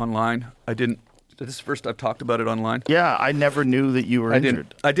about it online. I didn't. This is the first I've talked about it online. Yeah, I never knew that you were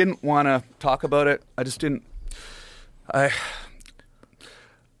injured. I didn't want to talk about it. I just didn't. It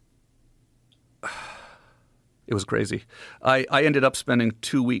was crazy. I ended up spending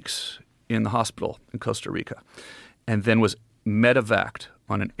 2 weeks in the hospital in Costa Rica, and then was medevaced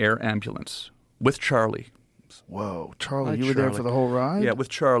on an air ambulance with Charlie. Whoa, Charlie, Hi, you were there Charlie. for the whole ride? Yeah, with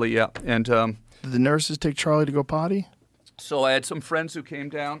Charlie, yeah. And did the nurses take Charlie to go potty? so I had some friends who came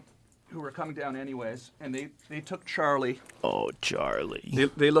down, who were coming down anyways, and they took Charlie. Oh, Charlie.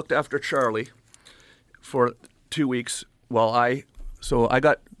 They looked after Charlie for 2 weeks while I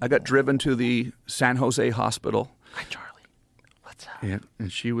got driven to the San Jose hospital. Hi, Charlie. What's up? Yeah,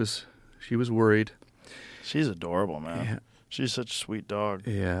 and she was worried. She's adorable, man. Yeah. She's such a sweet dog.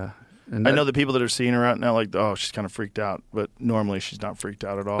 Yeah. And I know the people that are seeing her out now, like, oh, she's kind of freaked out. But normally she's not freaked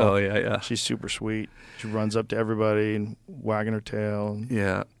out at all. Oh, yeah. She's super sweet. She runs up to everybody and wagging her tail. And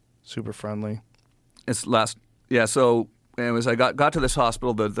Yeah. super friendly. So anyways, I got to this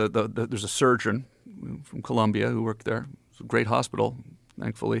hospital. There's a surgeon from Colombia who worked there. It's a great hospital,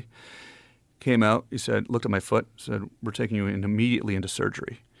 thankfully. Came out, he said, looked at my foot, said, we're taking you immediately into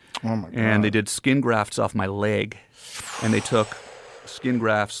surgery. Oh, my God. And they did skin grafts off my leg. And they took skin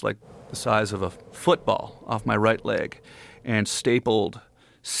grafts like the size of a football off my right leg and stapled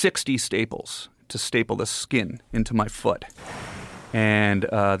 60 staples to staple the skin into my foot. And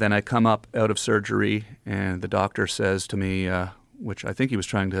then I come up out of surgery, and the doctor says to me, which I think he was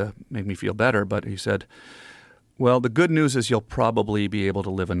trying to make me feel better, but he said, well, the good news is you'll probably be able to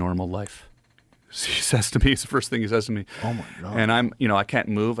live a normal life. He says to me, it's the first thing he says to me. Oh, my God. And I can't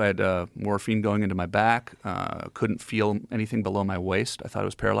move. I had morphine going into my back. Couldn't feel anything below my waist. I thought I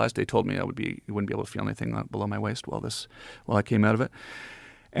was paralyzed. They told me you wouldn't be able to feel anything below my waist while I came out of it.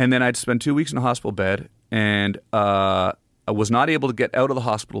 And then I'd spend 2 weeks in a hospital bed, and I was not able to get out of the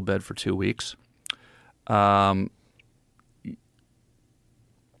hospital bed for 2 weeks.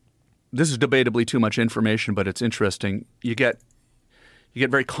 This is debatably too much information, but it's interesting. You get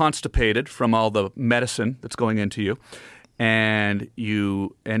very constipated from all the medicine that's going into you, and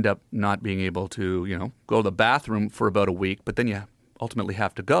you end up not being able to, go to the bathroom for about a week, but then you ultimately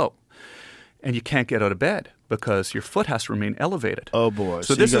have to go. And you can't get out of bed because your foot has to remain elevated. Oh, boy.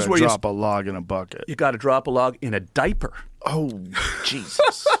 So this you is gotta where drop a log in a bucket. you got to drop a log in a diaper. Oh,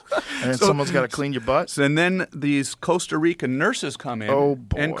 Jesus. And then someone's got to clean your butt? And then these Costa Rican nurses come in Oh,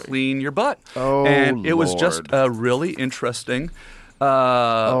 boy. and clean your butt. Oh, and it was just Lord. a really interesting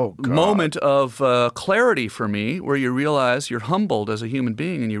God. moment of clarity for me, where you realize you're humbled as a human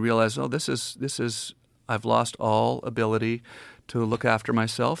being, and you realize, oh, this is I've lost all ability to look after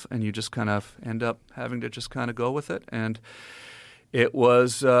myself, and you just kind of end up having to just kind of go with it. And it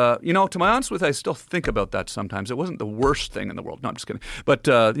was, to my honest with, I still think about that sometimes. It wasn't the worst thing in the world. No, I'm just kidding. But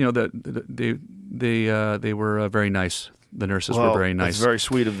they were very nice. The nurses were very nice. It's very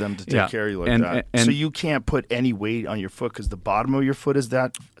sweet of them to take care of you like that. And so you can't put any weight on your foot because the bottom of your foot is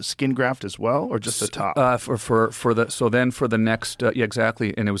that skin graft as well, or just the top? For the next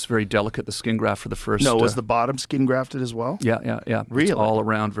exactly, and it was very delicate, the skin graft for the first. No, was the bottom skin grafted as well? Yeah. Really? It's all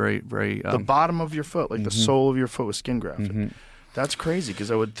around, very very. The bottom of your foot, like the sole of your foot, was skin grafted. That's crazy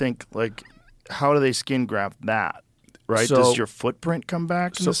because I would think, like, how do they skin graft that? Right? So, does your footprint come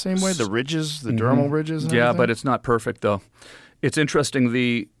back in the same way? The ridges, the dermal ridges? And yeah, everything? but it's not perfect, though. It's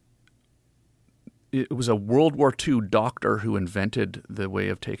interesting. It was a World War II doctor who invented the way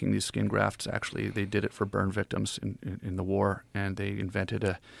of taking these skin grafts. Actually, they did it for burn victims in the war, and they invented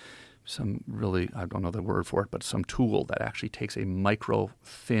a some really, I don't know the word for it, but some tool that actually takes a micro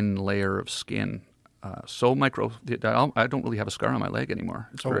thin layer of skin. So micro that I don't really have a scar on my leg anymore.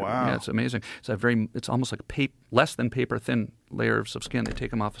 It's wow. Yeah, it's amazing. It's almost like less than paper thin layers of skin. They take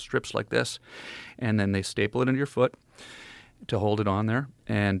them off of strips like this, and then they staple it into your foot to hold it on there,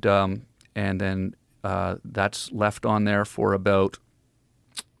 and then that's left on there for about,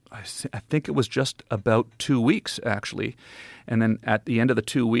 I think it was just about 2 weeks actually, and then at the end of the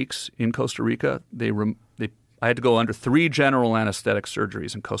 2 weeks in Costa Rica, I had to go under 3 general anesthetic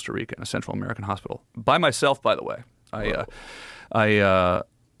surgeries in Costa Rica in a Central American hospital by myself. By the way,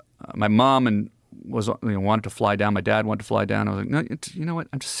 my mom wanted to fly down. My dad wanted to fly down. I was like, no, you know what?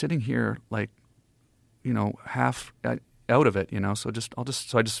 I'm just sitting here like, half out of it. So I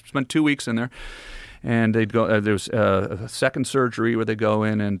just spent 2 weeks in there, and they'd go. There was a second surgery where they go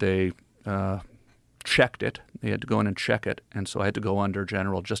in and they checked it. They had to go in and check it, and so I had to go under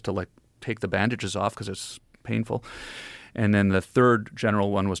general just to like take the bandages off because it's painful. And then the third general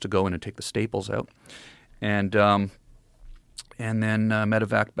one was to go in and take the staples out. And then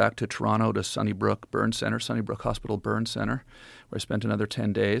medevac back to Toronto to Sunnybrook Hospital Burn Center, where I spent another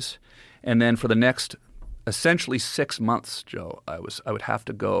 10 days. And then for the next essentially 6 months, Joe, I would have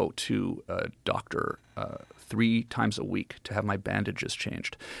to go to a doctor 3 times a week to have my bandages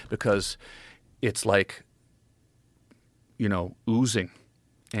changed because it's like, oozing.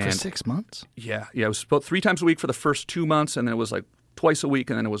 For 6 months? Yeah. It was about 3 times a week for the first 2 months, and then it was like twice a week,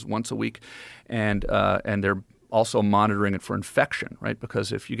 and then it was once a week. And they're also monitoring it for infection, right?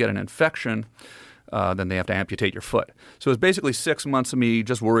 Because if you get an infection, then they have to amputate your foot. So it was basically 6 months of me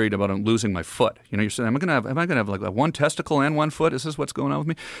just worried about losing my foot. You're saying, am I going to have like one testicle and one foot? Is this what's going on with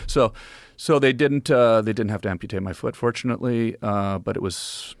me? So they didn't have to amputate my foot, fortunately, but it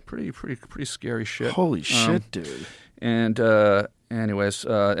was pretty scary shit. Holy shit, dude. And anyways,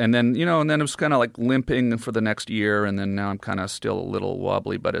 and then it was kind of like limping for the next year, and then now I'm kind of still a little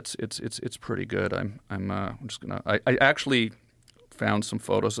wobbly, but it's pretty good. I'm just gonna. I actually found some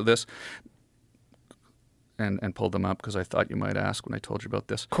photos of this and pulled them up because I thought you might ask when I told you about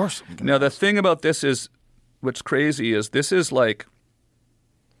this. Of course. Now the thing about this is, what's crazy is this is actually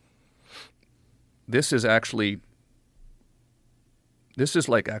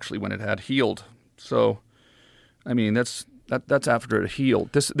when it had healed. So, I mean that's after it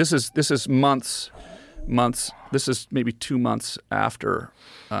healed. This is months. This is maybe 2 months after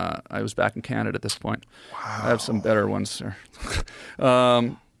I was back in Canada at this point. Wow. I have some better ones there.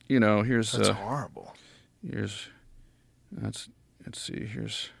 Here's that's horrible. Let's see.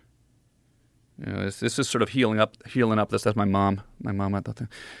 Here's this is sort of healing up. That's my mom. My mom at the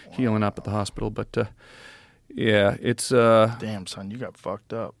healing up at the hospital. But yeah, it's damn son, you got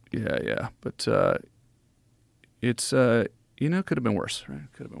fucked up. Yeah. But it's could have been worse,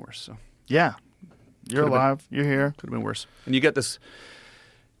 right? Could have been worse. So yeah, you're alive. You're here. Could have been worse. And you get this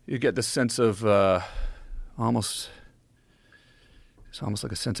sense of almost. It's almost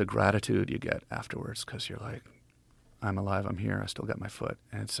like a sense of gratitude you get afterwards because you're like, I'm alive, I'm here, I still got my foot.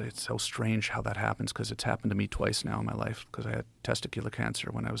 And it's so strange how that happens because it's happened to me twice now in my life because I had testicular cancer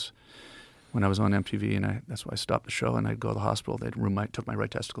when I was on MTV, and that's why I stopped the show and I'd go to the hospital. They'd took my right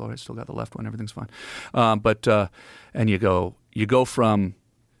testicle, I still got the left one, everything's fine. And you go from,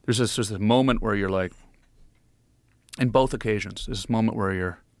 there's this moment where you're like, in both occasions, there's this moment where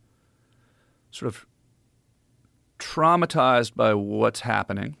you're sort of traumatized by what's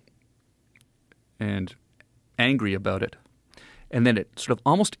happening and angry about it. And then it sort of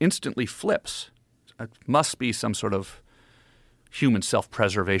almost instantly flips. It must be some sort of human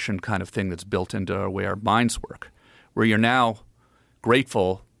self-preservation kind of thing that's built into the way our minds work, where you're now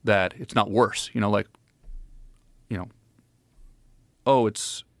grateful that it's not worse.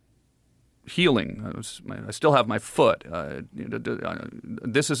 It's healing. I still have my foot.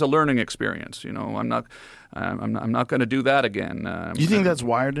 This is a learning experience. I'm not going to do that again. You think that's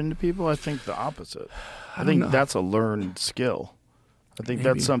wired into people? I think the opposite. I think that's a learned skill. I think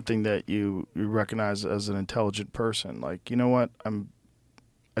that's something that you recognize as an intelligent person. Like, you know what?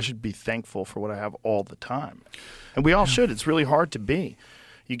 I should be thankful for what I have all the time. And we all should. It's really hard to be.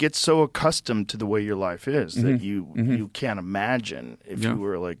 You get so accustomed to the way your life is that you can't imagine if you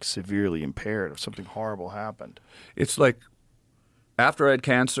were like severely impaired, if something horrible happened. It's like after I had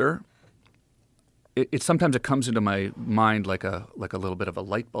cancer, it sometimes it comes into my mind like a little bit of a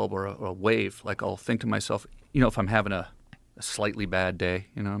light bulb or a wave. Like I'll think to myself, if I'm having a slightly bad day,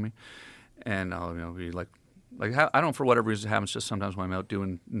 you know what I mean? And I'll be like I don't, for whatever reason, it happens just sometimes when I'm out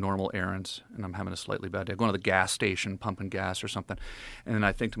doing normal errands and I'm having a slightly bad day. I'm going to the gas station, pumping gas or something. And then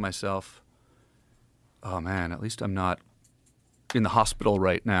I think to myself, oh man, at least I'm not in the hospital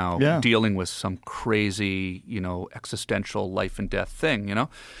right now Yeah. dealing with some crazy, existential life and death thing,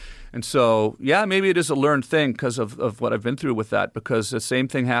 And so, yeah, maybe it is a learned thing because of what I've been through with that. Because the same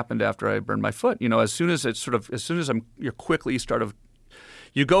thing happened after I burned my foot. As soon as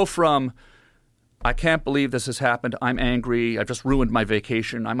you go from, I can't believe this has happened. I'm angry. I've just ruined my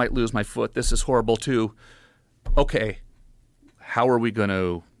vacation. I might lose my foot. This is horrible too. Okay, how are we going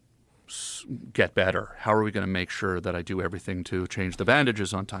to get better? How are we going to make sure that I do everything to change the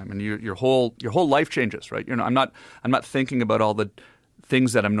bandages on time? And your whole life changes, right? I'm not thinking about all the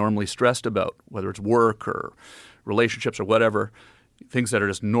things that I'm normally stressed about, whether it's work or relationships or whatever, things that are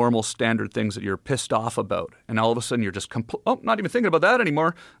just normal standard things that you're pissed off about. And all of a sudden you're just not even thinking about that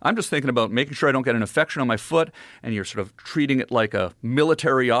anymore. I'm just thinking about making sure I don't get an infection on my foot, and you're sort of treating it like a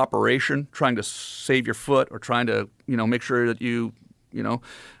military operation, trying to save your foot or trying to, make sure that you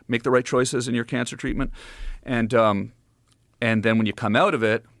make the right choices in your cancer treatment. And then when you come out of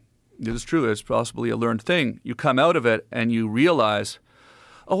it, this is true, it's possibly a learned thing. You come out of it and you realize,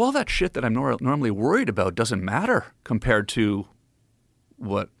 oh, all that shit that I'm normally worried about doesn't matter compared to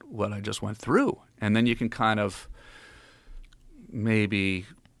what I just went through. And then you can kind of maybe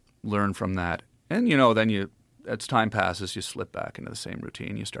learn from that. And, then as time passes, you slip back into the same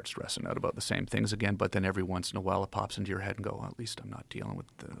routine. You start stressing out about the same things again. But then every once in a while it pops into your head and go, well, at least I'm not dealing with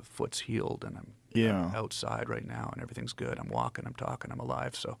the foot's healed and I'm outside right now and everything's good. I'm walking, I'm talking, I'm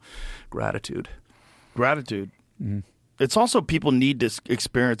alive. So gratitude. Gratitude. Mm-hmm. It's also people need to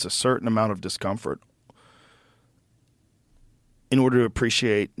experience a certain amount of discomfort in order to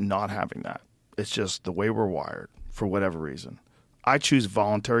appreciate not having that. It's just the way we're wired for whatever reason. I choose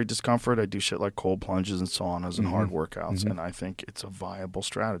voluntary discomfort. I do shit like cold plunges and saunas and hard workouts, and I think it's a viable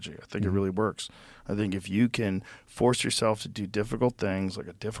strategy. I think it really works. I think if you can force yourself to do difficult things like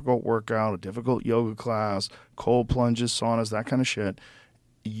a difficult workout, a difficult yoga class, cold plunges, saunas, that kind of shit,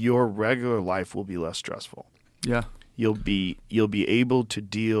 your regular life will be less stressful. Yeah. You'll be able to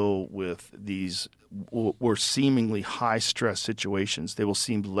deal with these or seemingly high stress situations. They will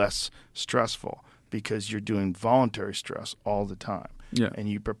seem less stressful because you're doing voluntary stress all the time. Yeah. And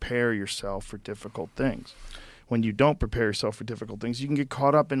you prepare yourself for difficult things. When you don't prepare yourself for difficult things, you can get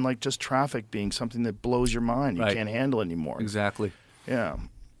caught up in like just traffic being something that blows your mind. You can't handle anymore. Exactly. Yeah.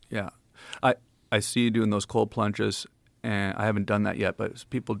 Yeah. I see you doing those cold plunges. And I haven't done that yet, but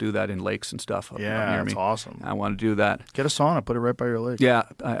people do that in lakes and stuff up near me. It's awesome. I want to do that. Get a sauna, put it right by your lake. Yeah,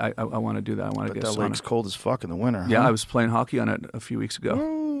 I want to do that. I want to get a sauna. That lake's cold as fuck in the winter. Yeah, huh? I was playing hockey on it a few weeks ago.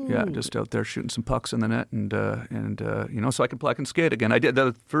 Ooh. Yeah, just out there shooting some pucks in the net, and so I can skate again. I did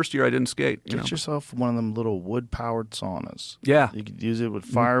the first year I didn't skate. Get yourself one of them little wood-powered saunas. Yeah. You could use it with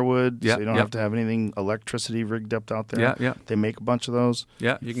firewood, Yeah, so you don't yeah. have to have anything electricity rigged up out there. Yeah. They make a bunch of those.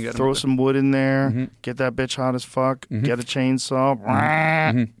 Yeah, you can get Throw them. some wood in there, get that bitch hot as fuck, get a chainsaw,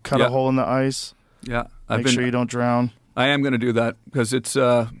 cut a hole in the ice, Yeah, make sure you don't drown. I am going to do that because it's.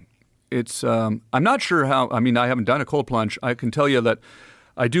 I'm not sure how. I mean, I haven't done a cold plunge. I can tell you that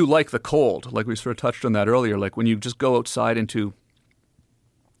I do like the cold. Like we sort of touched on that earlier. Like when you just go outside into.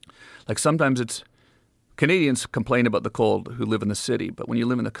 Like sometimes it's Canadians complain about the cold who live in the city, but when you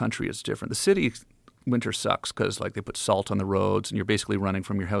live in the country, it's different. The city winter sucks because like they put salt on the roads and you're basically running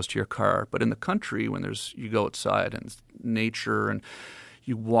from your house to your car. But in the country, when you go outside and it's nature and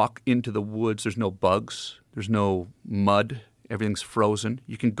you walk into the woods, there's no bugs, there's no mud. Everything's frozen.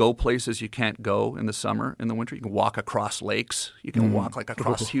 You can go places you can't go in the summer. In the winter, you can walk across lakes. You can walk like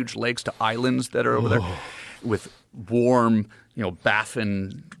across huge lakes to islands that are over there with warm,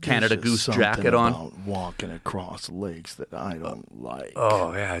 Baffin Canada Goose jacket on. About walking across lakes that I don't like.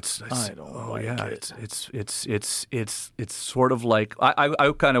 Oh yeah, I don't like it. It's sort of like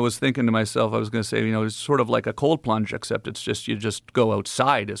I kind of was thinking to myself. I was going to say, it's sort of like a cold plunge, except it's just you just go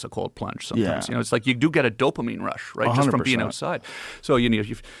outside as a cold plunge. Sometimes, Yeah. it's like you do get a dopamine rush, right, just from being 100%. outside. So you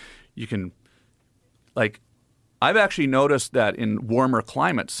can like. I've actually noticed that in warmer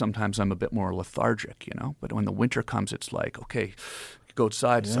climates, sometimes I'm a bit more lethargic, But when the winter comes, it's like, okay, you go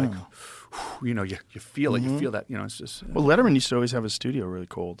outside, it's like, you feel it, you feel that, it's just. Well, Letterman used to always have his studio really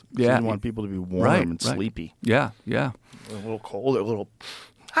cold. 'Cause he didn't want people to be warm and sleepy. Yeah. A little cold, a little.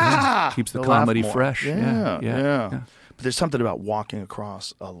 Keeps the They'll laugh comedy more. fresh. Yeah. But there's something about walking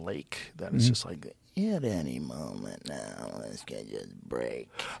across a lake that is just like, at any moment now, let's get just break.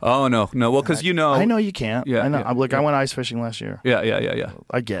 Oh, no. Well, because I know you can't. Yeah, I know. yeah, I went ice fishing last year. Yeah.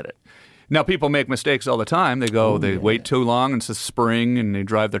 I get it. Now, people make mistakes all the time. They go, wait too long, and it's the spring, and they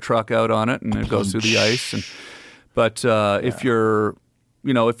drive their truck out on it, and it goes through the ice. But if you're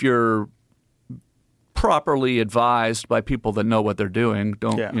properly advised by people that know what they're doing,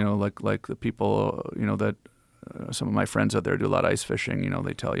 don't, like the people, that some of my friends out there do a lot of ice fishing.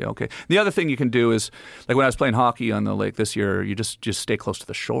 They tell you, okay. The other thing you can do is, like when I was playing hockey on the lake this year, you just stay close to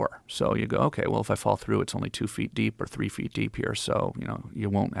the shore. So you go, okay, well, if I fall through, it's only 2 feet deep or 3 feet deep here, so you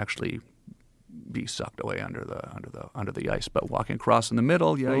won't actually be sucked away under the ice. But walking across in the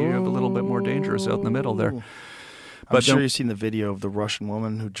middle, you have a little bit more dangerous out in the middle there. I'm sure you've seen the video of the Russian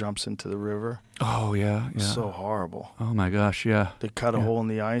woman who jumps into the river. Oh, yeah. So horrible. Oh, my gosh, yeah. They cut a hole in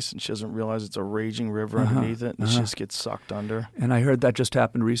the ice, and she doesn't realize it's a raging river underneath it, and she just gets sucked under. And I heard that just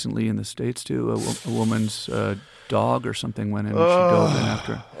happened recently in the States, too. A woman's dog or something went in, and she dove in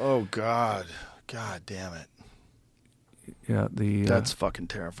after her. Oh, God. God damn it. Yeah, that's fucking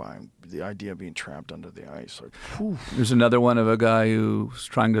terrifying. The idea of being trapped under the ice. There's another one of a guy who's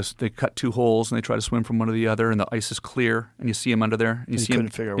they cut 2 holes and they try to swim from one to the other, and the ice is clear, and you see him under there, and you see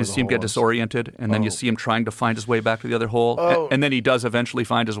him get disoriented, and then you see him trying to find his way back to the other hole, and then he does eventually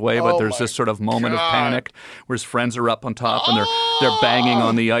find his way, but there's this sort of moment of panic where his friends are up on top and they're banging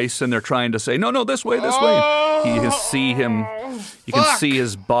on the ice and they're trying to say, no, this way. And you can see him. You can see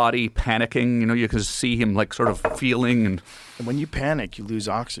his body panicking. You can see him like sort of feeling. And when you panic, you lose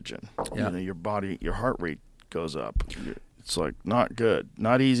oxygen. Yeah. Your body, your heart rate goes up. It's like not good,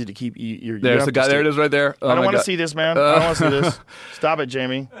 not easy to keep. There's the guy. There it is, right there. I don't want to see this, man. I don't want to see this. Stop it,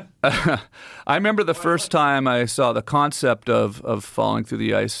 Jamie. I remember the first time I saw the concept of falling through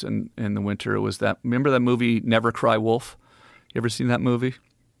the ice in the winter. It was remember that movie Never Cry Wolf? You ever seen that movie?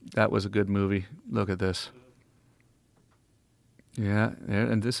 That was a good movie. Look at this. Yeah,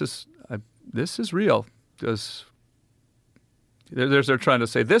 and this is real. They're trying to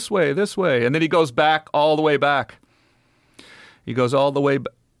say this way, and then he goes back all the way back. He goes all the way.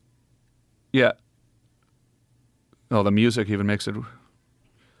 Yeah. Oh, the music even makes it.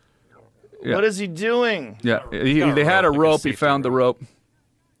 Yeah. What is he doing? Yeah, they had a rope. He found the rope.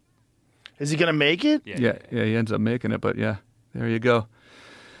 Is he gonna make it? Yeah. He ends up making it, but yeah, there you go.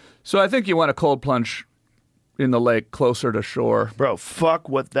 So I think you want a cold plunge in the lake closer to shore. Bro, fuck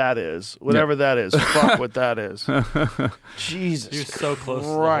what that is. Whatever that is. Fuck what that is. Jesus He was so close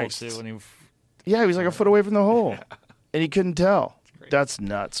Christ. to the hole, too. Yeah, he was like a foot away from the hole. And he couldn't tell. That's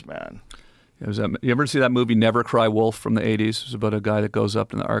nuts, man. You ever see that movie Never Cry Wolf from the 80s? It's about a guy that goes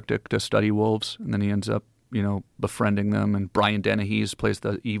up in the Arctic to study wolves, and then he ends up, befriending them. And Brian Dennehy plays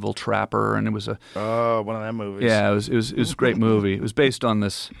the evil trapper, and it was one of them movies. Yeah, it was a great movie. It was based on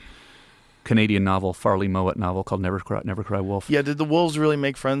this Canadian novel, Farley Mowat novel called Never Cry Wolf. Yeah, did the wolves really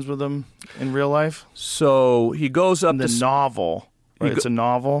make friends with him in real life? So he goes up to novel. Right? It's a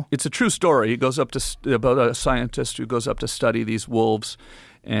novel. It's a true story. He goes up about a scientist who goes up to study these wolves,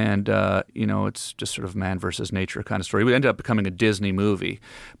 and it's just sort of man versus nature kind of story. It ended up becoming a Disney movie,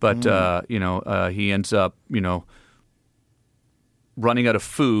 but he ends up running out of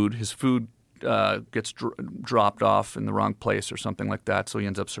food. His food gets dropped off in the wrong place or something like that. So he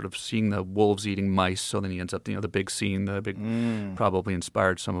ends up sort of seeing the wolves eating mice. So then he ends up, the big scene, probably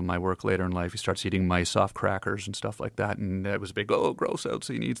inspired some of my work later in life. He starts eating mice off crackers and stuff like that. And it was a big, gross out.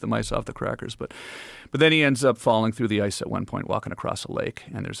 So he eats the mice off the crackers. But then he ends up falling through the ice at one point, walking across a lake.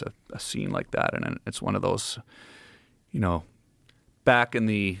 And there's a scene like that. And it's one of those, back in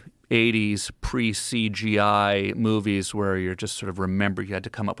the 80s pre-CGI movies where you're just sort of remember you had to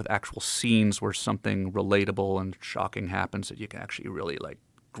come up with actual scenes where something relatable and shocking happens that you can actually really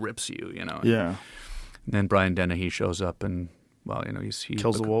grips you, Yeah. And then Brian Dennehy shows up and he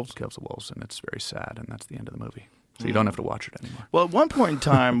kills the wolves, and it's very sad, and that's the end of the movie. So you don't have to watch it anymore. Well, at one point in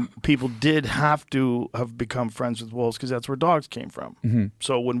time, people did have to have become friends with wolves because that's where dogs came from. Mm-hmm.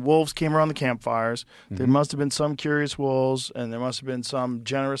 So when wolves came around the campfires, there must have been some curious wolves, and there must have been some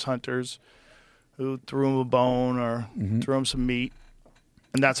generous hunters who threw them a bone or threw them some meat,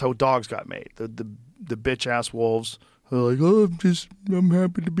 and that's how dogs got made. The bitch ass wolves. They're like, I'm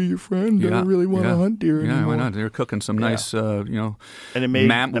happy to be your friend. I don't really want to hunt deer anymore. Yeah, why not? They're cooking some nice, and it made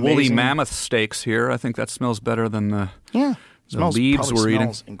woolly mammoth steaks here. I think that smells better than the leaves we're eating.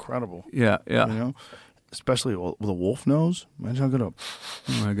 Smells incredible. Yeah. Especially with a wolf nose. Imagine how good. Oh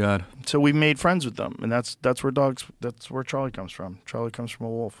my God. So we made friends with them, and that's where Charlie comes from. Charlie comes from a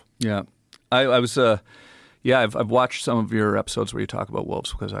wolf. Yeah, I was. I've watched some of your episodes where you talk about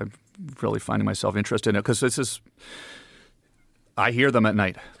wolves because I'm really finding myself interested in it because this is. I hear them at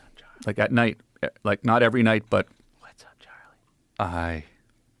night, like not every night, but. What's up, Charlie?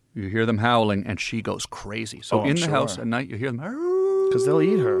 You hear them howling, and she goes crazy. So in the house at night, you hear them because they'll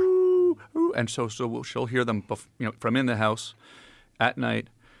eat her, and so she'll hear them, from in the house at night.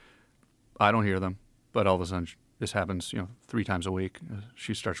 I don't hear them, but all of a sudden this happens, 3 times a week.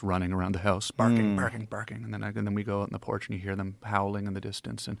 She starts running around the house, barking, and then we go out on the porch and you hear them howling in the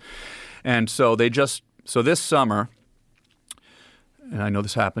distance, and so they just So this summer, and I know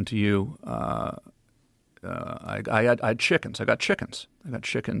this happened to you, I had chickens. I got chickens.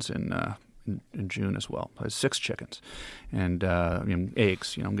 In June as well. I had 6 chickens, and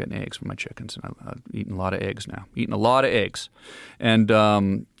eggs. I'm getting eggs from my chickens, and I'm eating a lot of eggs now.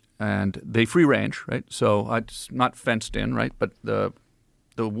 And they free range, right? So it's not fenced in, right? But the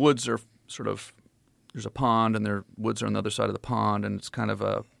woods are sort of, there's a pond, and their woods are on the other side of the pond, and it's kind of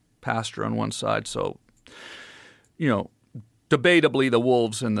a pasture on one side. So, debatably, the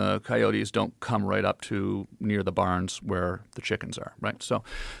wolves and the coyotes don't come right up to near the barns where the chickens are, right? So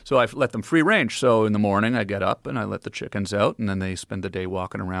I let them free range. So in the morning, I get up and I let the chickens out, and then they spend the day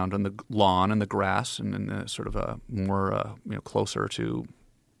walking around on the lawn and the grass, and in sort of a more closer to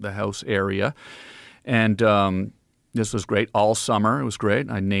the house area. And this was great all summer. It was great.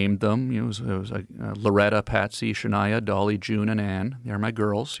 I named them. It was like Loretta, Patsy, Shania, Dolly, June, and Ann. They're my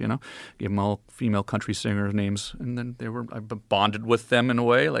girls. Gave them all female country singer names, and then I bonded with them in a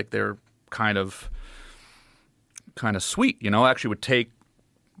way. Like they're kind of sweet. I actually would take.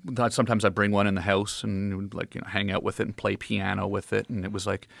 Sometimes I'd bring one in the house and would hang out with it and play piano with it, and it was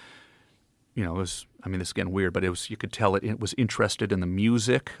like. It was, this is getting weird, but you could tell it was interested in the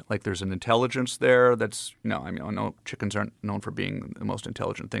music. Like there's an intelligence there that's, I know chickens aren't known for being the most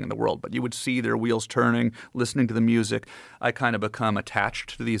intelligent thing in the world, but you would see their wheels turning, listening to the music. I kind of become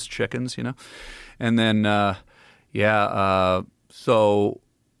attached to these chickens, And then, so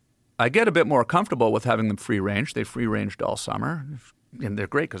I get a bit more comfortable with having them free range. They free ranged all summer, and they're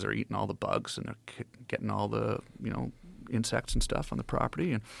great because they're eating all the bugs and they're getting all the, insects and stuff on the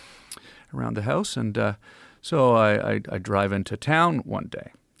property and around the house. And so I drive into town one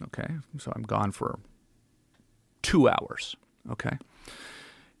day, okay? So I'm gone for 2 hours, okay?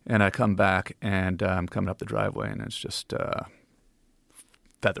 And I come back, and I'm coming up the driveway, and it's just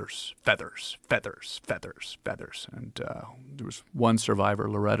feathers. And there was one survivor.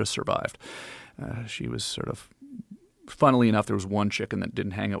 Loretta survived. She was sort of, funnily enough, there was one chicken that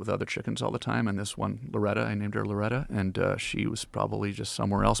didn't hang out with other chickens all the time, and this one, Loretta, I named her Loretta, and she was probably just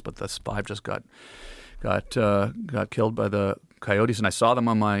somewhere else, but the 5 just got killed by the coyotes, and I saw them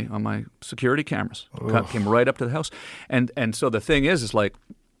on my security cameras. Came right up to the house, and so the thing is like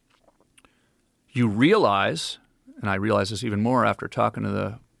you realize, and I realize this even more after talking to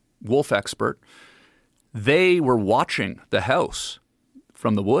the wolf expert, they were watching the house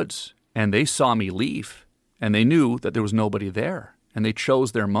from the woods, and they saw me leave. And they knew that there was nobody there, and they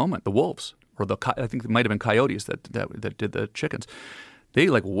chose their moment. The wolves, or I think it might have been coyotes that did the chickens. They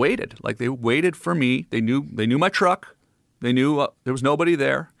waited, they waited for me. They knew my truck. They knew there was nobody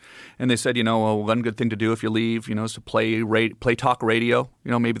there, and they said, one good thing to do if you leave, is to play talk radio.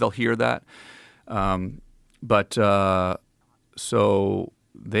 Maybe they'll hear that. So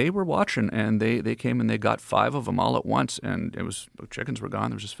they were watching, and they came and they got 5 of them all at once, and the chickens were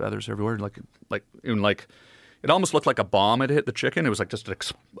gone. There was just feathers everywhere, it almost looked like a bomb had hit the chicken. It was like just a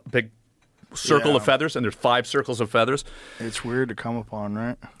big circle of feathers, and there's 5 circles of feathers. It's weird to come upon,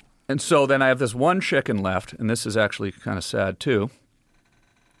 right? And so then I have this one chicken left, and this is actually kind of sad too.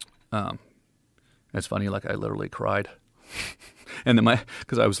 It's funny, I literally cried, and then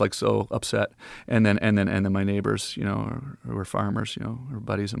because I was so upset, and then my neighbors, who were farmers, or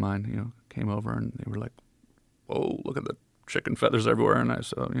buddies of mine, came over and they were like, "Whoa, look at the chicken feathers everywhere," and I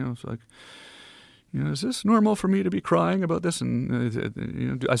saw, it's like. Is this normal for me to be crying about this?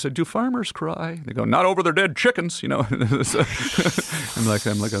 And I said, "Do farmers cry?" They go, "Not over their dead chickens." I'm like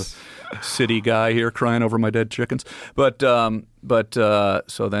a city guy here crying over my dead chickens. So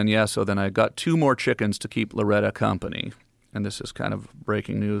then I got 2 more chickens to keep Loretta company. And this is kind of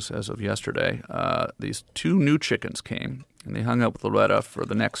breaking news as of yesterday. These 2 new chickens came, and they hung out with Loretta for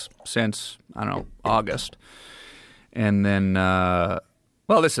since August, and then.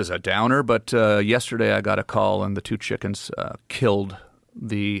 Well, this is a downer, but yesterday I got a call, and the 2 chickens killed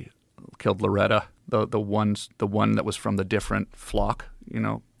Loretta, the one that was from the different flock.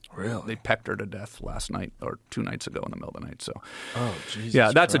 Really? They pecked her to death last night or 2 nights ago in the middle of the night. So, Jesus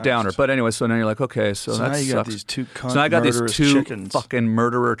yeah, that's Christ. A downer. But anyway, so now you're like, okay, so that now you sucks. got these 2 So now I got these 2 chickens. fucking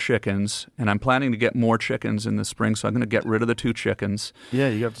murderer chickens, and I'm planning to get more chickens in the spring. So I'm going to get rid of the 2 chickens. Yeah,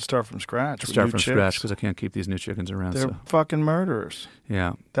 you have to start from scratch. Scratch because I can't keep these new chickens around. They're fucking murderers.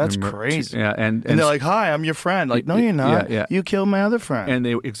 Yeah, that's crazy. Yeah, and they're like, "Hi, I'm your friend." Like, no, you're not. Yeah. You killed my other friend. And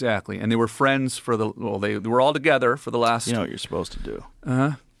they were friends for they were all together for the last. You know what you're supposed to do.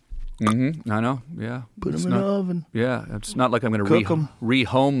 Mm-hmm. I know. Yeah. Put them in the oven. Yeah. It's not like I'm going to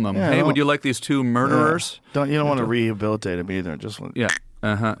rehome them. Yeah, hey, would you like these 2 murderers? Yeah. You don't want to rehabilitate them either. Just yeah.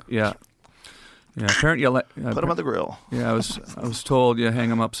 Yeah. Yeah, apparently, Put them on the grill. Yeah, I was told you hang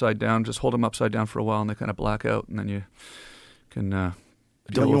them upside down, just hold them upside down for a while, and they kind of black out, and then you can.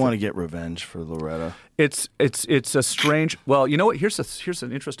 Don't you want to get revenge for Loretta? It's a strange. Well, you know what? Here's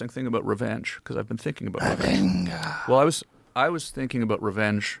an interesting thing about revenge, because I've been thinking about revenge. Well, I was thinking about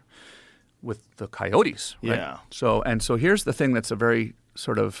revenge with the Coyotes. Right? Yeah. So here's the thing that's a very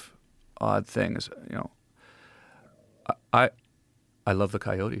sort of odd thing is, I love the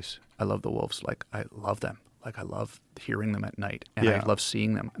Coyotes. I love the Wolves. Like, I love them. Like, I love hearing them at night, and I love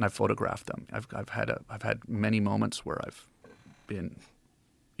seeing them, and I photographed them. I've had many moments where I've been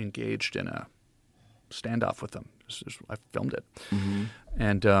engaged in a standoff with them. I filmed it,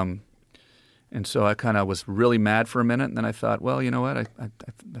 and so I kind of was really mad for a minute, and then I thought, well, you know what? I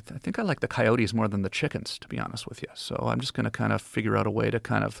think I like the Coyotes more than the chickens, to be honest with you. So I'm just going to kind of figure out a way to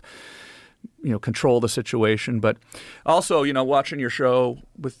kind of control the situation. But also, watching your show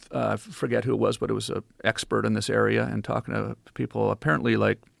with, I forget who it was, but it was an expert in this area, and talking to people, apparently,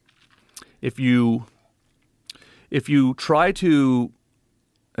 like, if you try to,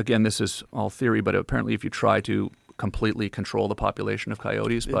 again, this is all theory, but apparently if you try to completely control the population of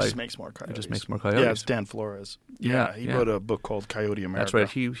coyotes, it just makes more coyotes. It just makes more coyotes. Yeah, it's Dan Flores. Yeah, he wrote a book called Coyote America.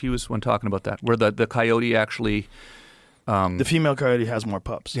 That's right. He was one talking about that, where the coyote actually... the female coyote has more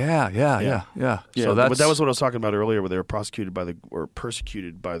pups. Yeah. So but that was what I was talking about earlier, where they were persecuted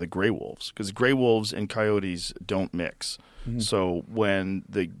by the gray wolves, because gray wolves and coyotes don't mix. Mm-hmm. So when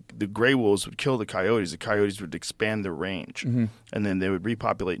the gray wolves would kill the coyotes would expand their range, and then they would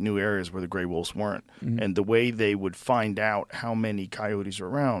repopulate new areas where the gray wolves weren't. And the way they would find out how many coyotes are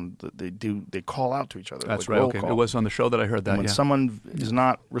around, they call out to each other. That's like right. Okay, call. it was on the show that I heard that. And when someone is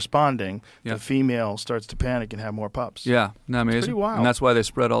not responding, the female starts to panic and have more pups. Yeah, amazing. It's pretty wild. And that's why they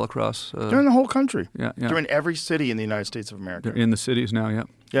spread all across. They're in the whole country. Yeah. They're in every city in the United States of America. They're in the cities now. Yeah.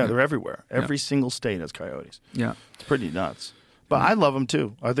 Yeah, they're everywhere. Every single state has coyotes. Yeah. It's pretty nuts. But I love them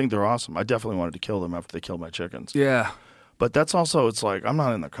too. I think they're awesome. I definitely wanted to kill them after they killed my chickens. Yeah. But that's also, it's like, I'm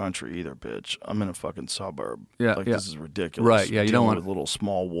not in the country either, bitch. I'm in a fucking suburb. Yeah. Like, this is ridiculous. Right, yeah. You don't want with little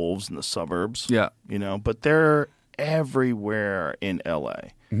small wolves in the suburbs. Yeah. But they're everywhere in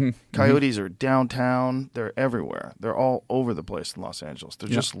LA. Coyotes are downtown. They're everywhere. They're all over the place in Los Angeles. They're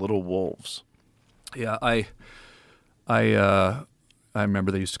just little wolves. Yeah. I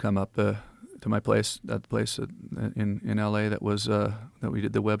remember they used to come up to my place, that place in LA that was that we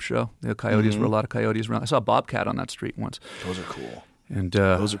did the web show. The coyotes were a lot of coyotes around. I saw a bobcat on that street once. Those are cool. And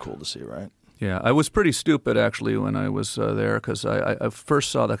those are cool to see, right? Yeah, I was pretty stupid actually when I was there, because I first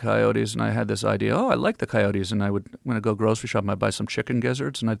saw the coyotes and I had this idea. Oh, I like the coyotes, and when I go grocery shopping, I'd buy some chicken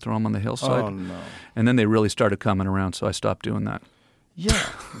gizzards and I'd throw them on the hillside. Oh no! And then they really started coming around, so I stopped doing that. Yeah,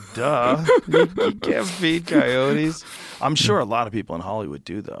 duh. You can't feed coyotes. I'm sure a lot of people in Hollywood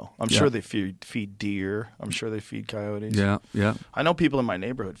do, though. I'm sure they feed deer. I'm sure they feed coyotes. Yeah. I know people in my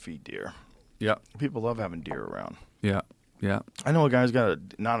neighborhood feed deer. Yeah. People love having deer around. Yeah. I know a guy's got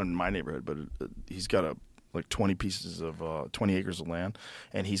not in my neighborhood, but he's got 20 acres of land,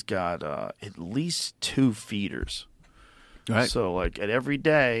 and he's got at least 2 feeders. Right. So, like, every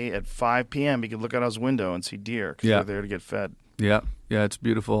day at 5 p.m., he can look out his window and see deer because they're there to get fed. Yeah, it's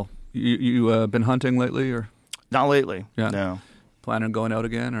beautiful. You been hunting lately, or? Not lately. Yeah. No. Planning on going out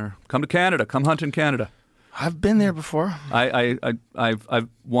again, or come to Canada? Come hunt in Canada. I've been there before. I've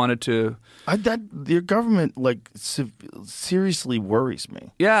wanted to. Your government seriously worries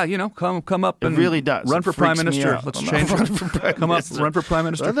me. Yeah, come up and it really does. Run for prime minister. Let's change it. Come up, run for prime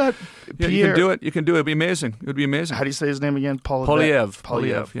minister. Yeah, you can do it. You can do it. It'd be amazing. It would be amazing. How do you say his name again?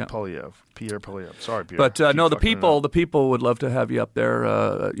 Polyev. Yeah. Polyev. Pierre Polyev. Sorry, Pierre. But no, the people would love to have you up there.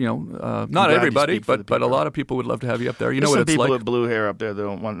 Not everybody, but a lot of people would love to have you up there. You know what it's like. Some people with blue hair up there that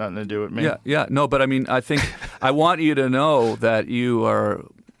don't want nothing to do with me. Yeah. No, but I mean, I think I want you to know that you are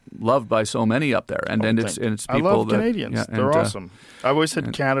loved by so many up there, and it's people. I love Canadians. Yeah, they're awesome. I've always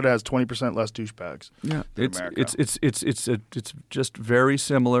said Canada has 20% less douchebags. Yeah, it's just very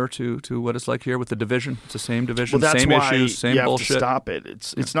similar to what it's like here with the division. It's the same division, same issues, same bullshit. You have to stop it.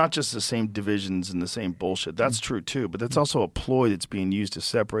 It's not just the same divisions and the same bullshit. That's true too, but that's also a ploy that's being used to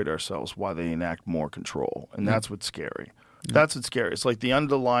separate ourselves while they enact more control, and that's what's scary. That's what's scary. It's like the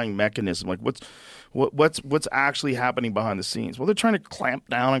underlying mechanism. Like what's actually happening behind the scenes? Well, they're trying to clamp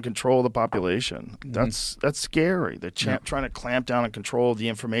down and control the population. That's scary. They're trying to clamp down and control the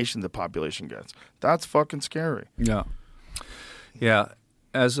information the population gets. That's fucking scary. Yeah.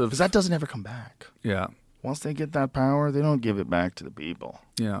 Because that doesn't ever come back. Yeah. Once they get that power, they don't give it back to the people.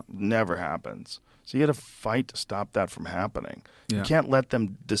 Yeah. It never happens. So you got to fight to stop that from happening. Yeah. You can't let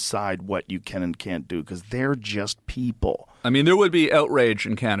them decide what you can and can't do because they're just people. I mean, there would be outrage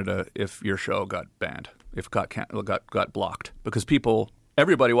in Canada if your show got banned, if got blocked, because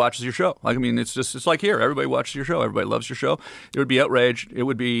everybody watches your show. Like, I mean, it's like here. Everybody watches your show. Everybody loves your show. It would be outrage. It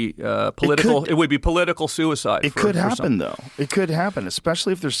would be political. It would be political suicide. It could happen, though. It could happen,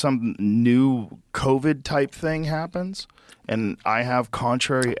 especially if there's some new COVID type thing happens. And I have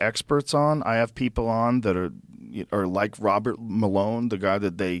contrary experts on. I have people on that are like Robert Malone, the guy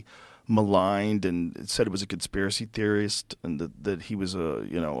that they maligned and said it was a conspiracy theorist, and that he was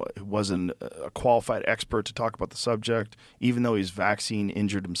wasn't a qualified expert to talk about the subject, even though he's vaccine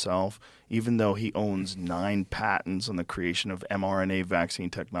injured himself, even though he owns 9 patents on the creation of mRNA vaccine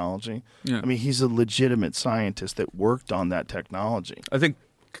technology. Yeah. I mean, he's a legitimate scientist that worked on that technology. I think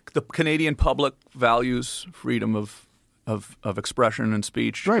the Canadian public values freedom of expression and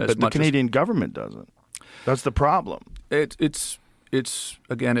speech. Right, but the Canadian government doesn't. That's the problem. It's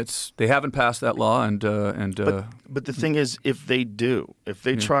they haven't passed that law, but the thing is, if they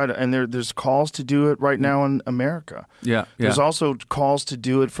try to, and there's calls to do it right now in America. There's also calls to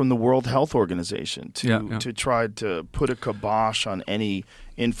do it from the World Health Organization to try to put a kibosh on any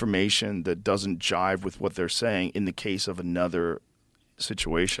information that doesn't jive with what they're saying in the case of another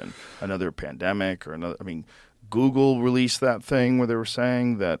situation, another pandemic or another. I mean, Google released that thing where they were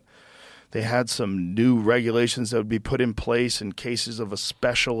saying that they had some new regulations that would be put in place in cases of a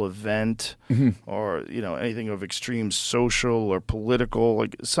special event or, anything of extreme social or political,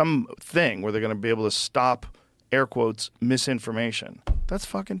 like something where they're going to be able to stop, air quotes, misinformation. That's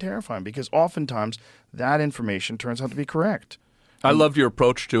fucking terrifying because oftentimes that information turns out to be correct. I loved your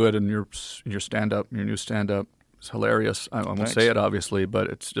approach to it and your stand-up, your new stand-up. It's hilarious. I won't say it, obviously, but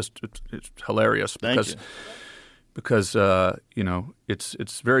it's hilarious because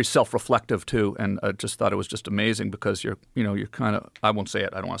it's very self-reflective too, and I just thought it was just amazing because you're kind of, I won't say it,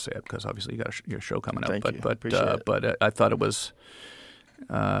 I don't want to say it because obviously you got your show coming out, but I thought it was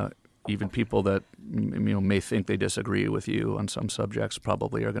even people that may think they disagree with you on some subjects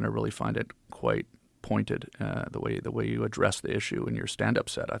probably are going to really find it quite pointed, the way you address the issue in your stand-up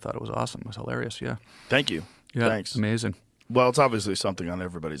set. I thought it was awesome. It was hilarious. Yeah. Thank you. Yeah, thanks. Amazing. Well, it's obviously something on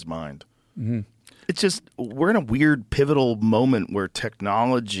everybody's mind. Mm-hmm. It's just we're in a weird pivotal moment where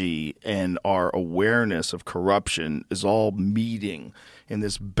technology and our awareness of corruption is all meeting in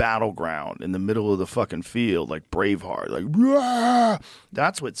this battleground in the middle of the fucking field, like Braveheart. Like, rah!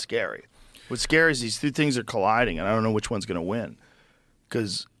 That's what's scary. What's scary is these two things are colliding, and I don't know which one's going to win.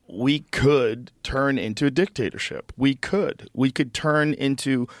 Because we could turn into a dictatorship. We could turn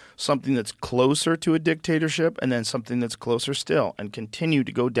into something that's closer to a dictatorship and then something that's closer still and continue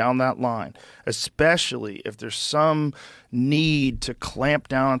to go down that line, especially if there's some need to clamp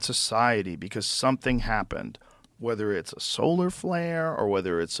down on society because something happened, whether it's a solar flare or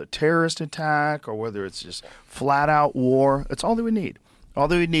whether it's a terrorist attack or whether it's just flat-out war. That's all that we need. All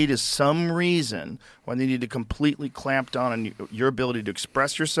they would need is some reason when they need to completely clamp down on your ability to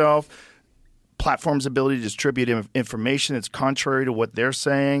express yourself, platform's ability to distribute information that's contrary to what they're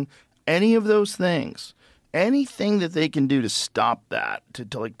saying, any of those things, anything that they can do to stop that, to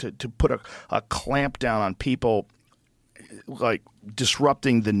put a clamp down on people, like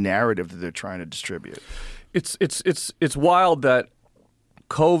disrupting the narrative that they're trying to distribute. It's wild that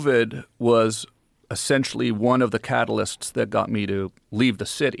COVID was essentially one of the catalysts that got me to leave the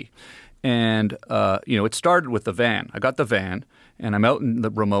city. And, it started with the van. I got the van, and I'm out in the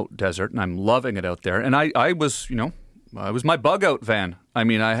remote desert, and I'm loving it out there. And I was my bug out van. I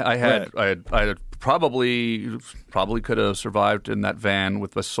mean, I had probably could have survived in that van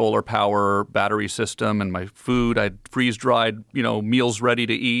with a solar power battery system and my food. I'd freeze dried, meals ready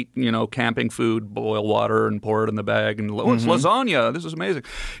to eat, camping food, boil water and pour it in the bag. And it's lasagna. This is amazing.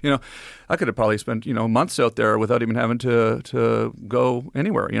 I could have probably spent, months out there without even having to go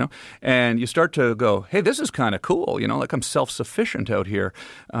anywhere, And you start to go, hey, this is kind of cool, like I'm self-sufficient out here.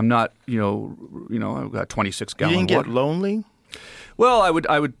 I'm not, I've got 26 gallon water. You didn't water. Get lonely? Well, I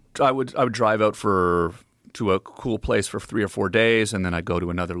would drive out to a cool place for 3 or 4 days, and then I'd go to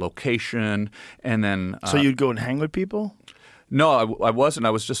another location, and then. So you'd go and hang with people? No, I wasn't. I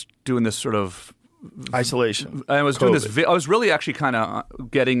was just doing this sort of isolation. I was doing this. I was really actually kind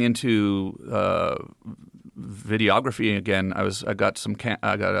of getting into videography again. I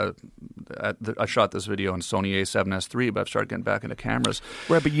shot this video on Sony A7S III, but I've started getting back into cameras.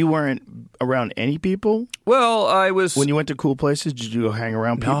 Right, but you weren't around any people? Well, I was. When you went to cool places, did you go hang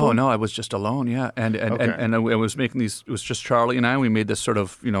around people? No, I was just alone. Yeah, and I was making these. It was just Charlie and I. We made this sort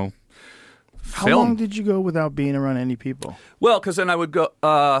of film. How long did you go without being around any people? Well, because then I would go.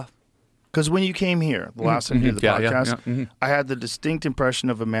 Because when you came here, the last time you did the podcast, yeah. I had the distinct impression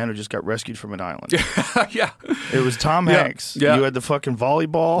of a man who just got rescued from an island. Yeah. It was Tom Hanks. Yeah. You had the fucking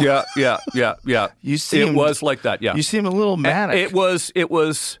volleyball. Yeah. You seemed, it was like that, yeah. You seemed a little manic. It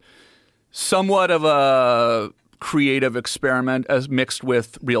was somewhat of a creative experiment as mixed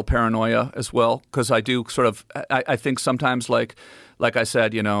with real paranoia as well, because I do sort of, I think sometimes like I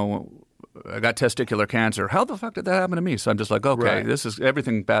said, you know, I got testicular cancer. How the fuck did that happen to me? So I'm just like, okay, this is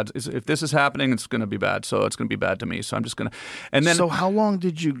everything bad. If this is happening, it's going to be bad. So it's going to be bad to me. So I'm just going to. And then. So how long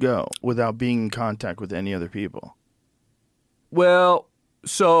did you go without being in contact with any other people? Well,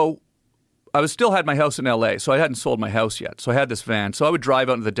 so I still had my house in L.A., so I hadn't sold my house yet. So I had this van. So I would drive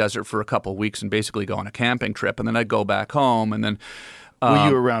out into the desert for a couple of weeks and basically go on a camping trip, and then I'd go back home, and then. Were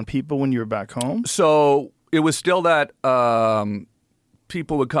you around people when you were back home? So it was still that.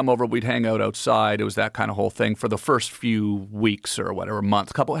 People would come over, we'd hang out outside. It was that kind of whole thing for the first few weeks or whatever,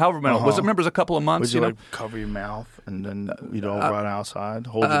 months, however many. Remember, it was a couple of months. Would you like cover your mouth and then you'd all run outside,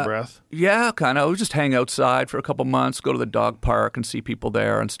 hold your breath? Yeah, kind of. We would just hang outside for a couple of months, go to the dog park and see people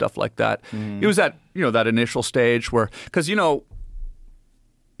there and stuff like that. It was that that initial stage where, because you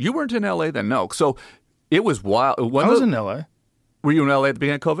weren't in LA then, no. So it was wild. I was in LA. Were you in LA at the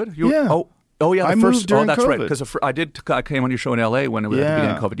beginning of COVID? Yeah. Oh yeah, I the moved first. during That's right. COVID. Because I came on your show in L.A. when it was at the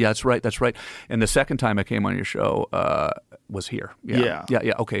beginning of COVID. Yeah, that's right. And the second time I came on your show was here. Yeah.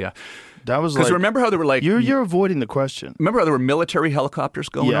 Okay, yeah. That was because remember how they were like you're avoiding the question. Remember how there were military helicopters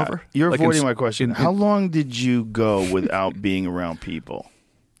going over? You're like avoiding my question. How long did you go without being around people?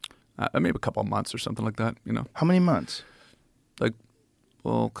 Maybe a couple of months or something like that. How many months? Like,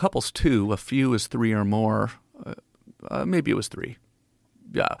 well, couples 2. A few is 3 or more. Maybe it was 3.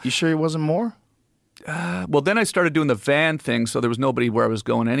 Yeah. You sure it wasn't more? Well, then I started doing the van thing, so there was nobody where I was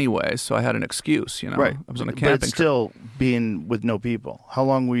going anyway, so I had an excuse, Right. I was on a camping But it's still being with no people. How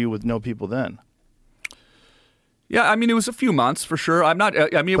long were you with no people then? Yeah, I mean, it was a few months for sure. It But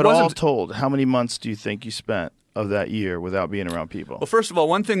wasn't. all told, how many months do you think you spent of that year without being around people? Well, first of all,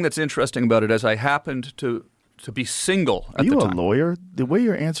 one thing that's interesting about it is I happened to be single at Are you the a time. lawyer? The way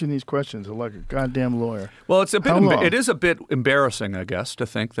you're answering these questions are like a goddamn lawyer. Well, it's a bit. How long? It is a bit embarrassing, I guess, to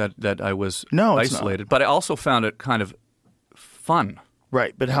think that I was It's isolated. not. But I also found it kind of fun.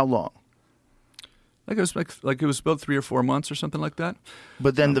 Right, but how long? Like it was about 3 or 4 months or something like that.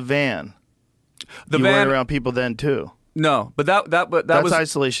 But then the van. The you van weren't around people then too. No, but that That's was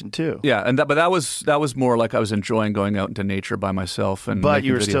isolation too. yeah, but that was more like I was enjoying going out into nature by myself and. But making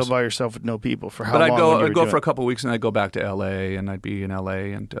you were videos. still by yourself with no people for how But long? I'd go for a couple of weeks and I'd go back to L.A. and I'd be in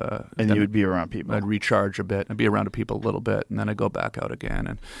L.A. and and then you would be around people. I'd recharge a bit. I'd be around people a little bit, and then I'd go back out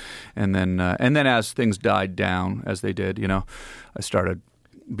again, and then as things died down, as they did, I started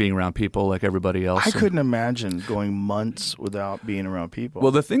being around people like everybody else. I couldn't imagine going months without being around people.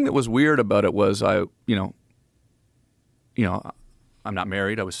 Well, the thing that was weird about it was I'm not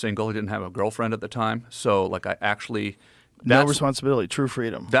married. I was single. I didn't have a girlfriend at the time, so like I actually no responsibility, true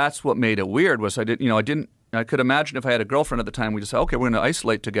freedom. That's what made it weird. Was I could imagine if I had a girlfriend at the time, we just say, okay, we're going to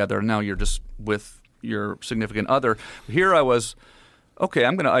isolate together, and now you're just with your significant other. Here I was, okay,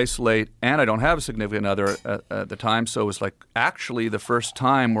 I'm going to isolate, and I don't have a significant other at the time, so it was like actually the first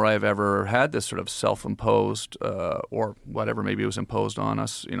time where I've ever had this sort of self-imposed or whatever, maybe it was imposed on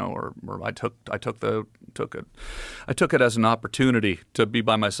us, or I took it as an opportunity to be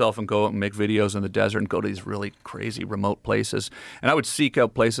by myself and go out and make videos in the desert and go to these really crazy remote places. And I would seek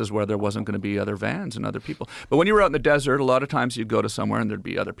out places where there wasn't going to be other vans and other people. But when you were out in the desert, a lot of times you'd go to somewhere and there'd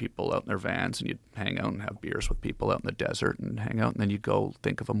be other people out in their vans, and you'd hang out and have beers with people out in the desert and hang out, and then you'd go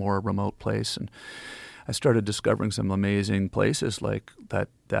think of a more remote place. And I started discovering some amazing places like that,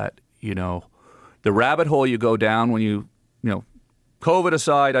 the rabbit hole you go down when you COVID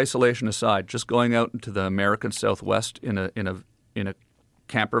aside, isolation aside, just going out into the American Southwest in a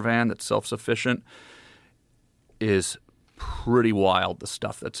camper van that's self-sufficient is pretty wild, the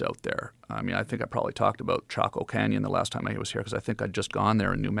stuff that's out there. I mean, I think I probably talked about Chaco Canyon the last time I was here because I think I'd just gone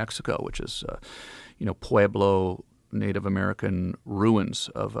there in New Mexico, which is, Pueblo Native American ruins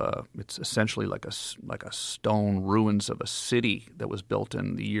of it's essentially like a stone ruins of a city that was built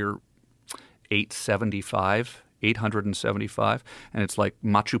in the year 875, and it's like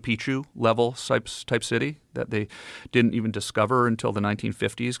Machu Picchu level type city that they didn't even discover until the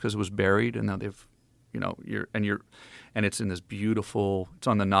 1950s because it was buried, and now they've, and it's in this beautiful. It's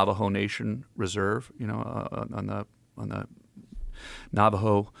on the Navajo Nation Reserve, on the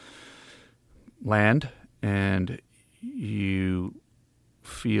Navajo land, and you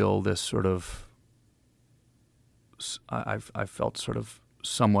feel this sort of. I felt sort of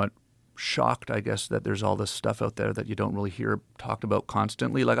somewhat shocked, I guess, that there's all this stuff out there that you don't really hear talked about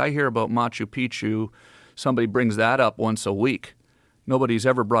constantly. Like I hear about Machu Picchu, somebody brings that up once a week. Nobody's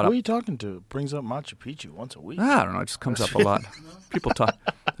ever brought Who up. are you talking to? Brings up Machu Picchu once a week. I don't know. It just comes up a lot. People talk.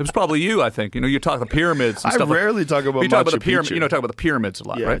 It was probably you, I think. You talk the pyramids and I stuff. rarely talk about you talk Machu about the Picchu. talk about the pyramids a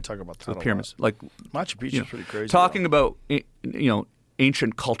lot, Yeah, right? I talk about that the a pyramids. lot. Like Machu Picchu is pretty crazy. talking about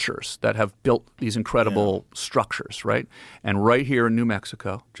ancient cultures that have built these incredible structures, right? And right here in New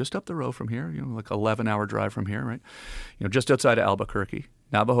Mexico, just up the road from here, like 11-hour drive from here, right? Just outside of Albuquerque,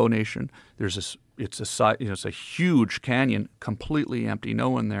 Navajo Nation. There's this. It's a huge canyon, completely empty, no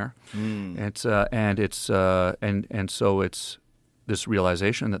one there. So it's this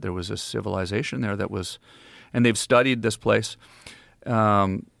realization that there was a civilization there that was, and they've studied this place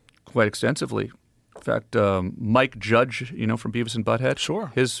quite extensively. In fact, Mike Judge, from Beavis and Butthead.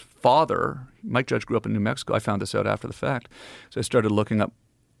 Sure. His father, Mike Judge, grew up in New Mexico. I found this out after the fact. So I started looking up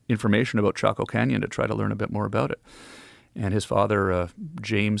information about Chaco Canyon to try to learn a bit more about it. And his father,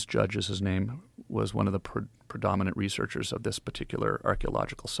 James Judge is his name, was one of the predominant researchers of this particular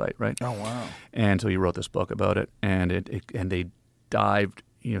archaeological site, right? Oh, wow. And so he wrote this book about it, and they dived.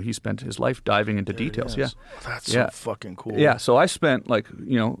 He spent his life diving into details. Yeah, that's so fucking cool. Yeah, so I spent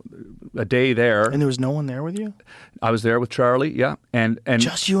a day there. And there was no one there with you? I was there with Charlie. Yeah, and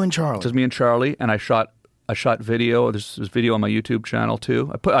just you and Charlie. Just me and Charlie, and I shot video. There's video on my YouTube channel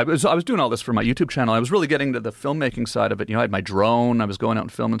too. I was doing all this for my YouTube channel. I was really getting to the filmmaking side of it. I had my drone. I was going out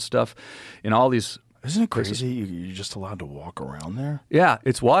and filming stuff in all these. Isn't it crazy? You're just allowed to walk around there? Yeah,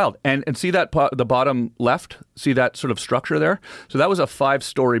 it's wild. And see that the bottom left? See that sort of structure there? So that was a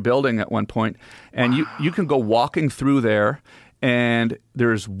 5-story building at one point, and you can go walking through there. And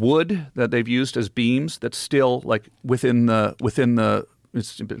there's wood that they've used as beams that's still like within the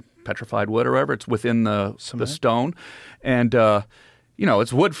it's petrified wood or whatever. It's within the stone, and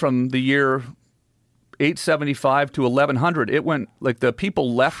it's wood from the year 875 to 1100. It went like the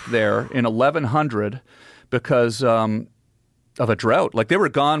people left there in 1100 because of a drought. Like they were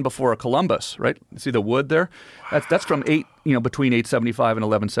gone before Columbus, right? See the wood there? That's from between 875 and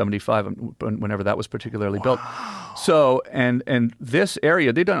 1175, whenever that was particularly built. So and this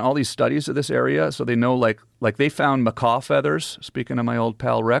area, they've done all these studies of this area, so they know like they found macaw feathers. Speaking of my old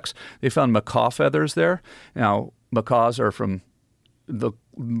pal Rex, they found macaw feathers there. Now macaws are from the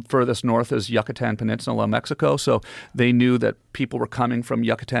furthest north is Yucatan Peninsula, Mexico. So they knew that people were coming from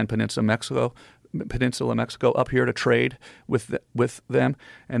Yucatan Peninsula, Mexico up here to trade with them,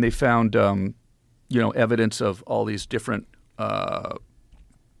 and they found evidence of all these different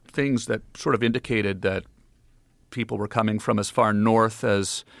things that sort of indicated that people were coming from as far north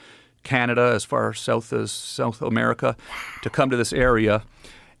as Canada, as far south as South America, to come to this area,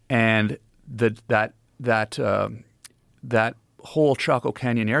 and that whole Chaco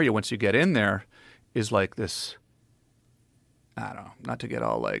Canyon area, once you get in there, is like this. I don't know, not to get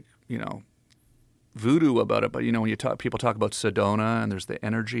all like voodoo about it, but when people talk about Sedona and there's the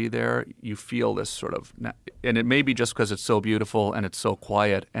energy there, you feel this sort of, and it may be just because it's so beautiful and it's so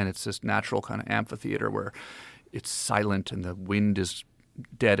quiet and it's this natural kind of amphitheater where it's silent and the wind is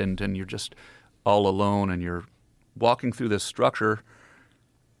deadened and you're just all alone and you're walking through this structure.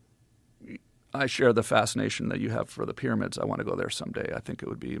 I share the fascination that you have for the pyramids. I want to go there someday. I think it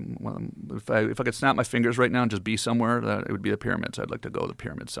would be one of them. If I could snap my fingers right now and just be somewhere, it would be the pyramids. I'd like to go to the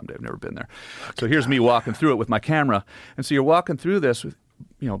pyramids someday. I've never been there. So here's me walking through it with my camera. And so you're walking through this with,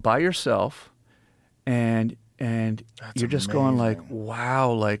 by yourself, and you're just going like, wow,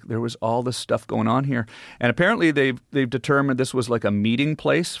 like there was all this stuff going on here. And apparently they've determined this was like a meeting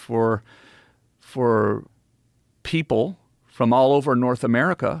place for people from all over North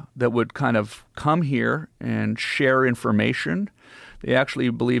America that would kind of come here and share information. They actually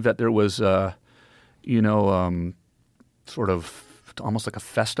believe that there was, sort of almost like a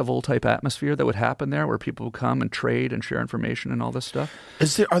festival type atmosphere that would happen there where people would come and trade and share information and all this stuff.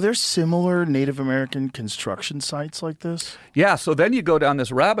 Are there similar Native American construction sites like this? Yeah, so then you go down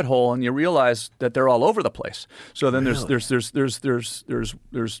this rabbit hole and you realize that they're all over the place. So then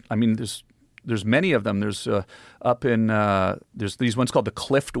there's many of them. There's up in there's these ones called the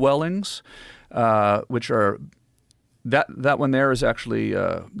cliff dwellings, which are that one there is actually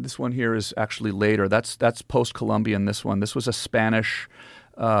this one here is actually later. That's post-Columbian. This was a Spanish.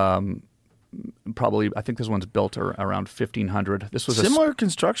 Probably, I think this one's built around 1500. This was similar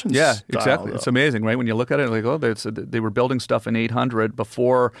construction. Yeah, style, exactly. Though. It's amazing, right? When you look at it, like they were building stuff in 800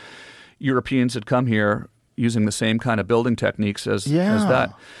 before Europeans had come here, using the same kind of building techniques as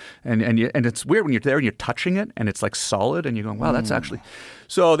that. And it's weird when you're there and you're touching it and it's like solid and you're going, wow, that's actually...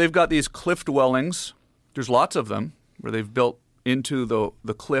 So they've got these cliff dwellings. There's lots of them where they've built into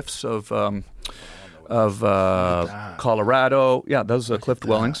the cliffs of Colorado. Yeah, those are cliff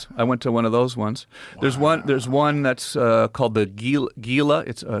dwellings. I went to one of those ones. Wow. There's one that's called the Gila.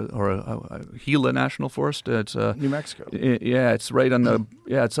 It's Gila National Forest. It's New Mexico. Yeah, it's right on the.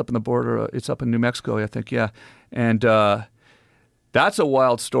 Yeah, it's up in the border. It's up in New Mexico, I think. Yeah, and that's a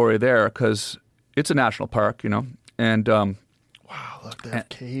wild story there because it's a national park, and. Wow, look, they have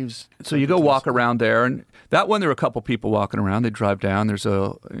caves. So you go walk around there, and that one there were a couple people walking around. They drive down. There's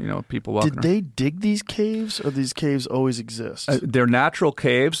people walking. Did they dig these caves, or these caves always exist? They're natural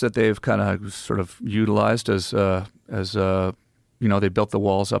caves that they've kind of sort of utilized as they built the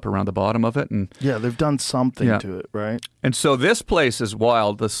walls up around the bottom of it, and yeah, they've done something to it, right? And so this place is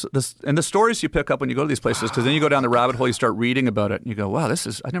wild. This and the stories you pick up when you go to these places, because then you go down the rabbit hole, you start reading about it, and you go, wow,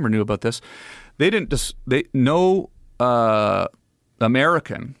 I never knew about this. No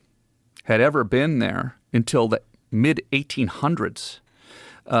American had ever been there until the mid 1800s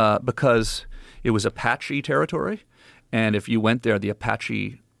because it was Apache territory, and if you went there, the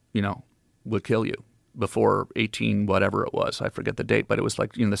Apache, would kill you before 18 whatever it was. I forget the date, but it was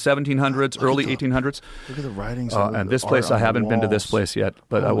like the 1700s, early 1800s. Look at the writings. And this place, I haven't been to this place yet,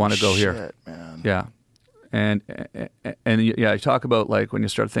 but I want to go here. Man. Yeah. And you talk about like when you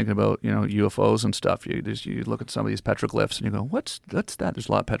start thinking about UFOs and stuff. You look at some of these petroglyphs and you go, what's that? There's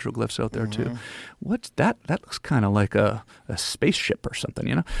a lot of petroglyphs out there too. What's that? That looks kind of like a spaceship or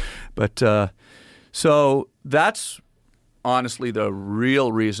something, But so that's honestly the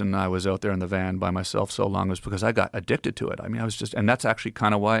real reason I was out there in the van by myself so long, was because I got addicted to it. I mean, and that's actually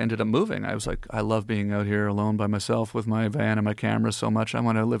kind of why I ended up moving. I was like, I love being out here alone by myself with my van and my camera so much. I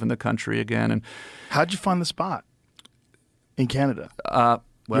want to live in the country again. And how'd you find the spot in Canada?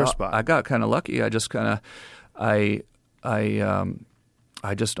 Your spot. I got kind of lucky. I just kind of,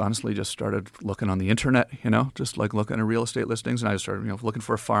 I just honestly just started looking on the internet, just like looking at real estate listings, and I started, looking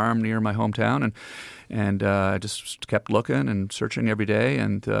for a farm near my hometown, and I just kept looking and searching every day,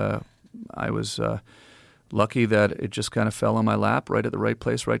 and I was lucky that it just kind of fell on my lap right at the right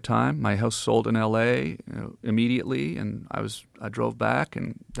place, right time. My house sold in L.A. Immediately, and I drove back,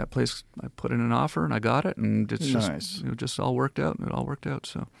 and that place I put in an offer, and I got it, and it's nice. just all worked out. It all worked out.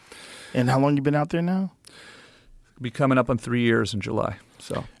 So. And how long you been out there now? Be coming up on 3 years in July.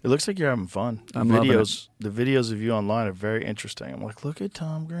 So it looks like you're having fun. I'm loving it. The videos of you online are very interesting. I'm like, look at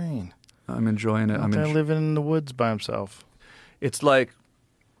Tom Green. I'm enjoying it. I'm living in the woods by himself. It's like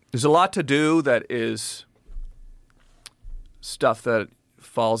there's a lot to do that is stuff that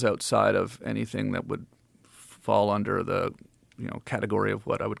falls outside of anything that would fall under the category of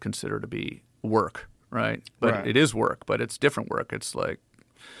what I would consider to be work, right? But It is work, but it's different work. It's like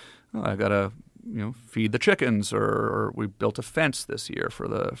I gotta feed the chickens, or we built a fence this year for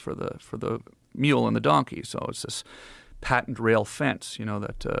the mule and the donkey. So it's this patent rail fence,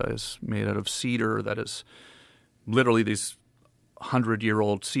 that is made out of cedar. That is literally these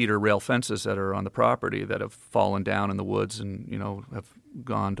 100-year-old cedar rail fences that are on the property that have fallen down in the woods and have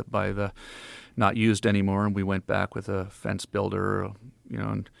gone by the not used anymore. And we went back with a fence builder,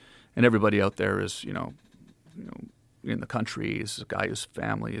 and everybody out there is in the country is a guy whose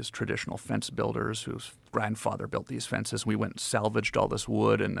family is traditional fence builders, whose grandfather built these fences. We went and salvaged all this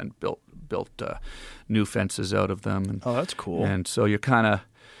wood and then built new fences out of them. And, oh, that's cool. And so you're kind of,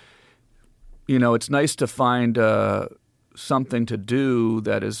 it's nice to find something to do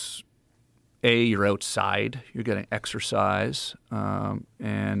that is, you're outside, you're getting exercise,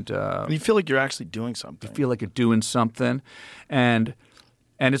 and you feel like you're actually doing something. You feel like you're doing something, and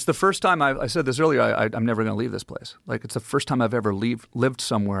it's the first time I said this earlier. I'm never going to leave this place. Like it's the first time I've ever lived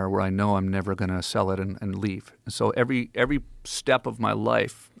somewhere where I know I'm never going to sell it and leave. And so every step of my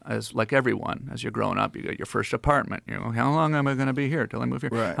life, as like everyone, as you're growing up, you get your first apartment. How long am I going to be here till I move here?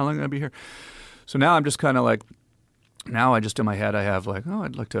 Right. How long am I going to be here? So now I'm just kind of like. Now I just in my head I have like,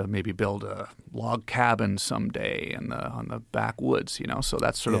 I'd like to maybe build a log cabin someday on the backwoods, So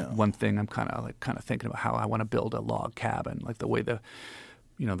that's sort of one thing I'm kind of thinking about, how I want to build a log cabin, like the way the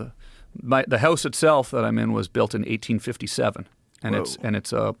house itself that I'm in was built in 1857, and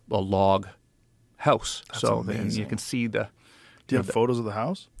it's a log house. That's so amazing. And you can see the. Do you have photos of the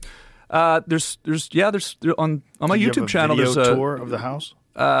house? There's on my YouTube channel. There's a tour of the house.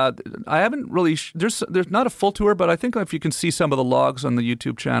 I haven't really. There's not a full tour, but I think if you can see some of the logs on the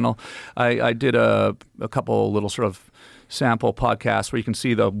YouTube channel, I did a couple little sort of sample podcasts where you can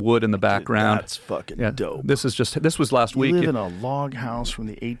see the wood in the background. That's fucking dope. This was last week. You live in a log house from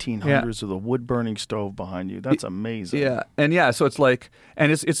the 1800s with a wood burning stove behind you. That's amazing. Yeah, and so it's like,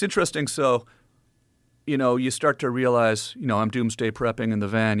 and it's interesting. So you start to realize, I'm doomsday prepping in the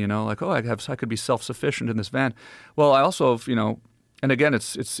van, like, oh, I could be self-sufficient in this van. Well, I also, and again,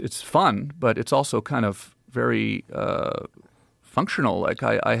 it's fun, but it's also kind of very functional. Like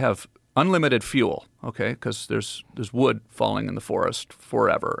I have unlimited fuel, okay, because there's wood falling in the forest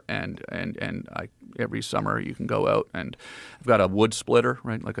forever, and every summer you can go out, and I've got a wood splitter,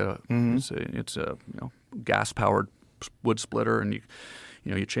 right? Like it's a gas powered wood splitter, and you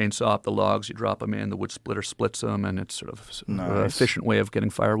chainsaw up the logs, you drop them in, the wood splitter splits them, and it's sort of an efficient way of getting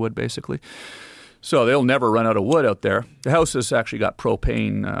firewood, basically. So they'll never run out of wood out there. The house has actually got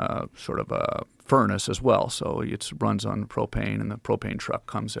propane sort of a furnace as well, so it runs on propane, and the propane truck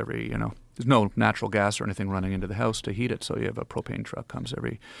comes every, there's no natural gas or anything running into the house to heat it, so you have a propane truck comes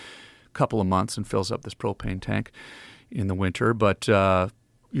every couple of months and fills up this propane tank in the winter. But,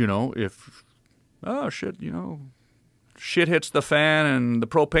 if, shit hits the fan and the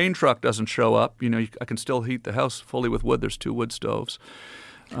propane truck doesn't show up, I can still heat the house fully with wood. There's 2 wood stoves.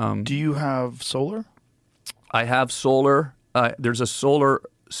 Do you have solar? I have solar. There's a solar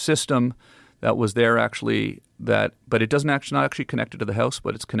system that was there actually, but it doesn't not actually connected to the house,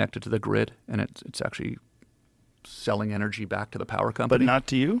 but it's connected to the grid, and it's actually selling energy back to the power company. But not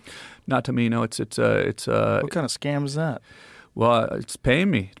to you? Not to me. No, it's What kind of scam is that? Well, it's paying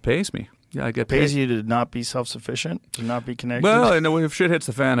me. It pays me. Yeah, I get paid. Pays you to not be self-sufficient, to not be connected? Well, if shit hits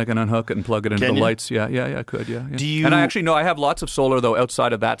the fan, I can unhook it and plug it into the lights. Yeah, I could, yeah. Do you... And I actually, no, I have lots of solar, though,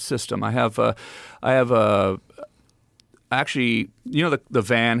 outside of that system. Actually, the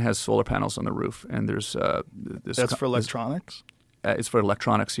van has solar panels on the roof, and there's this. That's for electronics? It's for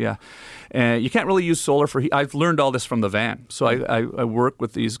electronics, yeah. And you can't really use solar for heat. I've learned all this from the van. So I work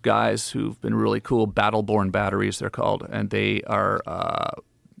with these guys who've been really cool, Battle-Born batteries, they're called, and they are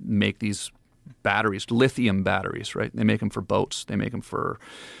make these batteries, lithium batteries, right? They make them for boats. They make them for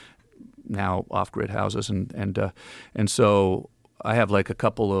now off-grid houses, and so I have like a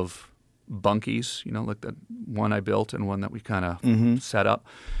couple of bunkies, like the one I built and one that we kind of set up.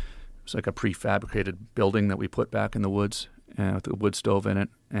 It's like a prefabricated building that we put back in the woods with a wood stove in it,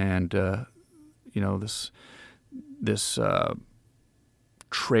 and this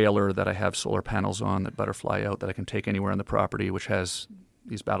trailer that I have solar panels on that butterfly out that I can take anywhere on the property, which has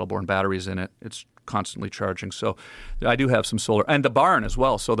these Battle-Born batteries in it. It's constantly charging. So I do have some solar. And the barn as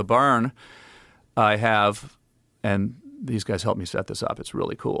well. So the barn I have, and these guys helped me set this up. It's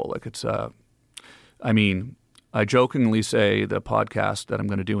really cool. Like it's, I jokingly say the podcast that I'm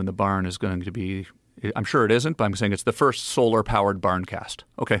going to do in the barn is going to be, I'm sure it isn't, but I'm saying it's the first solar-powered barncast.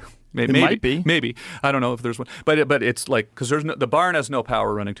 Okay. Maybe, it might be. Maybe. I don't know if there's one. But it's like, because the barn has no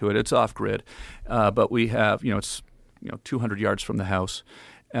power running to it. It's off-grid. But we have, it's 200 yards from the house.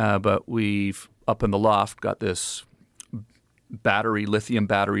 But we've, up in the loft, got this lithium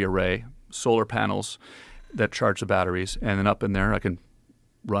battery array, solar panels that charge the batteries. And then up in there, I can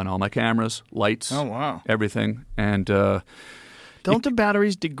run all my cameras, lights, everything. And don't the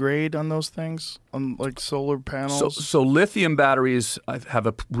batteries degrade on those things, on like solar panels? So lithium batteries have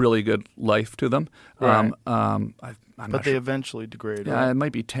a really good life to them. Right. But they eventually degrade. Yeah, right? It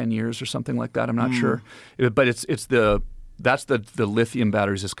might be 10 years or something like that. I'm not sure. But that's the lithium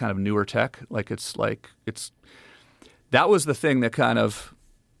batteries is kind of newer tech. That was the thing that kind of,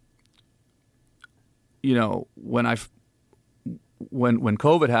 when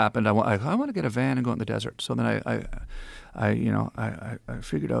COVID happened, I want to get a van and go in the desert. So then I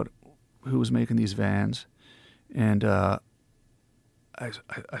figured out who was making these vans, and then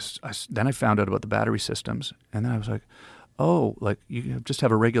I found out about the battery systems, and then I was like, oh, like you just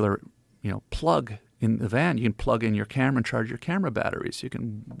have a regular, plug in the van. You can plug in your camera and charge your camera batteries. You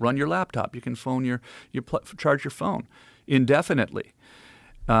can run your laptop. You can phone charge your phone indefinitely.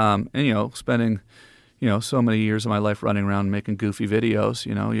 And spending so many years of my life running around making goofy videos.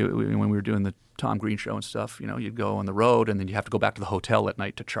 When we were doing the Tom Green show and stuff, you'd go on the road and then you have to go back to the hotel at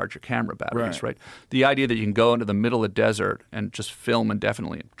night to charge your camera batteries, right? The idea that you can go into the middle of the desert and just film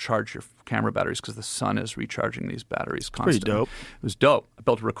indefinitely and charge your camera batteries because the sun is recharging these batteries constantly. Pretty dope. It was dope. I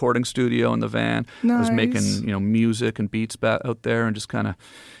built a recording studio in the van. Nice. I was making, music and beats out there and just kind of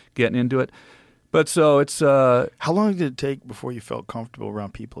getting into it. But so it's... How long did it take before you felt comfortable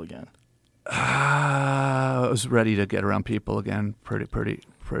around people again? I was ready to get around people again.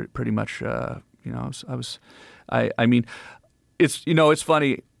 Pretty much. I mean, it's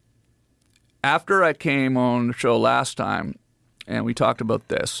funny. After I came on the show last time, and we talked about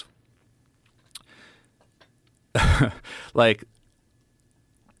this, like,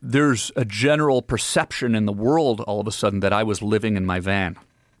 there's a general perception in the world all of a sudden that I was living in my van.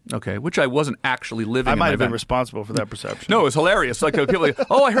 Okay, which I wasn't actually living I in might my have been van. responsible for that perception. No, it was hilarious. Like people like,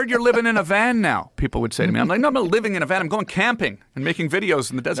 oh, I heard you're living in a van now. People would say to me, I'm like, no, I'm not living in a van. I'm going camping and making videos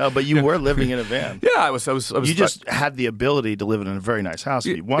in the desert. No, but you were living in a van. Yeah, I was. You just had the ability to live in a very nice house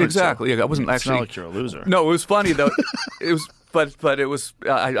if you wanted exactly. to. Yeah, I wasn't It's actually. not like you're a loser. No, it was funny though. It was, but it was.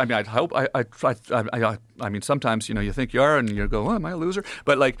 I mean, I'd hope. I try. I mean, sometimes you think you are, and you go, oh, am I a loser?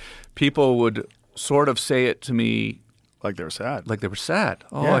 But like people would sort of say it to me. Like they were sad. Like they were sad.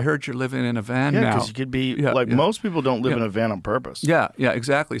 Oh, Yeah. I heard you're living in a van now. Yeah, because you could be most people don't live in a van on purpose. Yeah,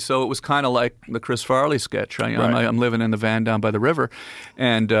 exactly. So it was kind of like the Chris Farley sketch. I'm living in the van down by the river,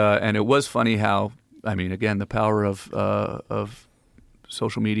 and it was funny how I mean, again, the power of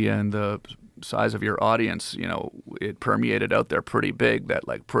social media and the size of your audience. It permeated out there pretty big. That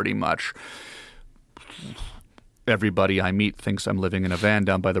like pretty much everybody I meet thinks I'm living in a van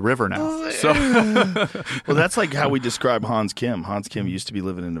down by the river now. So, well, that's like how we describe Hans Kim. Hans Kim used to be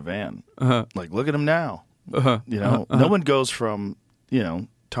living in a van. Like, look at him now. No one goes from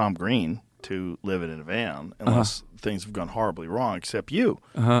Tom Green to living in a van unless things have gone horribly wrong. Except you.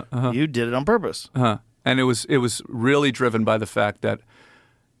 You did it on purpose. And it was really driven by the fact that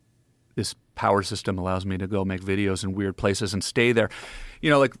this power system allows me to go make videos in weird places and stay there.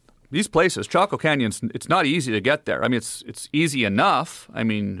 Like. These places, Chaco Canyon, it's not easy to get there. I mean, it's easy enough. I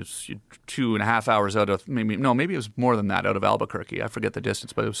mean, it's 2.5 hours out of maybe it was more than that out of Albuquerque. I forget the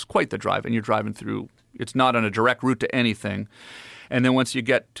distance, but it was quite the drive. And you're driving through. It's not on a direct route to anything. And then once you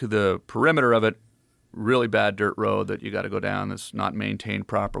get to the perimeter of it, really bad dirt road that you got to go down that's not maintained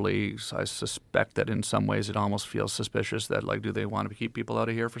properly. So I suspect that in some ways it almost feels suspicious that, like, do they want to keep people out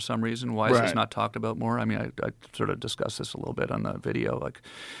of here for some reason? Why is this not talked about more? I mean, I sort of discussed this a little bit on the video. Like,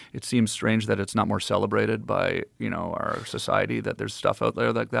 it seems strange that it's not more celebrated by, our society, that there's stuff out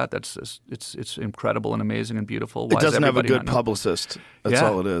there like that. It's incredible and amazing and beautiful. Why it doesn't have a good know? Publicist. That's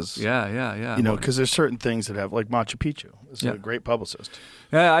all it is. Yeah. Because there's certain things that have, like Machu Picchu. It's a great publicist.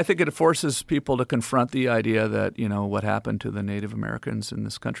 Yeah, I think it forces people to confront the idea that, what happened to the Native Americans in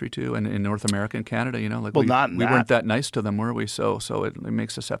this country too, and in North America and Canada, like we weren't that nice to them, were we? So it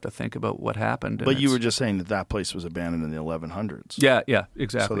makes us have to think about what happened. But you were just saying that place was abandoned in the 1100s. Yeah,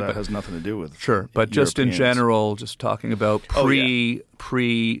 exactly. So that has nothing to do with but just in general, just talking about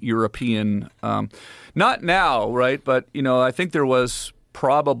pre-European, not now, right? But I think there was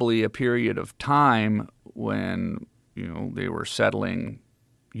probably a period of time when they were settling.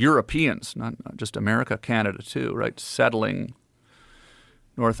 Europeans, not just America, Canada too, right? Settling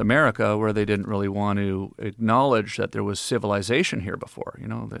North America where they didn't really want to acknowledge that there was civilization here before.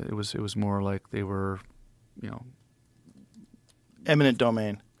 It was more like they were, eminent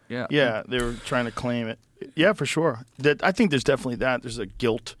domain. Yeah, they were trying to claim it. Yeah, for sure. I think there's definitely that. There's a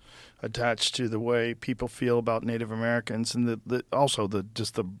guilt attached to the way people feel about Native Americans, and also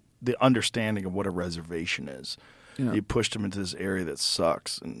the understanding of what a reservation is. You pushed them into this area that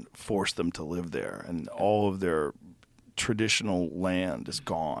sucks and forced them to live there, and all of their traditional land is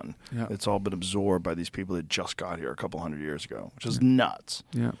gone. Yeah. It's all been absorbed by these people that just got here a couple hundred years ago, which is nuts.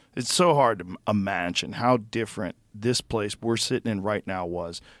 Yeah. It's so hard to imagine how different this place we're sitting in right now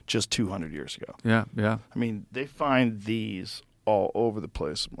was just 200 years ago. Yeah. I mean, they find these all over the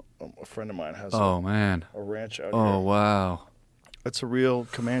place. A friend of mine has a ranch out here. Oh, wow. That's a real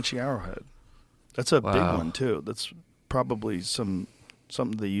Comanche arrowhead. That's a big one, too. That's probably something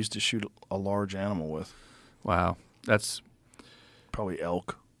they used to shoot a large animal with. Wow. That's probably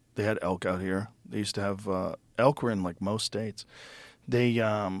elk. They had elk out here. They used to have elk were in like most states. They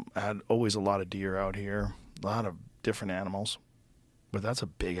had always a lot of deer out here, a lot of different animals. But that's a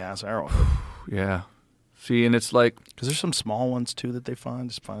big-ass arrowhead. Yeah. See, and it's like... Because there's some small ones, too, that they find.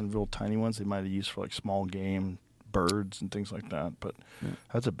 Just find real tiny ones they might have used for like small game, birds and things like that. But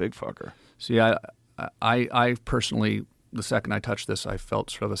that's a big fucker. See, I personally, the second I touched this, I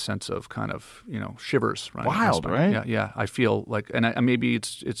felt sort of a sense of kind of, shivers. Wild, right? Yeah. I feel like, and maybe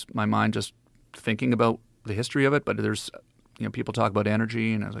it's my mind just thinking about the history of it, but there's, people talk about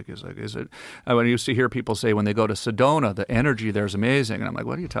energy, and I was like, is it? I used to hear people say when they go to Sedona, the energy there is amazing. And I'm like,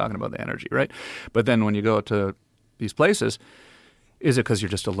 what are you talking about, the energy, right? But then when you go to these places, is it because you're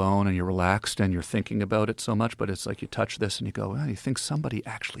just alone and you're relaxed and you're thinking about it so much? But it's like you touch this and you go, well, you think somebody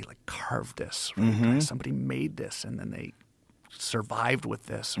actually like carved this, right? Mm-hmm. Somebody made this and then they survived with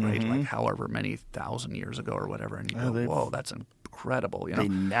this, right? Mm-hmm. Like however many thousand years ago or whatever. And you go, whoa, that's incredible. They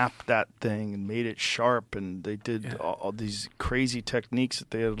napped that thing and made it sharp, and they did all these crazy techniques that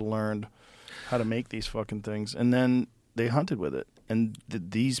they had learned how to make these fucking things. And then they hunted with it. And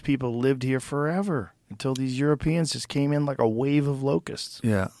these people lived here forever. Until these Europeans just came in like a wave of locusts.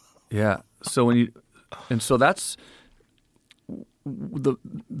 Yeah. So so that's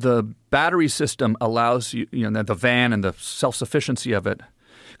the battery system allows you, the van and the self-sufficiency of it.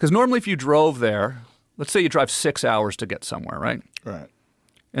 Because normally if you drove there, let's say you drive 6 hours to get somewhere, right? Right.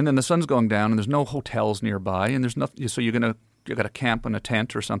 And then the sun's going down and there's no hotels nearby and there's nothing. So you got to camp in a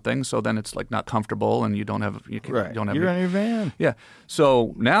tent or something. So then it's like not comfortable and you don't have. You don't have. You're in your van. Yeah.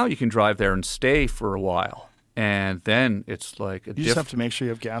 So now you can drive there and stay for a while. And then it's like you just have to make sure you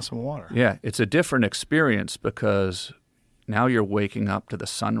have gas and water. Yeah, it's a different experience because now you're waking up to the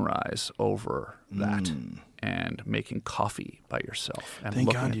sunrise over that and making coffee by yourself. And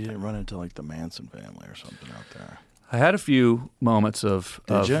Thank God you didn't run into like the Manson family or something out there. I had a few moments of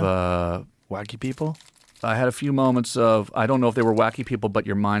wacky people. I had a few moments of, I don't know if they were wacky people, but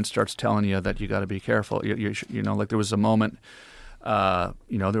your mind starts telling you that you got to be careful. Like there was a moment. There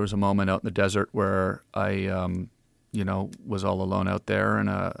was a moment out in the desert where I, was all alone out there in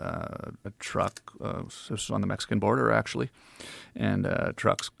a truck. This was on the Mexican border, actually. And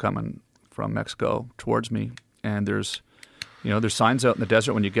trucks coming from Mexico towards me. And there's signs out in the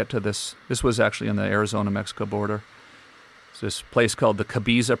desert when you get to this. This was actually on the Arizona-Mexico border. It's this place called the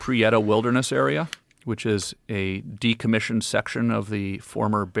Cabeza Prieta Wilderness Area, which is a decommissioned section of the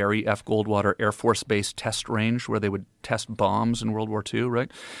former Barry F. Goldwater Air Force Base test range where they would test bombs in World War II,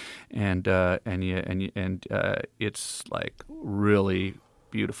 right? And it's like really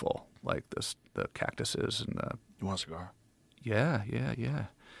beautiful, like the cactuses and the. You want a cigar? Yeah.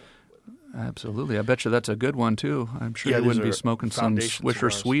 Absolutely. I bet you that's a good one too. I'm sure you wouldn't be smoking some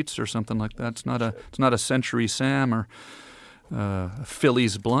Swisher Sweets or something like that. It's not a Century Sam or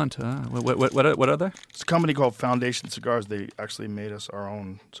Phillies Blunt. What are they? It's a company called Foundation Cigars. They actually made us our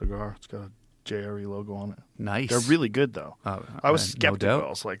own cigar. It's got a JRE logo on it. Nice. They're really good though. I was skeptical. No doubt. I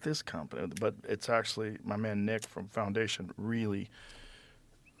was like, this company, but it's actually my man Nick from Foundation really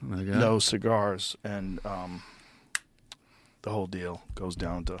knows cigars, and the whole deal goes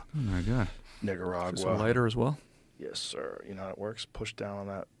down to Nicaragua. Is this a lighter as well? Yes, sir. You know how it works? Push down on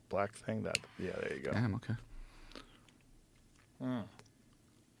that black thing. There you go. Damn, okay.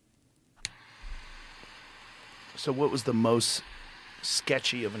 So what was the most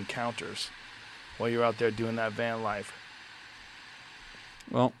sketchy of encounters while you're out there doing that van life?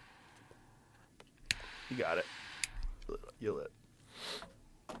 Well, you got it. You lit.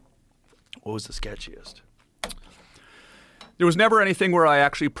 What was the sketchiest? There was never anything where I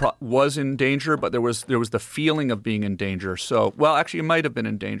actually was in danger, but there was the feeling of being in danger. So, well, actually, it might have been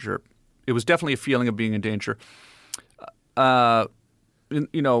in danger. It was definitely a feeling of being in danger. So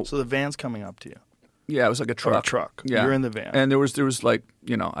the van's coming up to you. Yeah, it was like a truck. Or a truck. Yeah. You're in the van. And there was like,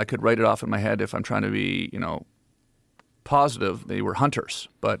 I could write it off in my head if I'm trying to be, positive. They were hunters,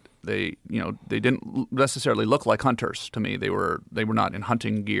 but they didn't necessarily look like hunters to me. They were not in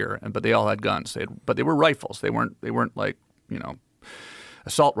hunting gear, but they all had guns. But they were rifles. They weren't like,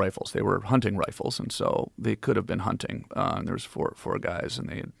 assault rifles. They were hunting rifles, and so they could have been hunting. And there was four guys,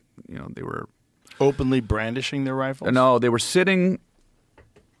 and they were openly brandishing their rifles? No, they were sitting,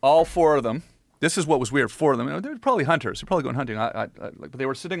 all four of them. This is what was weird. Four of them. They were probably hunters. They're probably going hunting. But they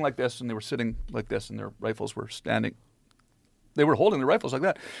were sitting like this, and they were sitting like this, and their rifles were standing. They were holding their rifles like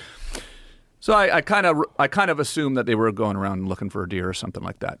that. So I kind of assumed that they were going around looking for a deer or something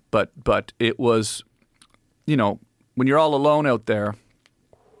like that. But it was, when you're all alone out there,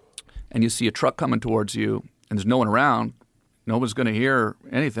 and you see a truck coming towards you, and there's no one around, no one's going to hear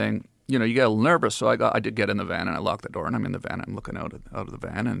anything. You get a little nervous, so I did get in the van, and I locked the door, and I'm in the van. I'm looking out of the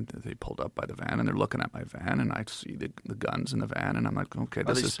van, and they pulled up by the van, and they're looking at my van, and I see the guns in the van, and I'm like, okay,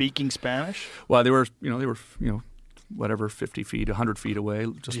 Are they speaking Spanish? Well, they were whatever, 50 feet, 100 feet away,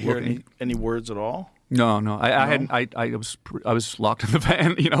 just Did you looking. hear any words at all? No. I was locked in the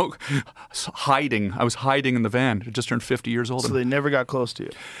van, hiding. I was hiding in the van. I just turned 50 years old. So they never got close to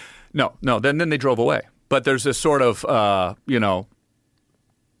you? No. Then they drove away. But there's this sort of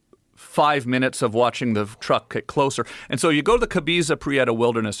 5 minutes of watching the truck get closer. And so you go to the Cabeza Prieta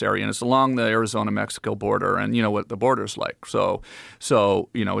Wilderness Area, and it's along the Arizona-Mexico border, and you know what the border's like. So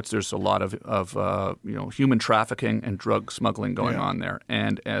there's a lot of human trafficking and drug smuggling going on there,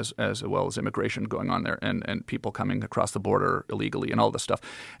 and as well as immigration going on there, and people coming across the border illegally and all this stuff.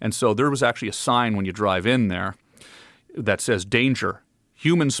 And so there was actually a sign when you drive in there that says danger.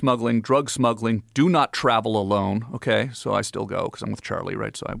 Human smuggling, drug smuggling, do not travel alone. Okay, so I still go because I'm with Charlie,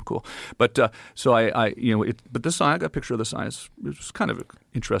 right? So I'm cool. But but this sign, I got a picture of the sign. It's kind of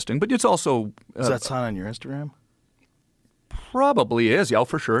interesting, but it's also is that sign on your Instagram? Probably is. Yeah,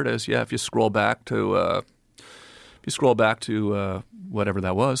 for sure it is. Yeah, if you scroll back to whatever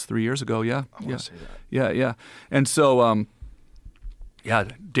that was 3 years ago. Yeah, I want to see that. Yeah. And so Yeah,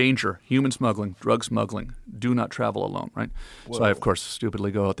 danger, human smuggling, drug smuggling. Do not travel alone, right? Whoa. So I, of course, stupidly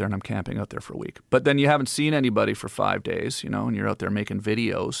go out there and I'm camping out there for a week. But then you haven't seen anybody for 5 days, and you're out there making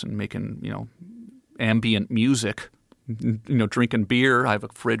videos and making, ambient music, drinking beer. I have a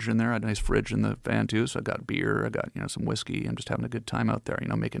fridge in there, a nice fridge in the van too. So I got beer, I got, some whiskey. I'm just having a good time out there,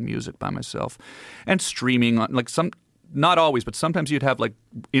 making music by myself and streaming on, not always, but sometimes you'd have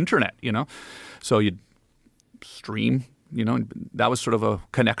internet, so you'd stream. And that was sort of a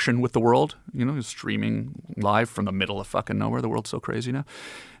connection with the world, streaming live from the middle of fucking nowhere. The world's so crazy now,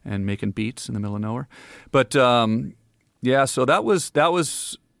 and making beats in the middle of nowhere. But yeah, so that was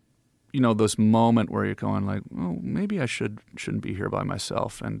this moment where you're going like, oh, maybe I shouldn't be here by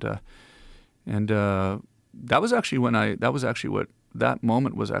myself, and that was actually that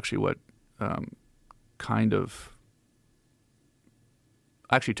moment was actually what kind of.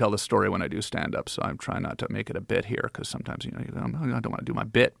 I actually tell this story when I do stand-up, so I'm trying not to make it a bit here because sometimes, I don't want to do my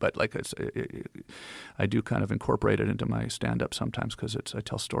bit, but I do kind of incorporate it into my stand-up sometimes because I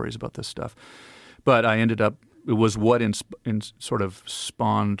tell stories about this stuff. But I ended up, it was what sort of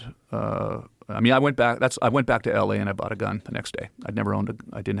spawned. I went back to LA and I bought a gun the next day.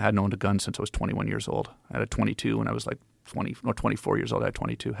 Hadn't owned a gun since I was 21 years old. I had a 22 when I was 24 years old. I had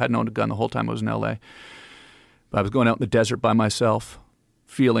 22. Hadn't owned a gun the whole time I was in LA. But I was going out in the desert by myself,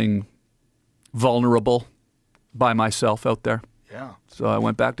 feeling vulnerable by myself out there. Yeah. So I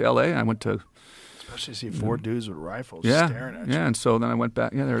went back to LA. I went to... Especially see four dudes with rifles yeah, staring at you. Yeah, and so then I went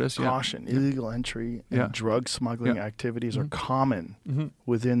back. Yeah, there it is. Caution, yeah. illegal entry and drug smuggling activities are common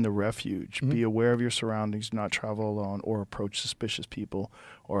within the refuge. Be aware of your surroundings. Do not travel alone or approach suspicious people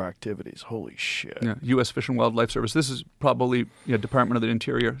or activities. Holy shit. Yeah, U.S. Fish and Wildlife Service. This is probably Department of the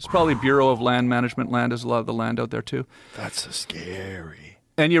Interior. It's probably Bureau of Land Management. Land is a lot of the land out there, too. That's so scary.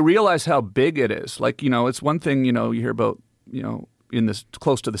 And you realize how big it is. It's one thing, you hear about, in this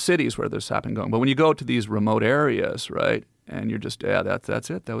close to the cities where there's happening going. But when you go to these remote areas, right, and you're just that's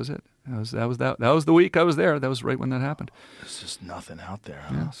it. That was it. That was the week I was there. That was right when that happened. There's just nothing out there,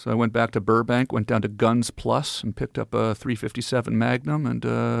 huh? Yeah. So I went back to Burbank, went down to Guns Plus, and picked up a .357 Magnum and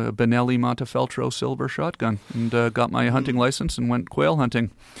a Benelli Montefeltro silver shotgun, and got my hunting license and went quail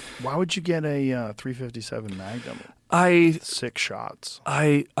hunting. Why would you get a .357 Magnum? 6 shots.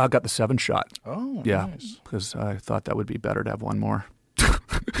 I got the 7-shot. Oh, yeah, nice. Because I thought that would be better to have one more.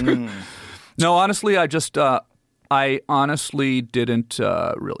 No, honestly, I honestly didn't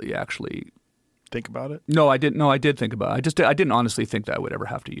really actually think about it. No, I didn't. No, I did think about it. I didn't honestly think that I would ever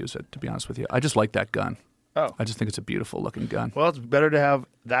have to use it. To be honest with you, I just like that gun. Oh, I just think it's a beautiful looking gun. Well, it's better to have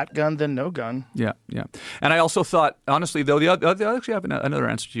that gun than no gun. Yeah, yeah. And I also thought, honestly, though, I actually have another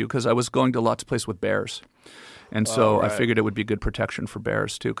answer to you because I was going to lots of places with bears. And so I figured it would be good protection for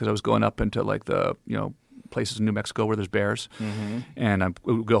bears, too, because I was going up into the, places in New Mexico where there's bears. And I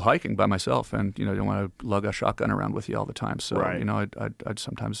would go hiking by myself and, you don't want to lug a shotgun around with you all the time. So, I'd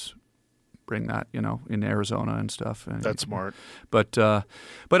sometimes bring that, in Arizona and stuff. And, that's smart. But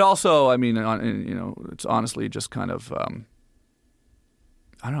also, I mean, it's honestly just kind of, I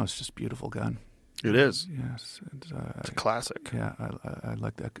don't know, it's just a beautiful gun. It is. Yes, it's a classic. Yeah, I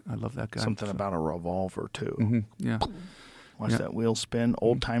like that. I love that gun. Something about a revolver too. Yeah, watch that wheel spin,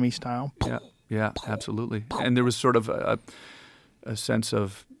 old timey style. Yeah, absolutely. And there was sort of a sense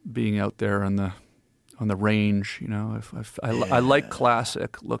of being out there on the range. I like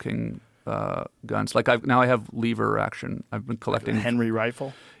classic looking guns. Like I have lever action. I've been collecting Henry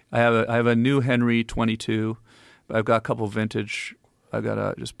rifle. I have a new Henry 22. But I've got a couple vintage.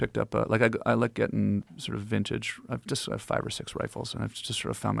 Just picked up I like getting sort of vintage. I have 5 or 6 rifles, and I've just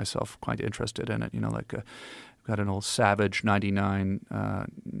sort of found myself quite interested in it. I've got an old Savage 99,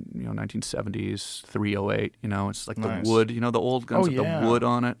 1970s 308. It's like nice. The wood. The old guns with the wood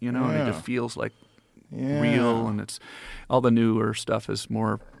on it. And it just feels like real. And it's all the newer stuff is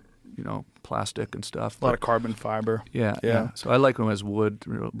more, plastic and stuff. A lot of carbon fiber. Yeah. So I like them as wood.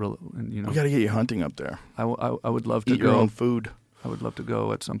 And, we got to get you hunting up there. I would love to eat your own food. I would love to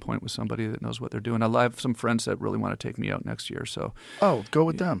go at some point with somebody that knows what they're doing. I have some friends that really want to take me out next year. So, go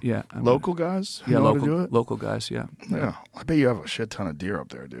with them. Yeah, local guys. Yeah, know how to do it? Local guys. Yeah. I bet you have a shit ton of deer up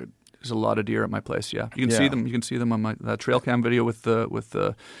there, dude. There's a lot of deer at my place. Yeah, you can see them. You can see them on my trail cam video with the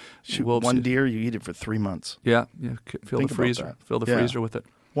wolves. One deer, you eat it for 3 months. Yeah. Fill the freezer. Fill the freezer with it.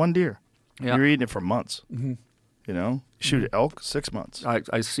 One deer. Yeah. You're eating it for months. Shoot elk 6 months.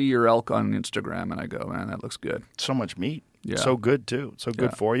 I see your elk on Instagram and I go, man, that looks good. So much meat. Yeah. So good too. So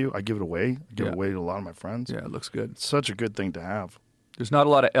good for you. I give it away. I give it away to a lot of my friends. Yeah, it looks good. It's such a good thing to have. There's not a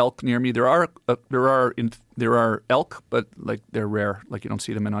lot of elk near me. There are elk, but like they're rare. Like you don't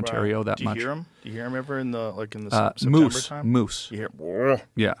see them in Ontario that much. Do you hear them? Do you hear them ever in the September moose? time? Moose. You hear?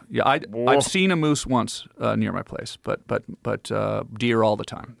 Yeah. I've seen a moose once near my place, but deer all the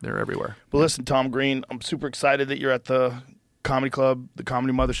time. They're everywhere. Well, listen, Tom Green, I'm super excited that you're at the Comedy Club, the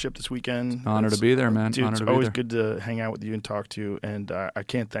Comedy Mothership this weekend. Honor to be there, man. Dude, Honor it's to be always there. good to hang out with you and talk to you, and I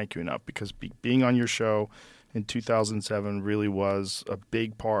can't thank you enough because being on your show in 2007 really was a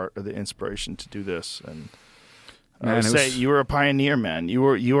big part of the inspiration to do this. And I would say you were a pioneer, man. You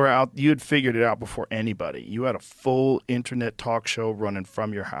were out. You had figured it out before anybody. You had a full internet talk show running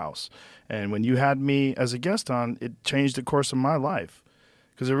from your house, and when you had me as a guest on, it changed the course of my life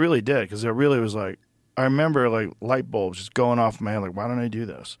because it really did. Because it really was like I remember like light bulbs just going off in my head. Like, why don't I do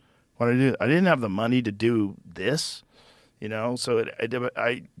this? Why don't I do this? I didn't have the money to do this. You know, so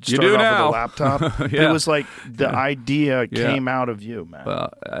I started off with a laptop. Yeah. It was like the idea came out of you, man.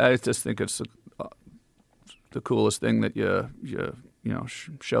 Well, I just think it's the coolest thing that you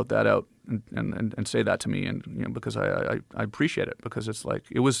shout that out and say that to me, and because I appreciate it, because it's like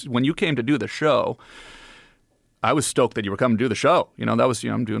it was when you came to do the show. I was stoked that you were coming to do the show. That was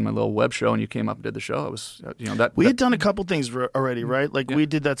I'm doing my little web show, and you came up and did the show. I was that we had done a couple things already, right? Like we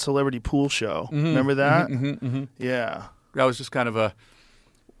did that celebrity pool show. Mm-hmm, Remember that? Mm-hmm. Yeah. That was just kind of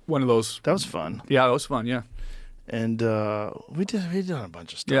one of those. That was fun. Yeah, it was fun. Yeah, and we did a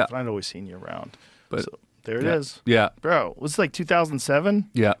bunch of stuff. Yeah. And I'd always seen you around. But so, there it is. Yeah, bro. It was like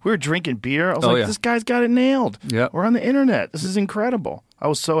 2007. Yeah, we were drinking beer. I was this guy's got it nailed. Yeah, we're on the internet. This is incredible. I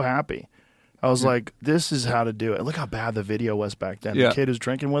was so happy. I was like, this is how to do it. Look how bad the video was back then. The kid who's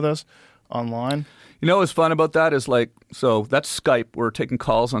drinking with us online. What's fun about that is so that's Skype. We're taking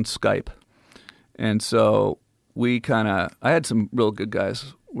calls on Skype, and so. I had some real good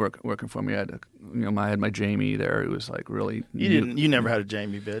guys working for me. I had, I had my Jamie there. Who was like really. You never had a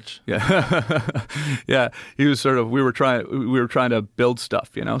Jamie, bitch. Yeah, yeah. He was sort of. We were trying to build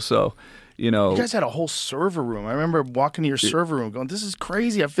stuff, So, You guys had a whole server room. I remember walking to your server room, going, "This is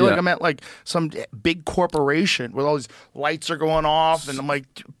crazy. I feel like I'm at like some big corporation where all these lights are going off," and I'm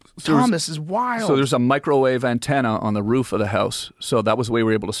like. Tom, this is wild. So there's a microwave antenna on the roof of the house. So that was the way we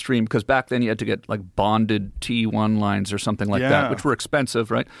were able to stream, because back then you had to get like bonded T1 lines or something like that, which were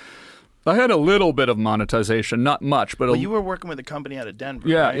expensive, right? I had a little bit of monetization, not much, but you were working with a company out of Denver.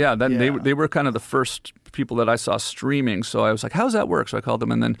 Yeah, right? yeah. Then they were kind of the first people that I saw streaming. So I was like, "How does that work?" So I called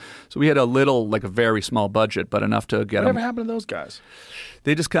them, and then so we had a very small budget, but enough to get them. Whatever happened to those guys?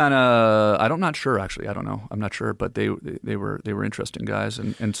 They just kind of I'm not sure actually. I don't know. I'm not sure, but they were interesting guys,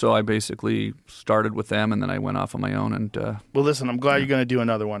 and so I basically started with them, and then I went off on my own. And well, listen, I'm glad you're going to do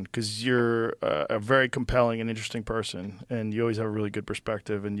another one because you're a very compelling and interesting person, and you always have a really good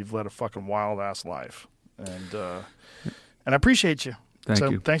perspective, and you've led a fucking wild ass life, and I appreciate you. Thank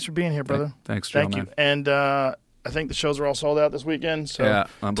you. Thanks for being here, brother. Thanks, Joe, Thank you. And I think the shows are all sold out this weekend. So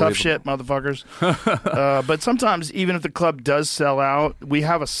tough shit, motherfuckers. But sometimes, even if the club does sell out, we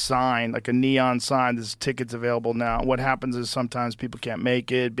have a sign, like a neon sign. There's tickets available now. What happens is sometimes people can't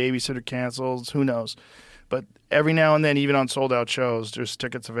make it. Babysitter cancels. Who knows? But every now and then, even on sold-out shows, there's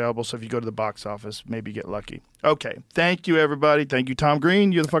tickets available. So if you go to the box office, maybe you get lucky. Okay. Thank you, everybody. Thank you, Tom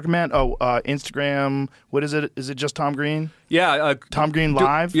Green. You're the fucking man. Oh, Instagram. What is it? Is it just Tom Green? Yeah. Tom Green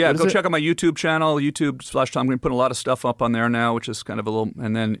Live? Go check out my YouTube channel, YouTube.com/Tom Green. Putting a lot of stuff up on there now, which is kind of a little...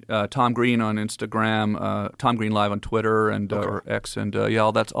 And then Tom Green on Instagram, Tom Green Live on Twitter and or X. And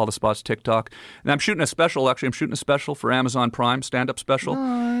all the spots, TikTok. And I'm shooting a special, actually. I'm shooting a special for Amazon Prime, stand-up special.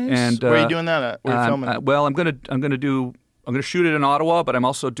 Nice. And, where are you doing that at? Where are you filming it? Well, I'm gonna shoot it in Ottawa, but I'm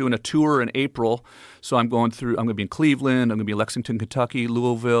also doing a tour in April. So I'm going to be in Cleveland. I'm gonna be in Lexington, Kentucky,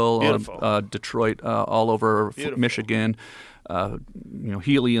 Louisville, Detroit, all over Michigan.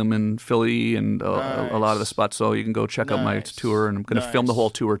 Helium in Philly and a lot of the spots. So you can go check out my tour, and I'm going to film the whole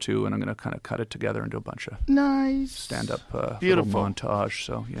tour too, and I'm going to kind of cut it together and do a bunch of stand-up little montage.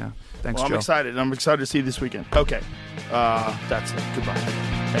 So yeah, thanks, Joe. I'm excited. I'm excited to see you this weekend. Okay, that's it. Goodbye.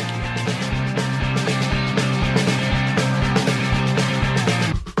 Thank you.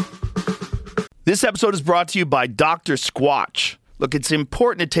 This episode is brought to you by Dr. Squatch. Look, it's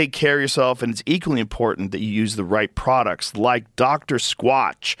important to take care of yourself, and it's equally important that you use the right products like Dr.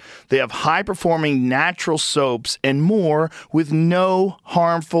 Squatch. They have high-performing natural soaps and more with no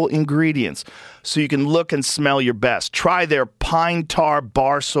harmful ingredients, so you can look and smell your best. Try their pine tar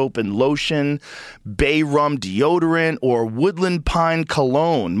bar soap and lotion, bay rum deodorant, or woodland pine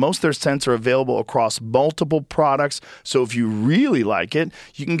cologne. Most of their scents are available across multiple products, so if you really like it,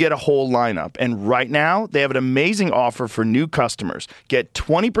 you can get a whole lineup. And right now, they have an amazing offer for new customers. customers. Get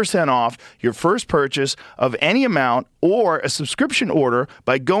 20% off your first purchase of any amount or a subscription order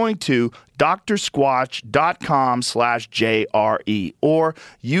by going to drsquatch.com/JRE or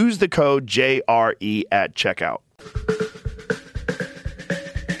use the code JRE at checkout.